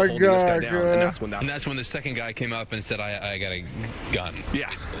 Oh my God, And that's when the second guy came up and said, I got a gun. Yeah.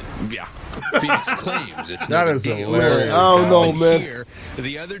 Phoenix claims it's That no is big deal. hilarious. I don't know, But man. Here,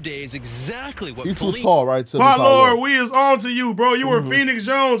 the other day is exactly what You too police... tall, right? To Pot Lord, we is on to you, bro. You were Phoenix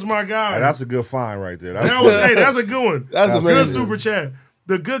Jones, my guy. Hey, that's a good find right there. That's a good one. That's good amazing. super chat.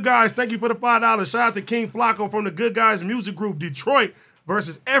 The Good Guys, thank you for the $5. Shout out to King Flakko from the Good Guys music group, Detroit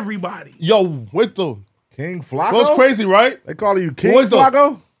versus everybody. Yo, wait though. King Flakko? It was crazy, right? They call you King Wait, though.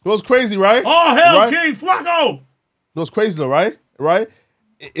 Flakko? It was crazy, right? Oh, hell, Right? King Flakko. It was crazy though, right? Right?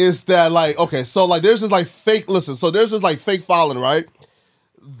 It's that like, okay, so like there's this like fake, listen, so there's this like fake following, right?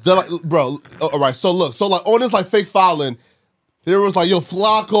 They're like, bro, all right, so look, so like on this like fake following, there was like, yo,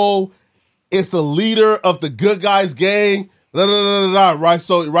 Flakko is the leader of the Good Guys gang, right?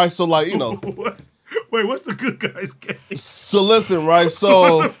 So like, you know. What? Wait, what's the Good Guys gang? So listen, right?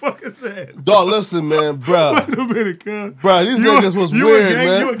 So What the fuck is that? dog, listen, man, bro. Wait a minute, cuz. Bro, these niggas was you weird, a gang,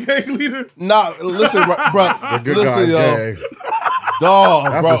 man. You a gang leader? Nah, listen, bro. The Good Listen, Guys yo. gang.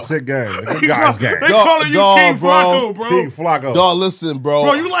 Dog, That's bro. a sick game. The good guys game. They calling you King Flakko, bro. King Flakko. Dog, listen, bro.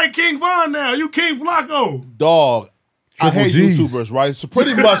 Bro, you like King Von now. You King Flakko. Dog. I Triple hate G's. YouTubers, right? So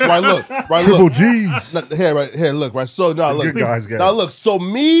pretty much, right? Look, right? Triple Look, G's. Here, look, right? So now, look, good guys game. now look. So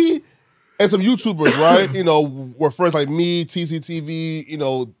me and some YouTubers, right? You know, we're friends like me, TCTV, you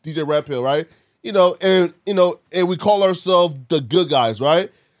know, DJ Rap Hill, right? And we call ourselves the good guys,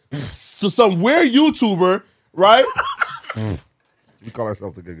 right? So some weird YouTuber, right? We call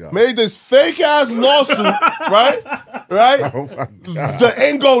ourselves the good guys. Made this fake ass lawsuit, right? Right? Oh my God. That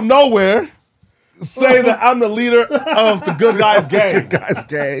ain't go nowhere. Say that I'm the leader of the good guys gang. Good guys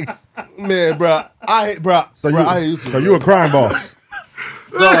gang. Man, bro, I hate YouTube. So you a crime boss.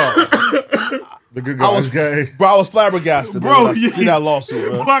 Dog. The good guys gang. Bro, I was flabbergasted, man, when I see that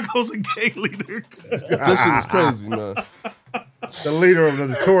lawsuit, man. Flacco's a gang leader. That shit was crazy, man. The leader of the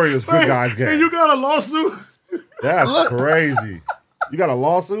notorious good guys gang. And you got a lawsuit? That's crazy. You got a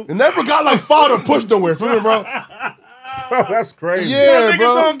lawsuit? It never got like filed or pushed nowhere. Feel me, bro? Bro, that's crazy. Yeah, Niggas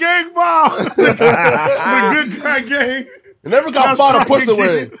bro. on gang ball. The good guy gang. It never got filed or pushed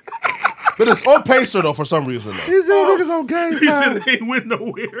nowhere. But it's on Pacer though for some reason though. He said niggas on gang. He said it ain't went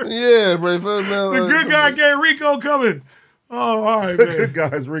nowhere. Yeah, bro. Feel me, man? The good guy gang Rico coming. Oh, all right, man. Good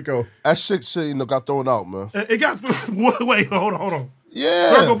guys, Rico. That shit, got thrown out, man. It got through. Wait, hold on. Yeah.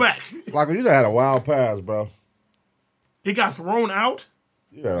 Circle back. Flacco, you done had a wild pass, bro. It got thrown out?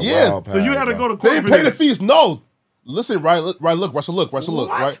 You had a Yeah. wild pass, So you had to bro. go to court. They didn't for pay the this. fees. No. Listen, right, look, Russell, look,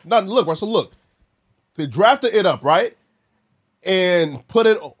 right? Not look, Russell, look. They drafted it up, right? And put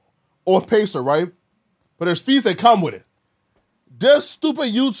it on Pacer, right? But there's fees that come with it. This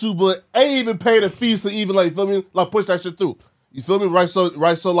stupid YouTuber ain't even pay the fees to even like, feel me, like push that shit through. You feel me? Right, so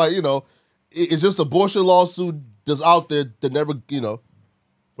like, you know, it's just a bullshit lawsuit that's out there that never, you know,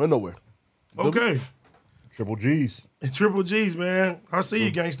 went nowhere. Okay. Triple G's. Triple G's, man. I see you,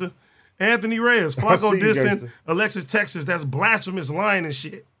 gangster. Anthony Reyes, I Flacco see you, dissing gangster. Alexis Texas. That's blasphemous lying and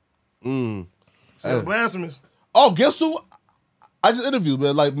shit. That's blasphemous. Oh, guess who? I just interviewed,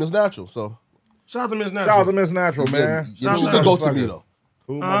 man, like Miss Natural, so. Shout out to Miss Shout out to Natural. Miss Natural, man. Yeah, she's the go-to me, though.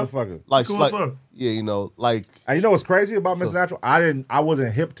 Cool motherfucker. Like, Cool as fuck. yeah, you know, like. And you know what's crazy about Miss Natural? I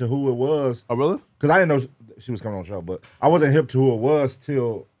wasn't hip to who it was. Oh, really? Because I didn't know she was coming on the show, but I wasn't hip to who it was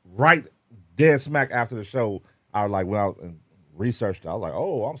till right dead smack after the show. I was like, went out and researched it. I was like,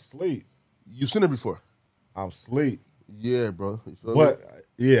 oh, I'm sleep. You seen it before? I'm sleep. Yeah, bro. You feel me? But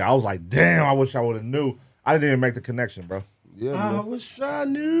yeah, I was like, damn, I wish I would have knew. I didn't even make the connection, bro. Yeah, I man. wish I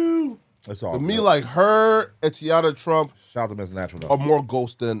knew. That's all. To me, good. like her and Tiana Trump Shout out to Miss Natural, though. are more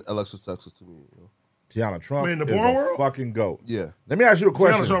ghosts than Alexis Texas to me. You know? Tiana Trump Wait, in the is porn a world? fucking goat. Yeah. Let me ask you a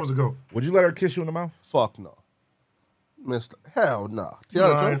question. Tiana Trump was a goat. Would you let her kiss you in the mouth? Fuck no. Hell nah. You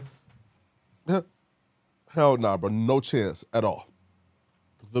Tiana lying. Trump? Hell nah, bro. No chance at all.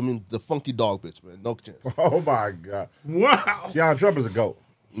 I mean, the funky dog bitch, man. No chance. Oh my God. Wow. Tiana Trump is a goat.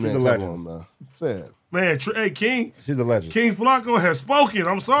 She's Man, a come legend. on, man. Fam. Man, hey, King She's a legend. Flacco has spoken.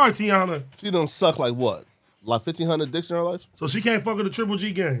 I'm sorry, Tiana. She done suck like what? Like 1,500 dicks in her life? So she can't fuck with the Triple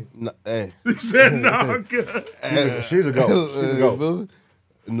G gang. Nah, hey. He said, no, good. She's a goat. She's a goat.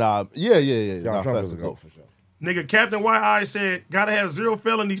 Nah, yeah. Tiana Nah, Trump facts, is a goat for sure. Nigga, Captain White Eye said, gotta have 0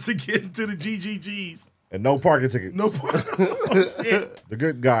 felonies to get into the GGGs. And no parking tickets. No part. Oh, shit. The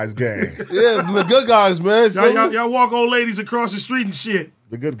good guys gang. Yeah, the good guys, man. Y'all walk old ladies across the street and shit.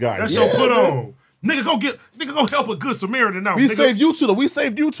 The good guys. That's gang. your put on. Nigga, go help a good Samaritan out. We nigga. saved YouTube, though. We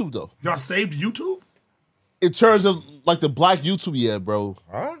saved YouTube, though. Y'all saved YouTube? In terms of, like, the black YouTube, yeah, bro.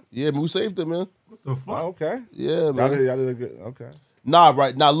 Huh? Yeah, man, we saved it, man. What the fuck? Oh, okay. Yeah, man. Y'all did a good. Okay. Nah,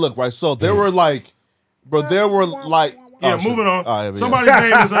 right. Now, look, right. So, there were, like, bro, there were, like. Yeah, oh, shit. moving on. All right, yeah. Somebody's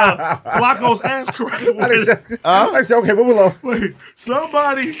name is Flacco's ass crack. I said, okay, move along. Wait,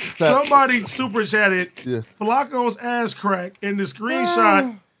 somebody super chatted Yeah. Flacco's ass crack, and the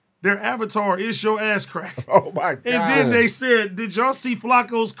screenshot, their avatar is your ass crack. Oh my God. And then they said, did y'all see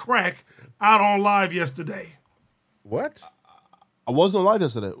Flacco's crack out on live yesterday? What? I wasn't on live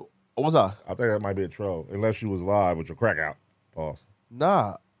yesterday. Or was I? I think that might be a troll. Unless you was live with your crack out. Pause.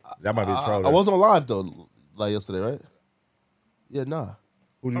 Nah. That might be a troll. I wasn't on live, though, like yesterday, right? Yeah, nah.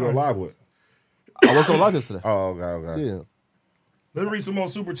 Who'd you go live with? I wasn't on live yesterday. Oh, okay. Yeah. Let me read some more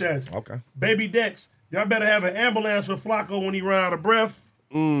super chats. Okay. Baby Dex, y'all better have an ambulance for Flacco when he run out of breath.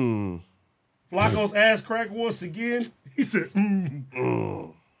 Flacco's ass crack once again. He said,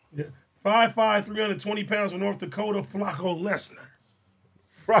 Yeah. 5'5", 320 pounds from North Dakota, Flacco Lesnar.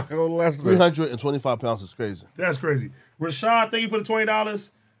 Flacco Lesnar. 325 pounds is crazy. That's crazy. Rashad, thank you for the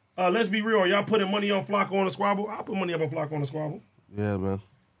 $20. Let's be real. Are y'all putting money on Flacco on the squabble? I'll put money up on Flacco on the squabble. Yeah, man.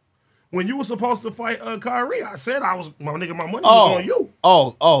 When you were supposed to fight Kyrie, I said my money was on you.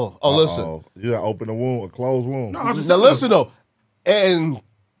 Listen. You gotta open a wound, a closed wound. No, I was just Now telling listen though, and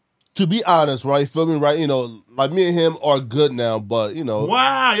to be honest, right? Feel me, right? You know, like me and him are good now, but you know.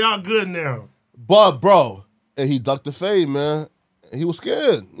 Wow, y'all good now. But bro, and he ducked the fade, man. And he was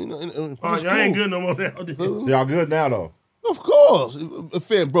scared. You know, Y'all ain't good no more now. So y'all good now though. Of course,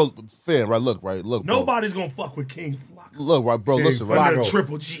 fan, right? Look, bro. Nobody's gonna fuck with King Flakko. Look, right, bro. King Listen, Flakko. right. Under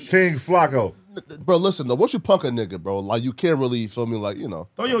Triple G. King Flakko. Bro, listen though. Once you punk a nigga, bro, like you can't really feel me, like you know.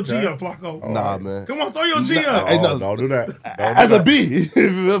 Throw your G up, Flakko. Nah, man. Come on, throw your G up. Hey, no. Don't do that. As a B.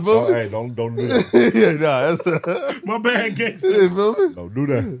 Hey, don't do that. Yeah, nah. My bad, gangster. You feel me? Don't do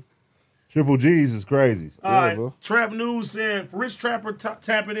that. Triple G's is crazy. All right. bro. Trap News said, Rich Trapper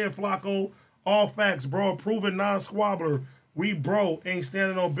tapping in, Flakko. All facts, bro. Proven non-squabbler. We bro ain't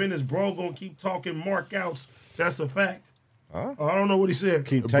standing on business. Bro gonna keep talking mark outs. That's a fact. Huh? I don't know what he said.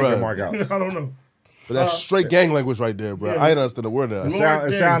 Keep taking Bruh. mark outs. I don't know. But that's straight gang language right there, bro. yeah. I ain't understand the word of that.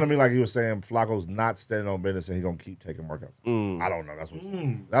 It sounded to me like he was saying Flacco's not standing on business and he gonna keep taking mark outs. I don't know.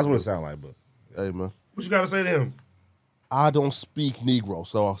 That's what it sounded like. But Hey, man. What you got to say to him? I don't speak Negro,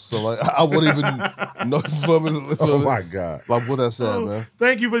 so like I wouldn't even know. oh my God, like what that said, man.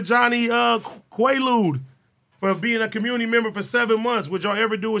 Thank you for Johnny Quaalude for being a community member for 7 months. Would y'all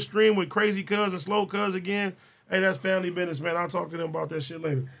ever do a stream with Crazy Cuz and Slow Cuz again? Hey, that's family business, man. I'll talk to them about that shit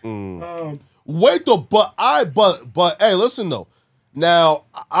later. Wait though, but hey, listen though. Now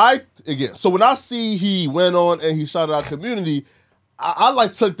so when I see he went on and he shouted out community, I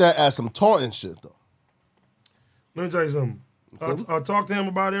like took that as some taunting shit though. Let me tell you something. I talked to him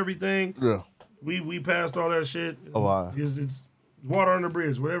about everything. Yeah. We passed all that shit. Oh, wow. It's water under the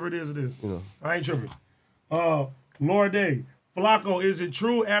bridge. Whatever it is, it is. Yeah. I ain't tripping. Lord Day. Flakko, is it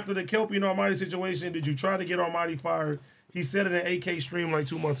true after the Kelpie and Almighty situation, did you try to get Almighty fired? He said it in AK stream like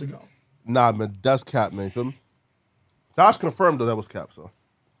 2 months ago. Nah, man, that's cap, man. Feel me? Josh confirmed though that was cap, so.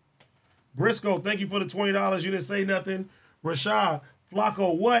 Briscoe, thank you for the $20. You didn't say nothing. Rashad,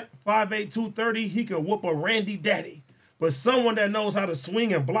 Flakko, what? 5'8", 230. He could whoop a Randy Daddy. But someone that knows how to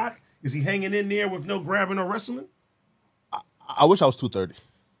swing and block, is he hanging in there with no grabbing or wrestling? I wish I was 230.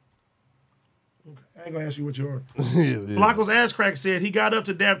 Okay, I ain't gonna ask you what you are. yeah. Flacco's ass crack said he got up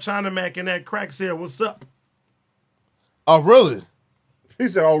to dap China Mac and that crack said, "What's up?" Oh, really? He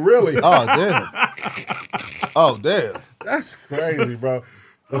said, "Oh, really?" Oh, damn. Oh, damn. That's crazy, bro.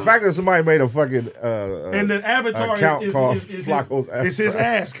 The fact that somebody made a fucking and the avatar account called is Flacco's ass. It's his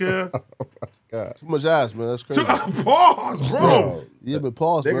ass, cuz. God. Too much ass, man. That's crazy. Pause, bro. Yeah, but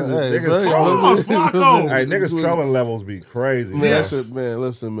pause, Niggas, man. Hey, niggas Flacco. Hey, niggas trolling levels be crazy. Man, Yes.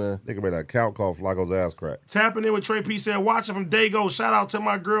 listen, man. Nigga made an account called Flacco's ass crack. Tapping in with Trey P said, watching from Dago. Shout out to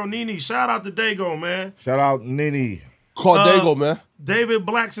my girl Nene. Shout out to Dago, man. Shout out Nene. Call Dago, man. David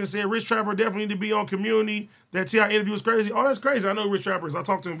Blackson said Rich Trapper definitely need to be on Community. That T.I. interview was crazy. Oh, that's crazy. I know Rich Trapper is. I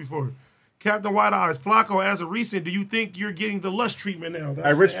talked to him before. Captain White Eyes, Flakko, as a recent, do you think you're getting the lust treatment now?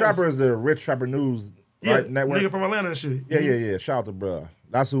 Hey, Rich Trapper is the Rich Trapper News right, network. Nigga from Atlanta and shit. Yeah. Shout out to bruh.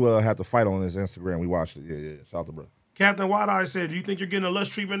 That's who had to fight on his Instagram. We watched it. Yeah. Shout out to bruh. Captain White Eyes said, do you think you're getting a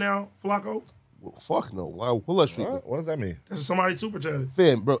lust treatment now, Flakko? Well, fuck no. What less treatment? What does that mean? That's somebody super chatted.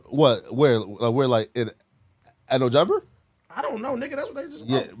 Fam, bro, what? Where like, at no jumper? I don't know, nigga. That's what they just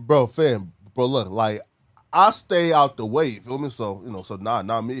Yeah, bro, fam. Bro, look, like, I stay out the way, you feel me? So,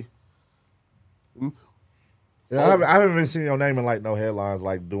 not me. Yeah, I haven't even seen your name in like no headlines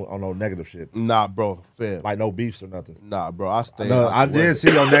like doing on no negative shit. Nah, bro, fam. Like no beefs or nothing. Nah, bro, I stay No, out I the way. did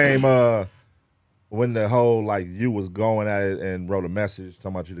see your name when the whole like you was going at it and wrote a message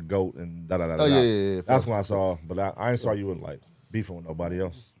talking about you the GOAT and da da da da. Oh, yeah. That's when I saw, but I ain't saw you with like beefing with nobody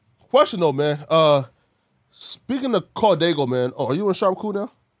else. Question though, man. Speaking of Dago, man. Oh, are you in Sharp Cool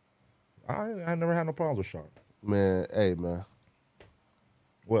now? I never had no problems with Sharp. Man, hey, man.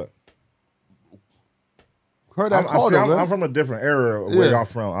 What? Heard that call, though, man. I'm from a different era where y'all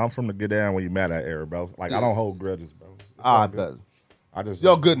from. I'm from the get down when you mad at era, bro. Like, I don't hold grudges, bro. I bet. I just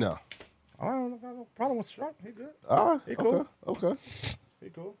Y'all good now. I don't got no problem with Sharp. He good. All right. He cool. Okay. He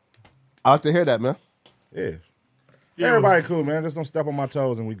cool. I like to hear that, man. Yeah. Everybody cool, man. Just don't step on my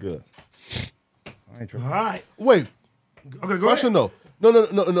toes and we good. I ain't tripping. All right. Wait. Okay, go Question ahead. though. No.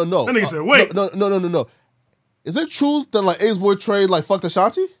 That nigga said, wait. No. Is it true that like Ace Boy Trade like fucked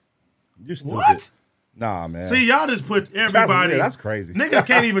Ashanti? You stupid. What? Nah, man. See, y'all just put everybody. That's crazy. Niggas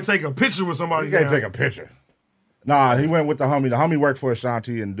can't even take a picture with somebody. You can't now. take a picture. Nah, he went with the homie. The homie worked for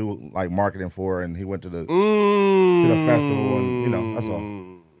Ashanti and do like marketing for her, and he went to the festival, and that's all.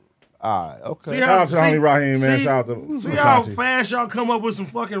 All right, okay. Shout out to homie Raheem, man. Shout out to See how Ashanti. fast y'all come up with some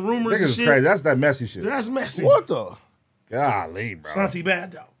fucking rumors Niggas and is shit. crazy. That's that messy shit. That's messy. What the? Golly, bro. Ashanti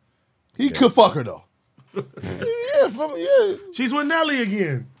bad though. He could fuck her though. Yeah. She's with Nelly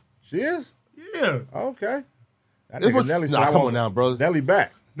again. She is? Yeah. Okay. That It's nigga what- Nelly said, nah, I come want on now, bro. Nelly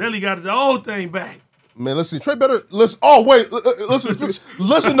back. Nelly got the whole thing back. Man, listen, Trey better listen. Oh wait, listen though.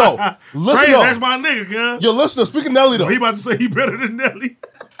 Listen Trey, though. that's my nigga, cuz. Yo, listen. Speaking of Nelly though. He about to say he better than Nelly.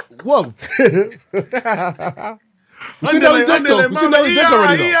 Whoa. We see Nelly Dick though. We see Nelly Dick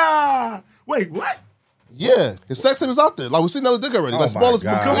already though. Yeah. Wait, what? Yeah, his sex tape is out there. Like we see Nelly Dick already. Like Oh, smallest.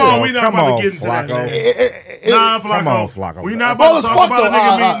 my God. Come on, we not about to get into Flakko. that shit. Nah, Flakko. Come on, Flakko. We not Small about as to talk fuck, about a though.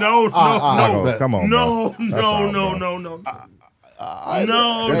 nigga meat. No. Flakko, come on, No, bro. That's all, bro.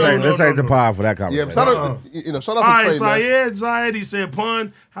 no. This ain't the pod for that Yeah, conversation. shout out, shout out All to right, Trey, man. Syed, he said,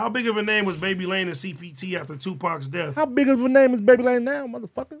 pun, how big of a name was Baby Lane in CPT after Tupac's death? How big of a name is Baby Lane now,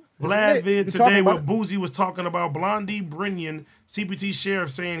 motherfucker? Vlad vid You today talking where about it? Boozy was talking about Blondie Brennan, CPT sheriff,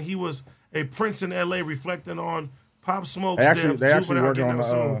 saying he was a prince in L.A. reflecting on Pop Smoke's They actually death. working Juvenile on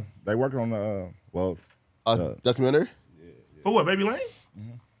getting out they working on the Documentary. For what, Baby Lane?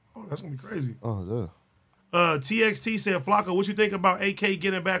 Oh, that's going to be crazy. Oh yeah. TXT said, Flakko, what you think about AK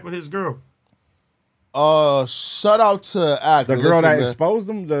getting back with his girl? Shout out to Ack. the girl that exposed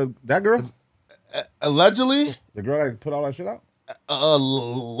them. That girl, allegedly. the girl that put all that shit out.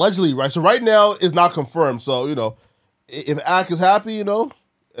 Allegedly, right? So right now it's not confirmed. So if Ack is happy,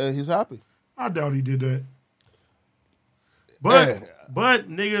 he's happy. I doubt he did that. Man. But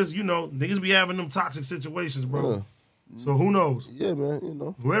niggas, niggas be having them toxic situations, bro. So who knows? Yeah, man.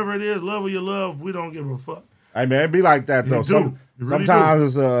 Whoever it is, love or you love, we don't give a fuck. Hey man, it be like that though. You really Sometimes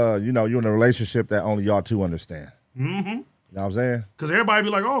it's you're in a relationship that only y'all two understand. Mm-hmm. You know what I'm saying? Because everybody be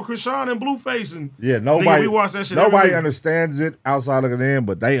like, oh, Krishan and Blueface. And Yeah, nigga, nobody we watch that shit nobody every day. understands it outside looking in,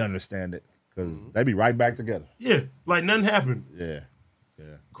 but they understand it because they be right back together. Yeah, like nothing happened. Yeah.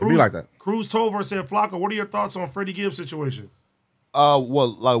 It be like that. Cruz Tover said, Flakko, what are your thoughts on Freddie Gibbs' situation?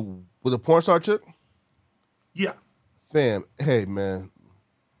 What, like with a porn star chick? Yeah. Fam, hey man,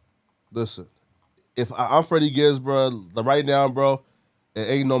 listen. If I'm Freddie Gibbs, bro, right now, bro, it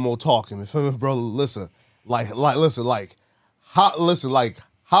ain't no more talking. You feel me, bro? Listen, how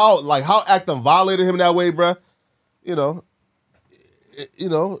Acton violated him that way, bro. It's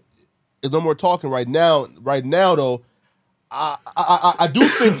no more talking right now. Right now, though, I do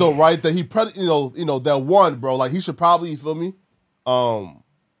think though, right, that he, that one, bro, like he should probably, you feel me,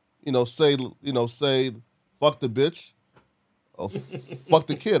 say fuck the bitch, or fuck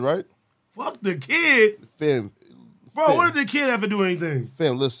the kid, right? Fuck the kid? Fam. Bro, what did the kid have to do anything?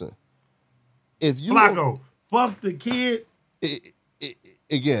 Fam, listen. If you Flakko, fuck the kid.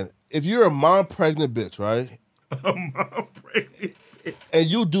 Again, if you're a mom pregnant bitch, right? A mom pregnant bitch. And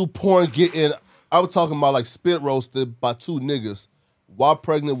you do porn getting, I was talking about like spit roasted by two niggas while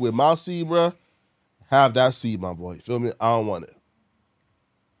pregnant with my seed, bro. Have that seed, my boy. You feel me? I don't want it.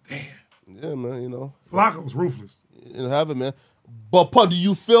 Damn. Yeah, man, Flacco's ruthless. Have it, man. But, Pun, do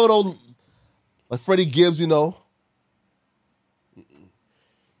you feel, though, like Freddie Gibbs, is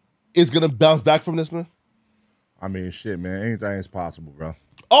going to bounce back from this, man? I mean, shit, man. Anything is possible, bro.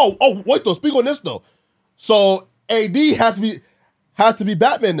 Oh, wait, though. Speak on this, though. So, AD has to be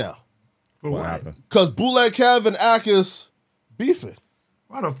Batman now. What happened? Because Bootleg Kev and Ack is beefing.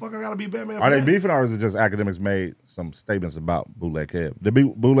 Why the fuck I gotta be Batman for Are they that? beefing or is it just academics made some statements about Bootleg Kev? Did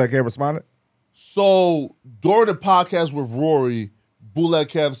Bootleg Kev responded? So during the podcast with Rory, Bootleg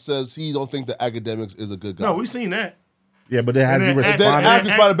Kev says he don't think the academics is a good guy. No, we seen that. Yeah, but then has he And responded? then Ack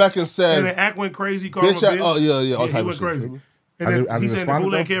responded back and said, And then Ack went crazy, called him a bitch, bitch. oh, yeah, all he type went of crazy. shit. And then Has he he said the responded,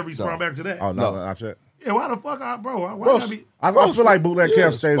 Bootleg though? Kev respond back to that. Oh no, not yet. Yeah, why the fuck, why Bro, gotta be? I feel like Bootleg yeah,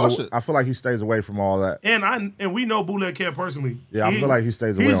 Kev stays. squash it. I feel like he stays away from all that. And we know Bootleg Kev personally. Yeah, I feel like he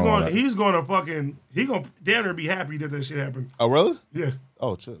stays away He's from all going. that. He's going to fucking. He going to damn near be happy that shit happened. Oh, really? Yeah.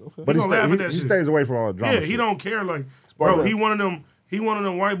 Oh, shit. Okay. But he, gonna laugh at that he shit. stays away from all the drama. Yeah, he shit. don't care. Like, Smart bro, man. he one of them. He one of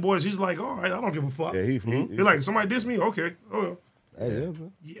them white boys. He's like, all right, I don't give a fuck. Yeah, he like, somebody diss me? Okay. Oh, well. Hey, yeah,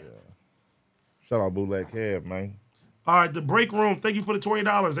 man. Yeah. Shout out Bootleg Kev, man. All right, the break room. Thank you for the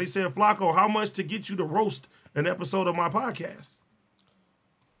 $20. They said, Flakko, how much to get you to roast an episode of my podcast?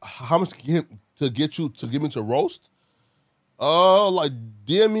 How much to get me to roast? Like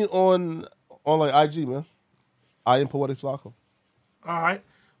DM me on like IG, man. I am Poetik Flakko. All right.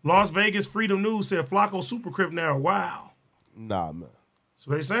 Las Vegas Freedom News said Flakko Super Crip now. Wow. Nah, man. So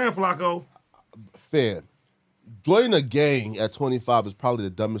they saying Flakko. Fam, joining a gang at 25 is probably the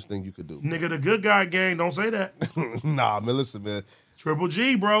dumbest thing you could do. Nigga, the good guy gang. Don't say that. Nah, man, listen, man. Triple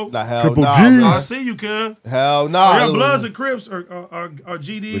G, bro. Nah, hell Triple nah, G. man. I see you, cuz. Hell Are nah. y'all Bloods and Crips or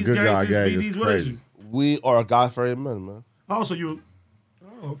GDs, The good guy gangsters, gang is BDs? What is crazy. you? We are a God-fearing men, man. Also, you.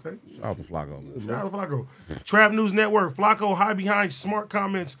 Oh, okay. Shout out to Flakko. Shout out to Flakko. Trap News Network. Flakko hide behind smart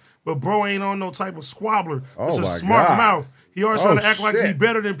comments, but bro ain't on no type of squabbler. It's a smart mouth. He always trying to act like he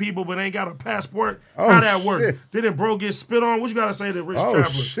better than people, but ain't got a passport. How that work? Didn't bro get spit on? What you got to say to Rich Traveler?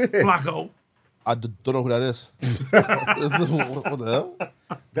 Flakko. I don't know who that is. What the hell?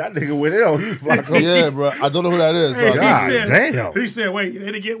 That nigga went in on you, Flakko. Yeah, bro. I don't know who that is. Hey, damn. He said, wait, they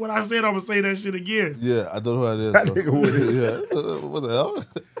didn't get what I said. I'm going to say that shit again. Yeah, I don't know who that is. That nigga went in. Yeah. What the hell?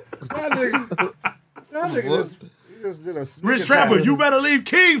 That nigga just did a sneak Rich attack. Trapper, you better leave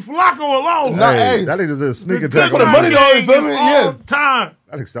King Flakko alone. Hey, that nigga did a sneak attack. For the money, though, you feel me? Yeah. Time.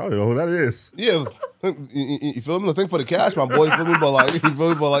 I think so. I don't know who that is. Yeah. You feel me? The thing for the cash, my boy. You feel me? But like, you feel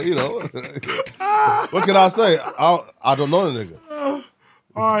me? But like, you know, what can I say? I don't know the nigga.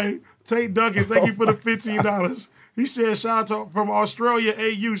 All right, Tate Duncan, thank you for the $15. He said, shout out from Australia,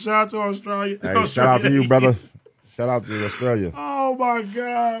 AU. Shout out to Australia. Hey, shout out to you, brother. Shout out to Australia. Oh my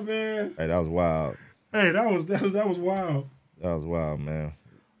God, man. Hey, that was wild. Hey, that was wild. That was wild, man.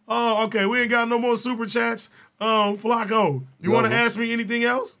 Oh, okay. We ain't got no more super chats. Flakko, you want to ask me anything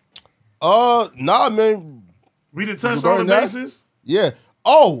else? Nah, man. We done touched all the bases? Yeah.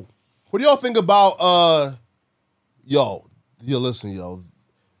 Oh, what do y'all think about yo, listen, yo.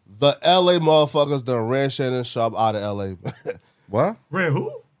 The LA motherfuckers done ran Shannon Sharp out of LA. What? Ran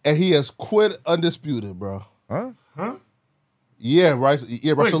who? And he has quit Undisputed, bro. Huh? Yeah, right.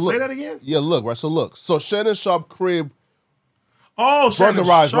 Yeah, right. Wait, So look, say that again? Yeah, look, right. So look. So Shannon Sharp crib. Oh, Shannon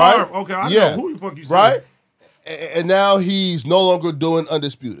Rise, Sharp. right? Okay, I Yeah. know who the fuck you said. Right? And now he's no longer doing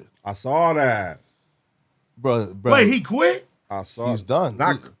Undisputed. I saw that. Bro. Wait, he quit? I saw He's done.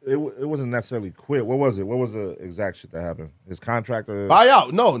 It wasn't necessarily quit. What was it? What was the exact shit that happened? His contractor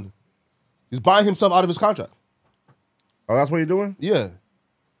Buyout. No. He's buying himself out of his contract. Oh, that's what he's doing? Yeah.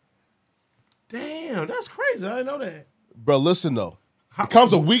 Damn, that's crazy. I didn't know that. Bro, listen though. It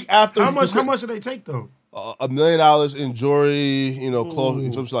comes a week after. How much did they take though? $1 million in jewelry, clothes,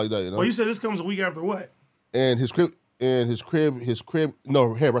 and something like that. You know. Well, you said this comes a week after what? And his crib.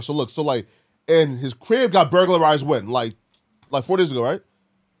 No, hey, bro. So look, and his crib got burglarized when, like 4 days ago, right?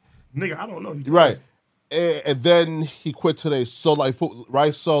 Nigga, I don't know. You Right. And then he quit today. So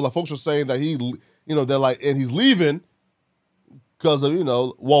right. So like folks are saying that they're like, and he's leaving because of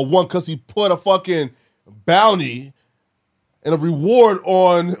because he put a fucking bounty and a reward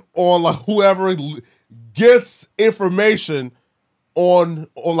on like whoever gets information on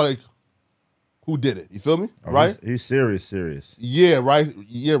like who did it. You feel me? Oh, right? He's serious. Yeah, right.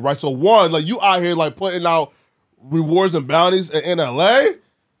 Yeah, right. So one, like you out here like putting out rewards and bounties in LA,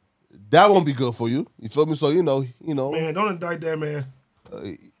 that won't be good for you. You feel me? So Man, don't indict that man.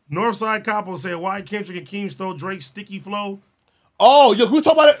 Northside Capo said, why Kendrick and Keem stole Drake's Sticky Flow? Oh, yo, who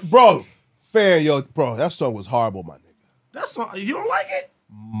talking about it? Bro, bro, that song was horrible, my nigga. That song, you don't like it?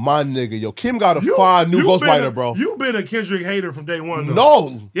 My nigga, yo, Kim got to find new ghostwriter, bro. You've been a Kendrick hater from day one, though.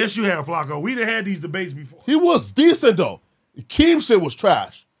 No. Yes, you have, Flakko. We done had these debates before. He was decent, though. Kim shit was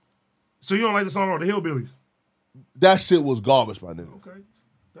trash. So you don't like the song on the Hillbillies? That shit was garbage, my nigga. Okay.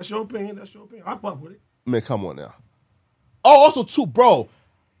 That's your opinion. I fuck with it. Man, come on now. Oh, also, too, bro,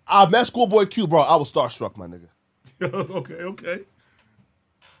 I met Schoolboy Q, bro. I was starstruck, my nigga. Okay.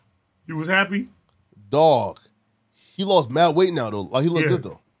 You was happy? Dog. He lost mad weight now, though. Like, he look good,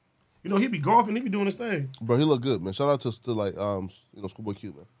 though. He be golfing. He be doing his thing. Bro, he look good, man. Shout out to Schoolboy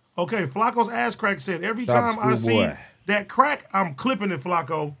Q, man. Okay, Flacco's ass crack said, every time I see that crack, I'm clipping it,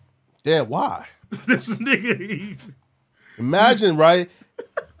 Flakko. Damn, why? This nigga, imagine, right?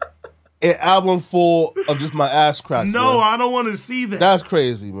 An album full of just my ass cracks. No, man. I don't want to see that. That's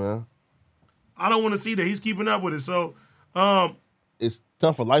crazy, man. I don't want to see that. He's keeping up with it. So, it's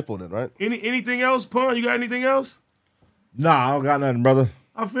time for lipo then, right? Anything else, Pun? You got anything else? Nah, I don't got nothing, brother.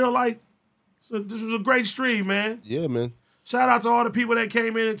 I feel like this was a great stream, man. Yeah, man. Shout out to all the people that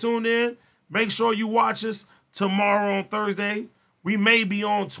came in and tuned in. Make sure you watch us tomorrow on Thursday. We may be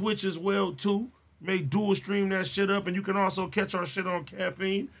on Twitch as well, too. May dual stream that shit up, and you can also catch our shit on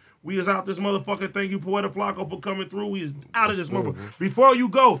Caffeine. We is out this motherfucker. Thank you, Poetik Flakko, for coming through. We is out of this motherfucker. Before you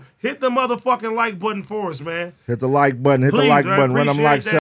go, hit the motherfucking like button for us, man. Hit the like button. Hit Please, the like I button. Run them appreciate like that.